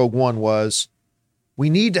going into Rogue One was we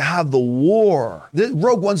need to have the war.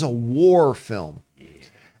 Rogue One's a war film. Yeah.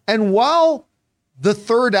 And while the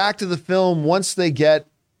third act of the film, once they get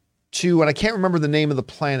to, and I can't remember the name of the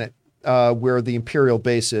planet where the Imperial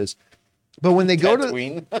base is, but when they go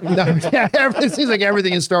Tatooine. It seems like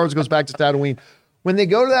everything in Star Wars goes back to Tatooine. When they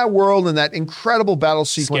go to that world and that incredible battle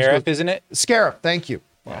sequence. Scarif, isn't it? Scarif, thank you.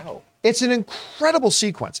 Wow. It's an incredible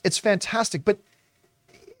sequence. It's fantastic. But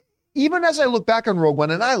even as I look back on Rogue One,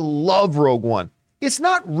 and I love Rogue One, it's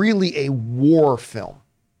not really a war film,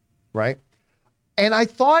 right? And I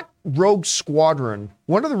thought Rogue Squadron,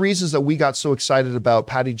 one of the reasons that we got so excited about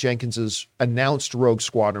Patty Jenkins's announced Rogue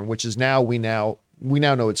Squadron, which is now we now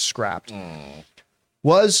know it's scrapped,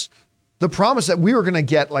 was the promise that we were going to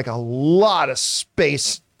get like a lot of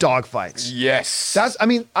space dogfights. Yes.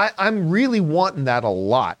 I'm really wanting that a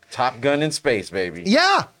lot. Top Gun in space, baby.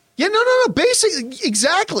 Yeah. Yeah, no. Basically,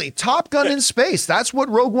 exactly. Top Gun in space. That's what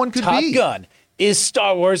Rogue One could be. Top Gun is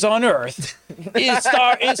Star Wars on Earth. is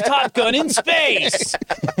Top Gun in space.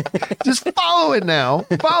 Just follow it now.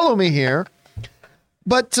 Follow me here.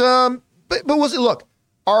 But was it? Look,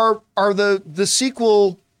 are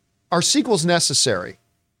sequels necessary?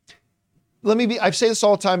 I say this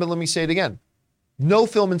all the time, but let me say it again. No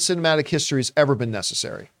film in cinematic history has ever been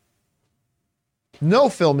necessary. No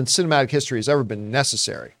film in cinematic history has ever been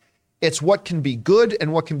necessary. It's what can be good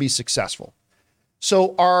and what can be successful.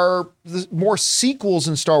 So are more sequels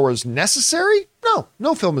in Star Wars necessary?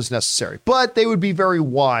 No film is necessary, but they would be very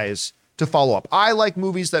wise to follow up. I like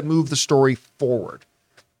movies that move the story forward,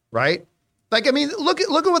 right? Like, I mean, look at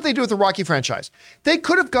what they do with the Rocky franchise. They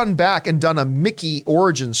could have gone back and done a Mickey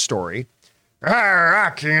origin story.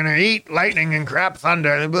 Rocky gonna eat lightning and crap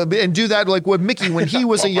thunder, and do that like with Mickey when he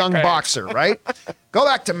was a young boxer, right? Go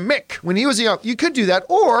back to Mick when he was a young. You could do that,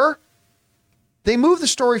 or they move the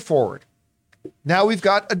story forward. Now we've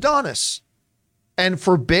got Adonis, and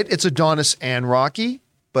for a bit it's Adonis and Rocky.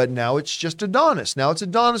 But now it's just Adonis. Now it's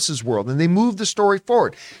Adonis's world, and they move the story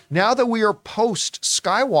forward. Now that we are post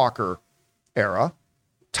Skywalker era,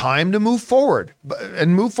 time to move forward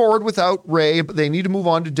and move forward without Rey. But they need to move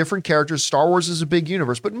on to different characters. Star Wars is a big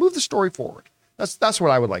universe, but move the story forward. That's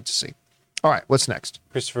what I would like to see. All right, what's next?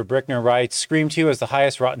 Christopher Brickner writes, Scream 2 has the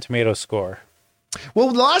highest Rotten Tomato score. Well,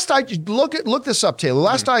 the last I look this up, Taylor. The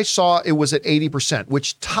last I saw, it was at 80%,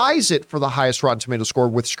 which ties it for the highest Rotten Tomato score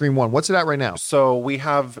with Scream 1. What's it at right now? So we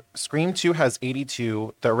have Scream 2 has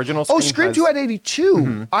 82. The original Scream Scream 2 had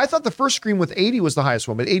 82. I thought the first Scream with 80 was the highest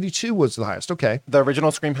one, but 82 was the highest. Okay. The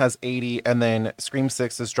original Scream has 80, and then Scream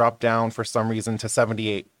 6 has dropped down for some reason to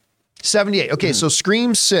 78. 78. Okay, so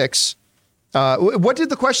Scream 6. What did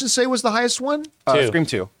the question say was the highest one? Scream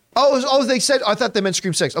 2. They said, I thought they meant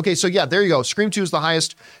Scream 6. Okay, so yeah, there you go. Scream 2 is the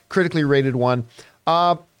highest critically rated one.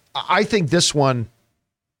 I think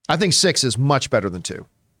 6 is much better than 2.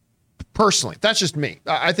 Personally, that's just me.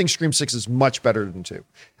 I think Scream 6 is much better than 2.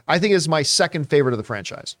 I think it's my second favorite of the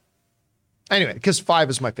franchise. Anyway, because 5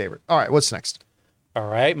 is my favorite. All right, what's next? All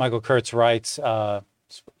right, Michael Kurtz writes, scroll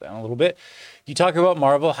down a little bit. You talk about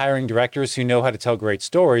Marvel hiring directors who know how to tell great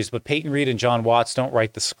stories, but Peyton Reed and John Watts don't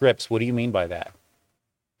write the scripts. What do you mean by that?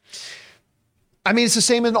 I mean, it's the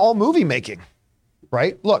same in all movie making,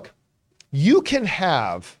 right? Look, you can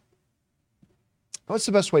have, what's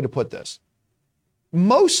the best way to put this?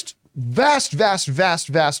 Most vast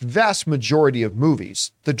majority of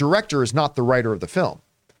movies, the director is not the writer of the film.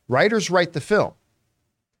 Writers write the film.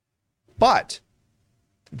 But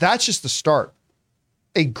that's just the start.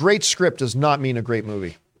 A great script does not mean a great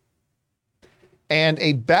movie. And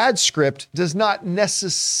a bad script does not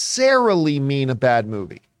necessarily mean a bad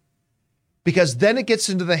movie. Because then it gets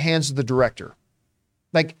into the hands of the director.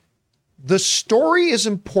 Like, the story is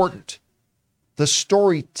important. The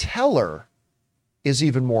storyteller is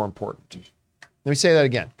even more important. Let me say that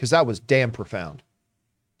again, because that was damn profound.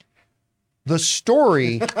 The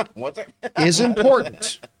story is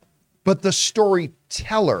important, but the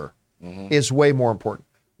storyteller is way more important.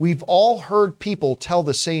 We've all heard people tell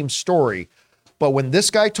the same story, but when this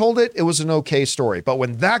guy told it, it was an okay story. But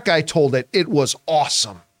when that guy told it, it was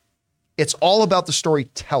awesome. It's all about the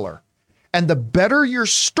storyteller. And the better your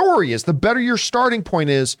story is, the better your starting point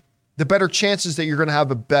is, the better chances that you're going to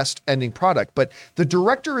have a best ending product. But the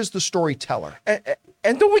director is the storyteller.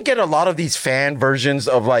 And don't we get a lot of these fan versions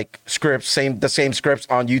of like scripts, the same scripts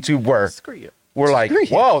on YouTube where we're like,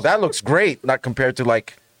 whoa, that looks great. Not compared to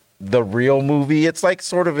like the real movie. It's like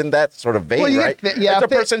sort of in that sort of vein, right? Yeah, it's a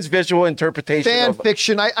person's visual interpretation. Fan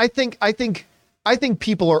fiction. I think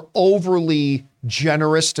people are overly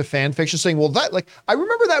generous to fan fiction, saying, "Well, that like I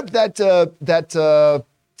remember that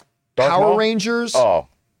Power Rangers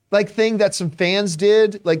like thing that some fans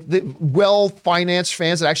did, like the well-financed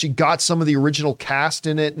fans that actually got some of the original cast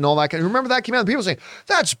in it and all that. Remember that came out? And people saying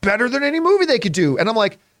that's better than any movie they could do, and I'm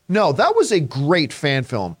like, no, that was a great fan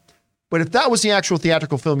film, but if that was the actual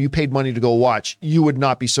theatrical film you paid money to go watch, you would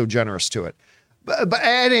not be so generous to it. But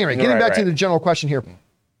at any rate, getting back to the general question here.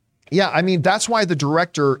 Yeah, I mean, that's why the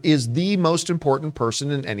director is the most important person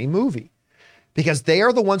in any movie, because they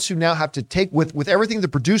are the ones who now have to take with everything the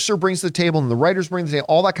producer brings to the table and the writers bring to the table,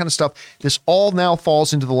 all that kind of stuff. This all now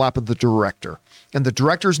falls into the lap of the director. And the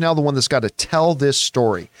director is now the one that's got to tell this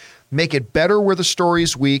story, make it better where the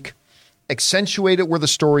story's weak, accentuate it where the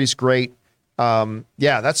story's great.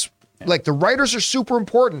 That's like the writers are super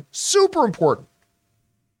important.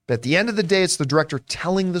 But at the end of the day, it's the director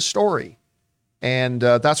telling the story. And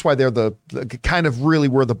that's why they're the kind of really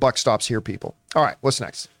where the buck stops here, people. All right, what's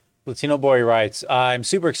next? Latino Boy writes, I'm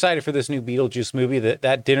super excited for this new Beetlejuice movie.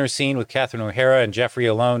 That dinner scene with Catherine O'Hara and Jeffrey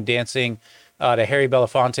Alone dancing to Harry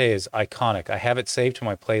Belafonte is iconic. I have it saved to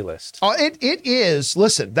my playlist. Oh, it is.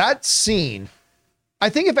 Listen, that scene, I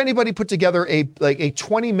think if anybody put together a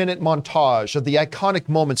 20-minute montage of the iconic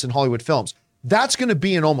moments in Hollywood films, that's going to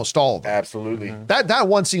be in almost all of them. Absolutely. That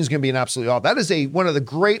one scene is going to be in absolutely all. That is one of the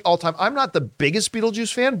great all-time. I'm not the biggest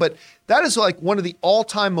Beetlejuice fan, but that is like one of the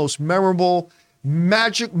all-time most memorable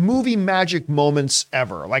movie magic moments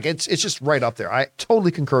ever. Like it's just right up there. I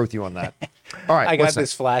totally concur with you on that. All right. I got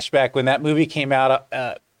this flashback when that movie came out.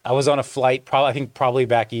 I was on a flight, probably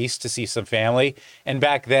back east to see some family. And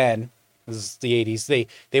back then, This is the 80s.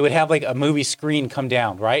 They would have like a movie screen come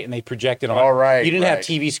down, right? And they project it on. All right, You didn't have right.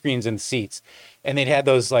 TV screens in the seats. And they'd had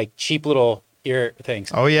those like cheap little ear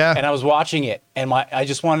things. Oh, yeah. And I was watching it, and I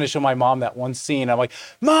just wanted to show my mom that one scene. I'm like,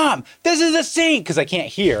 Mom, this is the scene, because I can't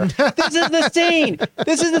hear. This is the scene.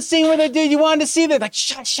 This is the scene where they did. You wanted to see that? Like,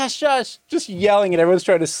 shush, shush, shush. Just yelling, and everyone's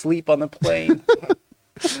trying to sleep on the plane.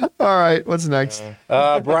 All right, what's next?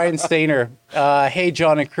 Brian Stainer. Hey,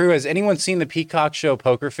 John and crew. Has anyone seen the Peacock show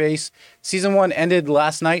Poker Face? Season 1 ended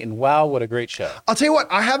last night, and wow, what a great show. I'll tell you what,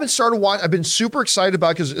 I haven't started watching. I've been super excited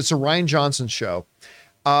about it because it's a Ryan Johnson show.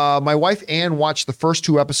 My wife Ann watched the first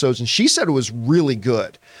 2 episodes, and she said it was really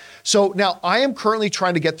good. So now I am currently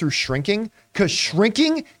trying to get through Shrinking, because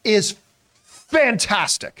Shrinking is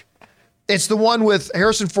fantastic. It's the one with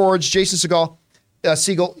Harrison Ford, Jason Segel.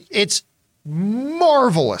 It's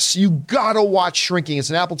marvelous. You gotta watch Shrinking.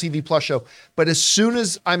 It's an Apple TV Plus show. But as soon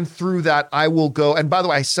as I'm through that, I will go. And by the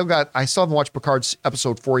way, I still haven't watched Picard's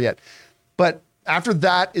episode 4 yet. But after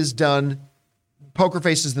that is done, Poker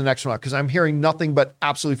Face is the next one, because I'm hearing nothing but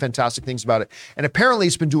absolutely fantastic things about it. And apparently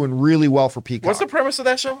it's been doing really well for Peacock. What's the premise of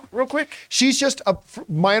that show, real quick? She's just,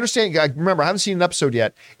 my understanding, I haven't seen an episode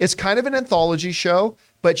yet. It's kind of an anthology show,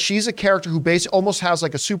 but she's a character who basically almost has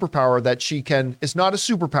like a superpower that she can, it's not a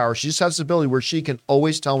superpower. She just has this ability where she can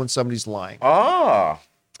always tell when somebody's lying. Ah.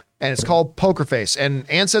 And it's called Poker Face. And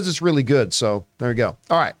Ann says it's really good. So there you go.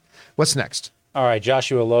 All right. What's next? All right,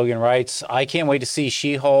 Joshua Logan writes, I can't wait to see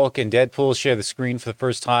She-Hulk and Deadpool share the screen for the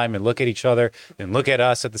first time and look at each other and look at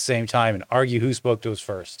us at the same time and argue who spoke to us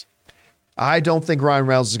first. I don't think Ryan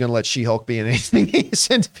Reynolds is going to let She-Hulk be in anything he's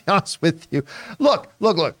in, to be honest with you. Look.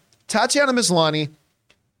 Tatiana Maslany,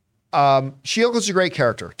 She-Hulk is a great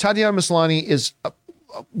character. Tatiana Maslany is a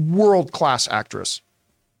world-class actress.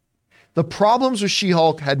 The problems with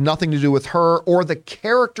She-Hulk had nothing to do with her or the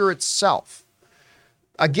character itself.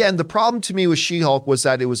 Again, the problem to me with She-Hulk was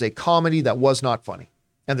that it was a comedy that was not funny.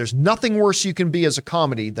 And there's nothing worse you can be as a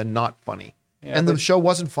comedy than not funny. Yeah, and the show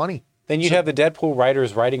wasn't funny. Then you'd have the Deadpool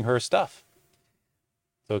writers writing her stuff.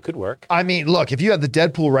 So it could work. I mean, look, if you had the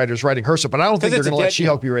Deadpool writers writing her stuff, but I don't think they're going to let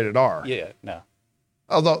She-Hulk be rated R. Yeah, no.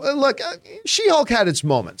 Although, look, She-Hulk had its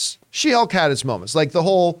moments. Like the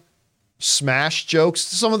whole Smash jokes,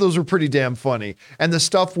 some of those were pretty damn funny. And the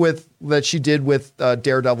stuff that she did with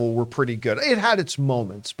Daredevil were pretty good. It had its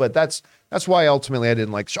moments, but that's why ultimately I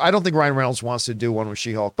didn't like the show. I don't think Ryan Reynolds wants to do one with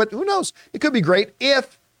She-Hulk, but who knows? It could be great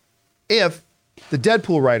if the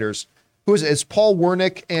Deadpool writers, it's Paul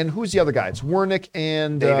Wernick and who's the other guy? It's Wernick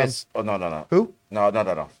and Davis. No. Who?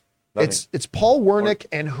 No. It's Paul Wernick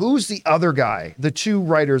and who's the other guy? The 2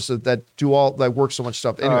 writers that work so much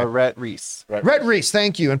stuff. Anyway, Rhett Reese. Rhett Reese,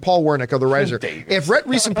 thank you, and Paul Wernick are the writers. If Rhett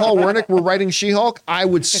Reese and Paul Wernick were writing She-Hulk, I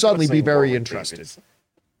would suddenly be very interested. Davis.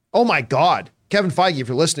 Oh my God, Kevin Feige, if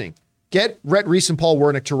you're listening, get Rhett Reese and Paul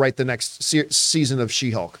Wernick to write the next season of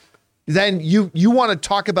She-Hulk. Then you want to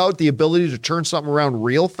talk about the ability to turn something around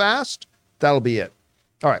real fast? That'll be it.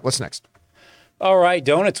 All right, what's next? All right,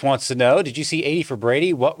 Donuts wants to know, did you see 80 for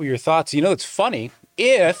Brady? What were your thoughts? You know, it's funny.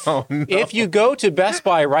 If you go to Best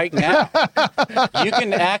Buy right now, you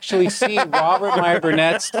can actually see Robert Meyer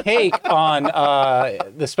Burnett's take on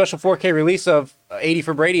the special 4K release of 80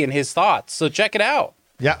 for Brady and his thoughts. So check it out.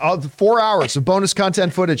 Yeah, 4 hours of bonus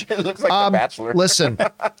content footage. It looks like The Bachelor. Listen,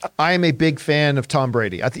 I am a big fan of Tom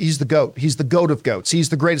Brady. He's the GOAT. He's the GOAT of GOATs. He's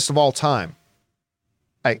the greatest of all time.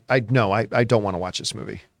 I don't want to watch this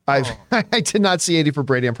movie. I did not see 80 for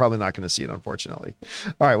Brady. I'm probably not going to see it, unfortunately.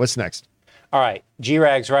 All right, what's next? All right,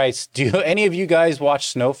 G-Rags writes, do any of you guys watch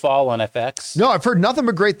Snowfall on FX? No, I've heard nothing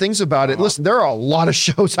but great things about it. Listen, there are a lot of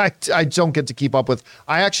shows I don't get to keep up with.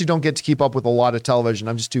 I actually don't get to keep up with a lot of television.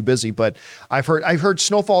 I'm just too busy. But I've heard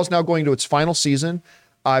Snowfall is now going to its final season.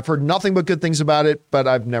 I've heard nothing but good things about it, but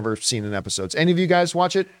I've never seen an episode. Any of you guys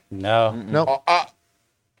watch it? No. No.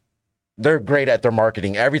 They're great at their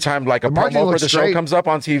marketing. Every time like a promo for the show comes up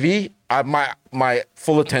on TV, my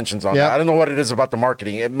full attention's on that. I don't know what it is about the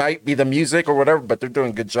marketing. It might be the music or whatever, but they're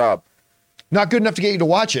doing a good job. Not good enough to get you to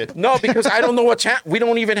watch it. No, because I don't know what we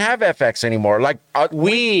don't even have FX anymore. Like no.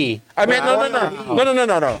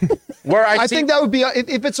 Where I think that would be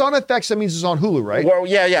if it's on FX, that means it's on Hulu, right? Well,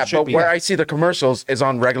 yeah. But where I see the commercials is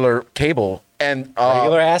on regular cable and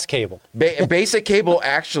regular ass cable. Basic cable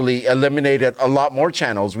actually eliminated a lot more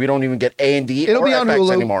channels. We don't even get A&D or be on FX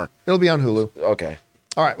Hulu anymore. It'll be on Hulu. Okay.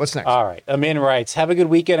 All right, what's next? All right, Amin writes, have a good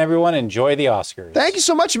weekend, everyone. Enjoy the Oscars. Thank you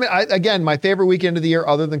so much, Amin. Again, my favorite weekend of the year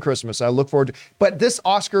other than Christmas. I look forward to but this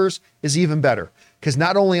Oscars is even better because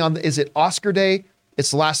not only is it Oscar Day,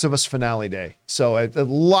 it's Last of Us finale day. So a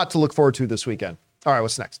lot to look forward to this weekend. All right,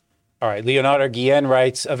 what's next? All right, Leonardo Guillen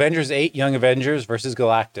writes, Avengers 8, Young Avengers versus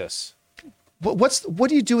Galactus. what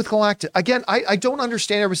do you do with Galactus? Again, I don't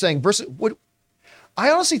understand everybody saying versus what. I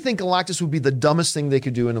honestly think Galactus would be the dumbest thing they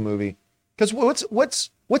could do in a movie. Because what's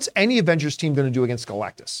any Avengers team going to do against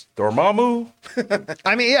Galactus? Dormammu.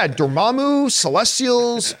 I mean, yeah, Dormammu,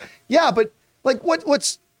 Celestials. Yeah, but like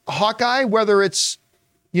what's Hawkeye, whether it's,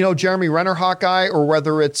 Jeremy Renner Hawkeye or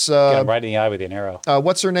whether it's Get him right in the eye with an arrow.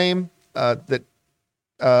 What's her name? Haley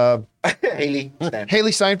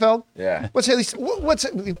Steinfeld? Yeah. What's Haley? What's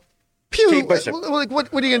Pew? Kate Bishop. Like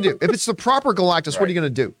what are you gonna do? If it's the proper Galactus, what are you gonna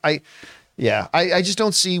do? I just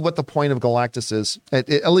don't see what the point of Galactus is.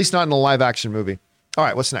 At least not in a live action movie. All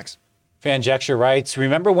right, what's next? Fanjexture writes,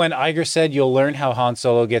 remember when Iger said you'll learn how Han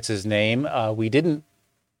Solo gets his name? We didn't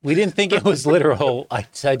think it was literal.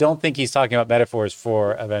 I don't think he's talking about metaphors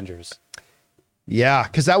for Avengers. Yeah,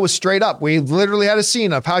 because that was straight up. We literally had a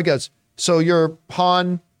scene of how it goes. So you're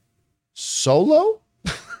Han Solo?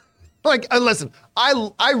 Listen,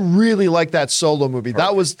 I really like that Solo movie.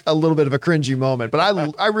 That was a little bit of a cringy moment, but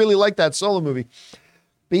I really like that Solo movie.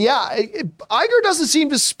 But yeah, Iger doesn't seem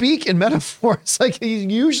to speak in metaphors. Like he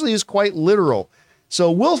usually is quite literal. So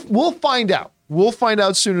we'll find out. We'll find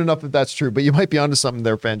out soon enough if that's true. But you might be onto something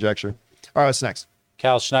there, Fanjexture. All right, what's next?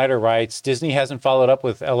 Cal Schneider writes, Disney hasn't followed up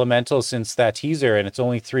with Elemental since that teaser, and it's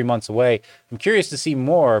only 3 months away. I'm curious to see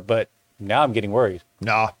more, but now I'm getting worried.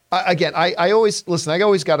 No. I always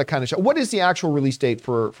got to kind of show. What is the actual release date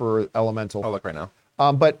for Elemental? I'll look right now.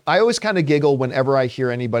 But I always kind of giggle whenever I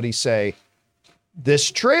hear anybody say,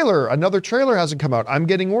 another trailer hasn't come out. I'm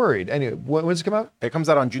getting worried. Anyway, when does it come out? It comes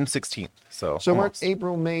out on June 16th. So March,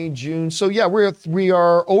 April, May, June. So yeah, we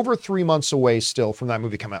are over 3 months away still from that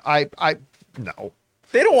movie coming out. No.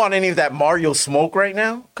 They don't want any of that Mario smoke right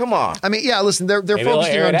now. Come on. I mean, yeah, listen, they're Maybe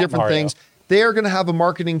focusing they'll air on it at different Mario. things. They are going to have a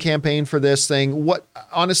marketing campaign for this thing.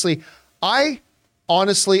 I'm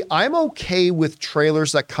okay with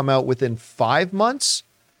trailers that come out within 5 months.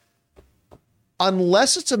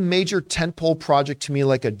 Unless it's a major tentpole project to me,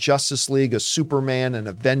 like a Justice League, a Superman, an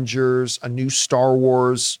Avengers, a new Star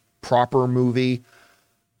Wars proper movie.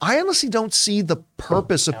 I honestly don't see the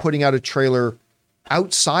purpose of putting out a trailer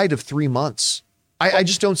outside of 3 months. I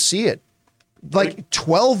just don't see it. Like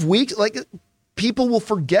 12 weeks, like people will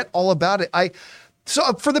forget all about it.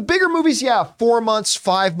 So for the bigger movies, yeah, 4 months,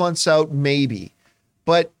 5 months out, maybe.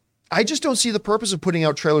 But I just don't see the purpose of putting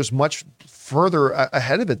out trailers much further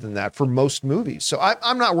ahead of it than that for most movies. So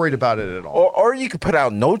I'm not worried about it at all. Or you could put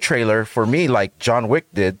out no trailer for me, like John Wick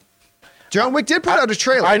did. John Wick did put out a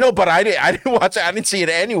trailer. I know, but I didn't watch it. I didn't see it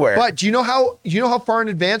anywhere. But do you know how far in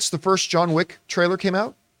advance the first John Wick trailer came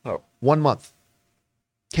out? Oh. 1 month.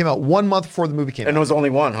 Came out 1 month before the movie came out. And it was only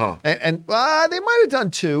one, huh? And they might have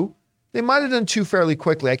done two. They might have done two fairly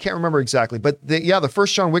quickly. I can't remember exactly. But the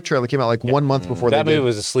first John Wick trailer came out like 1 month before that they movie did.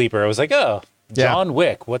 was a sleeper. I was like, oh, John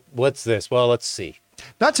Wick. What's this? Well, let's see.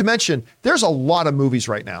 Not to mention, there's a lot of movies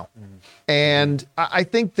right now. And I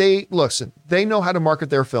think they know how to market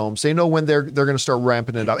their films. They know when they're going to start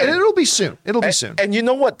ramping it up. And it'll be soon. And you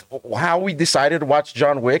know what? How we decided to watch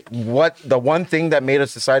John Wick, the one thing that made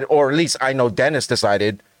us decide, or at least I know Dennis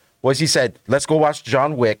decided, was he said, let's go watch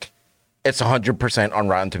John Wick. It's 100% on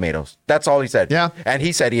Rotten Tomatoes. That's all he said. Yeah. And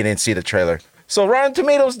he said he didn't see the trailer. So Rotten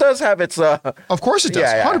Tomatoes does have its... Of course it does.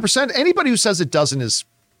 Yeah, yeah. 100%. Anybody who says it doesn't is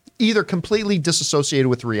either completely disassociated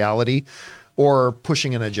with reality or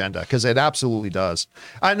pushing an agenda, because it absolutely does.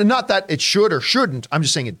 And not that it should or shouldn't. I'm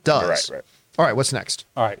just saying it does. Right. All right, what's next?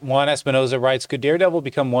 All right. Juan Espinoza writes, could Daredevil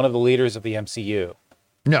become one of the leaders of the MCU?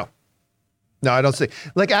 No, I don't think.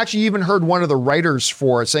 Like, actually, you even heard one of the writers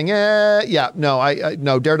for it saying,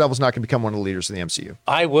 no, Daredevil's not going to become one of the leaders of the MCU.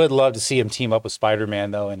 I would love to see him team up with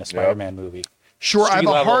Spider-Man, though, in a Spider-Man movie. Sure, I have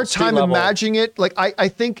a hard time street level. imagining it. Like, I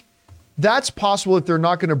think that's possible if they're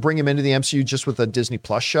not going to bring him into the MCU just with a Disney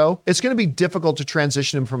Plus show. It's going to be difficult to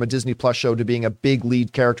transition him from a Disney Plus show to being a big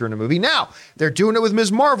lead character in a movie. Now, they're doing it with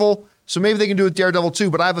Ms. Marvel, so maybe they can do it with Daredevil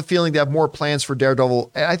too, but I have a feeling they have more plans for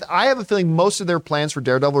Daredevil. I have a feeling most of their plans for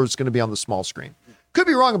Daredevil is going to be on the small screen. Could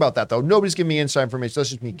be wrong about that, though. Nobody's giving me inside information. That's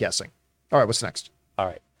just me guessing. All right, what's next? All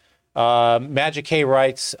right. Magic K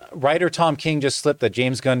writes, writer Tom King just slipped the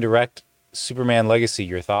James Gunn direct Superman Legacy.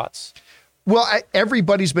 Your thoughts? Well,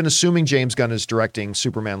 everybody's been assuming James Gunn is directing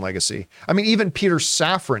Superman Legacy. I mean, even Peter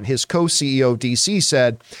Safran, his co-CEO of DC,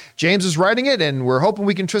 said, James is writing it, and we're hoping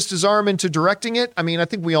we can twist his arm into directing it. I mean, I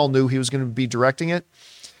think we all knew he was going to be directing it.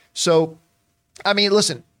 So, I mean,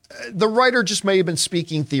 listen, the writer just may have been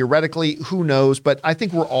speaking theoretically. Who knows? But I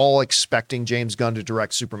think we're all expecting James Gunn to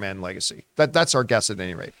direct Superman Legacy. That's our guess at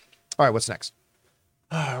any rate. All right, what's next?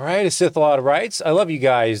 All right, a Sith Lord writes, I love you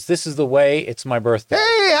guys. This is the way. It's my birthday.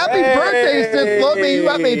 Hey, happy birthday, Sith Love Me. You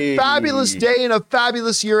have a fabulous day and a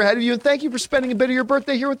fabulous year ahead of you. And thank you for spending a bit of your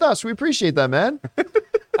birthday here with us. We appreciate that, man.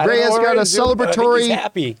 Ray has got a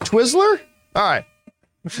celebratory Twizzler. All right.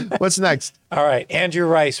 What's next? All right. Andrew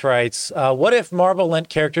Rice writes, what if Marvel lent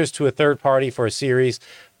characters to a third party for a series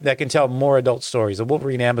that can tell more adult stories? A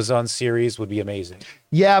Wolverine Amazon series would be amazing.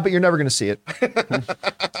 Yeah, but you're never going to see it.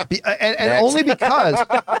 and only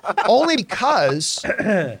because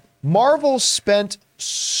Marvel spent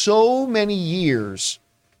so many years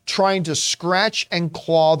trying to scratch and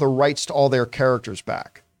claw the rights to all their characters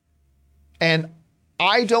back. And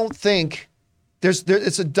I don't think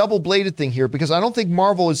it's a double-bladed thing here, because I don't think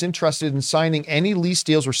Marvel is interested in signing any lease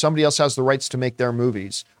deals where somebody else has the rights to make their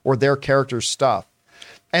movies or their characters' stuff.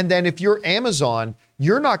 And then if you're Amazon,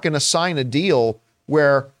 you're not going to sign a deal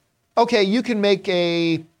where, okay, you can make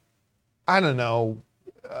a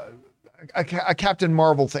Captain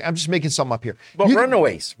Marvel thing. I'm just making something up here. But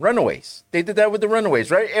Runaways. They did that with the Runaways,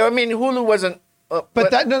 right? I mean, Hulu wasn't. But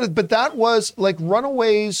that was like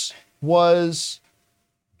Runaways was,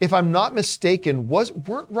 if I'm not mistaken,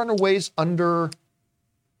 weren't Runaways under?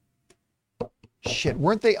 Shit,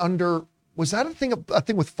 weren't they under? Was that a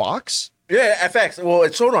thing with Fox? Yeah, FX. Well,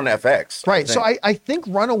 it showed on FX. Right. So I think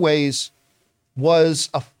Runaways was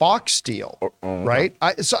a Fox deal, right?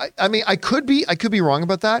 I mean, I could be wrong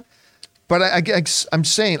about that, but I'm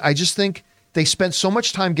saying I just think they spent so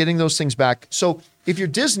much time getting those things back. So if you're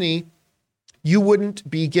Disney, you wouldn't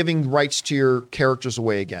be giving rights to your characters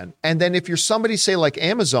away again. And then if you're somebody, say like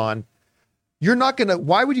Amazon, you're not gonna.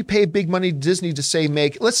 Why would you pay big money to Disney to say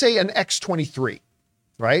let's say an X-23,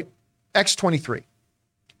 right? X-23.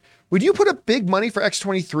 Would you put up big money for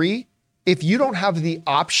X-23 if you don't have the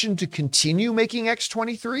option to continue making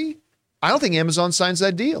X-23? I don't think Amazon signs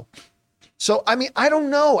that deal. So, I mean, I don't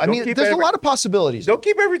know. I mean, there's a lot of possibilities. They'll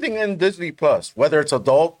keep everything in Disney Plus, whether it's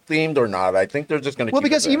adult themed or not. I think they're just going to keep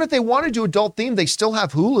because even if they want to do adult themed, they still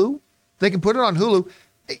have Hulu. They can put it on Hulu.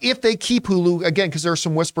 If they keep Hulu, again, because there are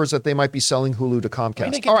some whispers that they might be selling Hulu to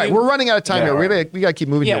Comcast. All right, we're running out of time here. We got to keep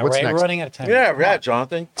moving here. What's next? We're running out of time. Yeah,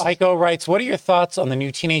 Jonathan. Aiko writes, what are your thoughts on the new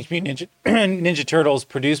Teenage Mutant Ninja Turtles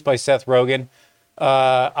produced by Seth Rogen?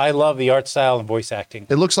 I love the art style and voice acting.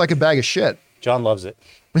 It looks like a bag of shit. John loves it.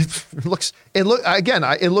 It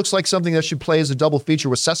looks like something that should play as a double feature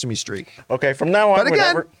with Sesame Street. Okay, from now on,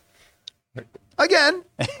 but again,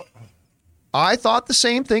 I thought the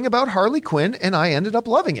same thing about Harley Quinn, and I ended up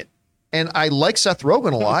loving it. And I like Seth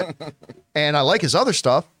Rogen a lot, and I like his other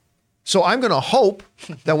stuff. So I'm going to hope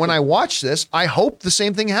that when I watch this, I hope the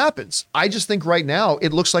same thing happens. I just think right now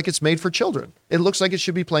it looks like it's made for children. It looks like it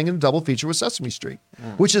should be playing in a double feature with Sesame Street,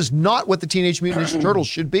 which is not what the Teenage Mutant Ninja Turtles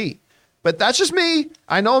should be. But that's just me.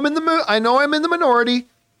 I know I'm in the minority.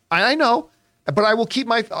 I know, but I will keep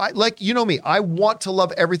you know me. I want to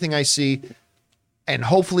love everything I see. And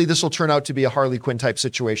hopefully this will turn out to be a Harley Quinn type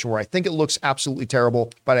situation where I think it looks absolutely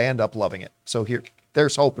terrible, but I end up loving it. So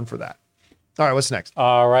there's hoping for that. All right, what's next?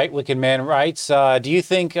 All right, Wicked Man writes, do you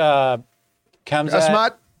think stays at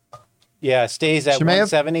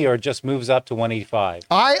 170 or just moves up to 185?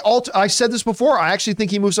 I said this before. I actually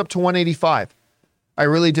think he moves up to 185. I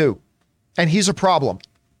really do. And he's a problem.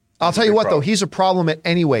 I'll tell you what, though, he's a problem at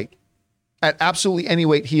any weight. At absolutely any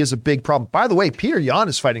weight, he is a big problem. By the way, Peter Yan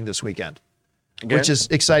is fighting this weekend. Again? Which is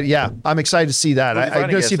exciting. Yeah, I'm excited to see that. I'm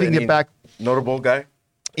going to see if he can get back. Notable guy.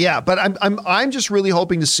 Yeah, but I'm just really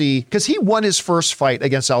hoping to see, because he won his first fight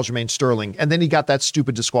against Aljamain Sterling, and then he got that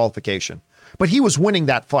stupid disqualification. But he was winning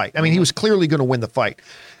that fight. I mean, he was clearly going to win the fight.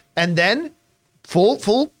 And then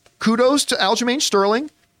full kudos to Aljamain Sterling.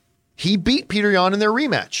 He beat Peter Yan in their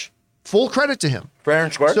rematch. Full credit to him. Fair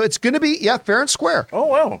and square. So it's going to be fair and square. Oh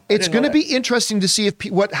wow! It's going to be interesting to see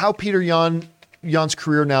how Peter Yan's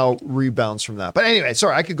career now rebounds from that. But anyway,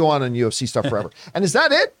 sorry, I could go on UFC stuff forever. And is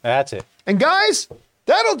that it? That's it. And guys,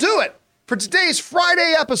 that'll do it for today's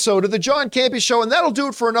Friday episode of the John Campea Show. And that'll do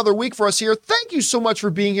it for another week for us here. Thank you so much for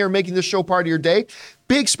being here and making this show part of your day.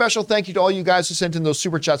 Big special thank you to all you guys who sent in those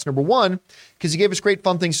super chats. Number one, because you gave us great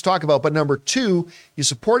fun things to talk about. But number two, you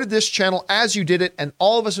supported this channel as you did it. And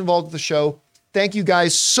all of us involved with the show, thank you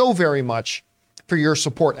guys so very much for your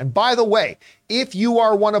support. And by the way, if you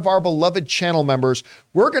are one of our beloved channel members,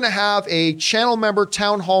 we're going to have a channel member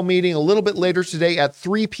town hall meeting a little bit later today at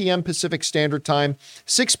 3 p.m. Pacific Standard Time,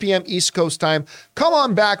 6 p.m. East Coast Time. Come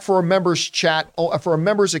on back for a members chat, for a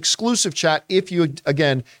members exclusive chat. If you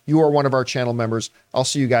are one of our channel members, I'll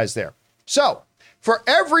see you guys there. So for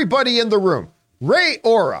everybody in the room, Ray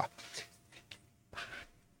Ora,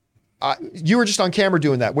 You were just on camera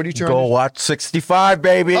doing that. What are you trying Go to watch 65,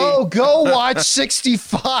 baby. Oh, go watch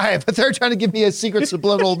 65. They're trying to give me a secret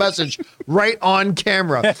subliminal message right on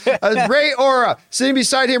camera. Ray Ora, sitting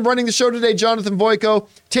beside him running the show today, Jonathan Voico.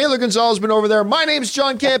 Taylor Gonzalez been over there. My name's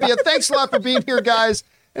John Campia. Thanks a lot for being here, guys.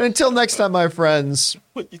 And until next time, my friends,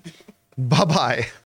 bye-bye.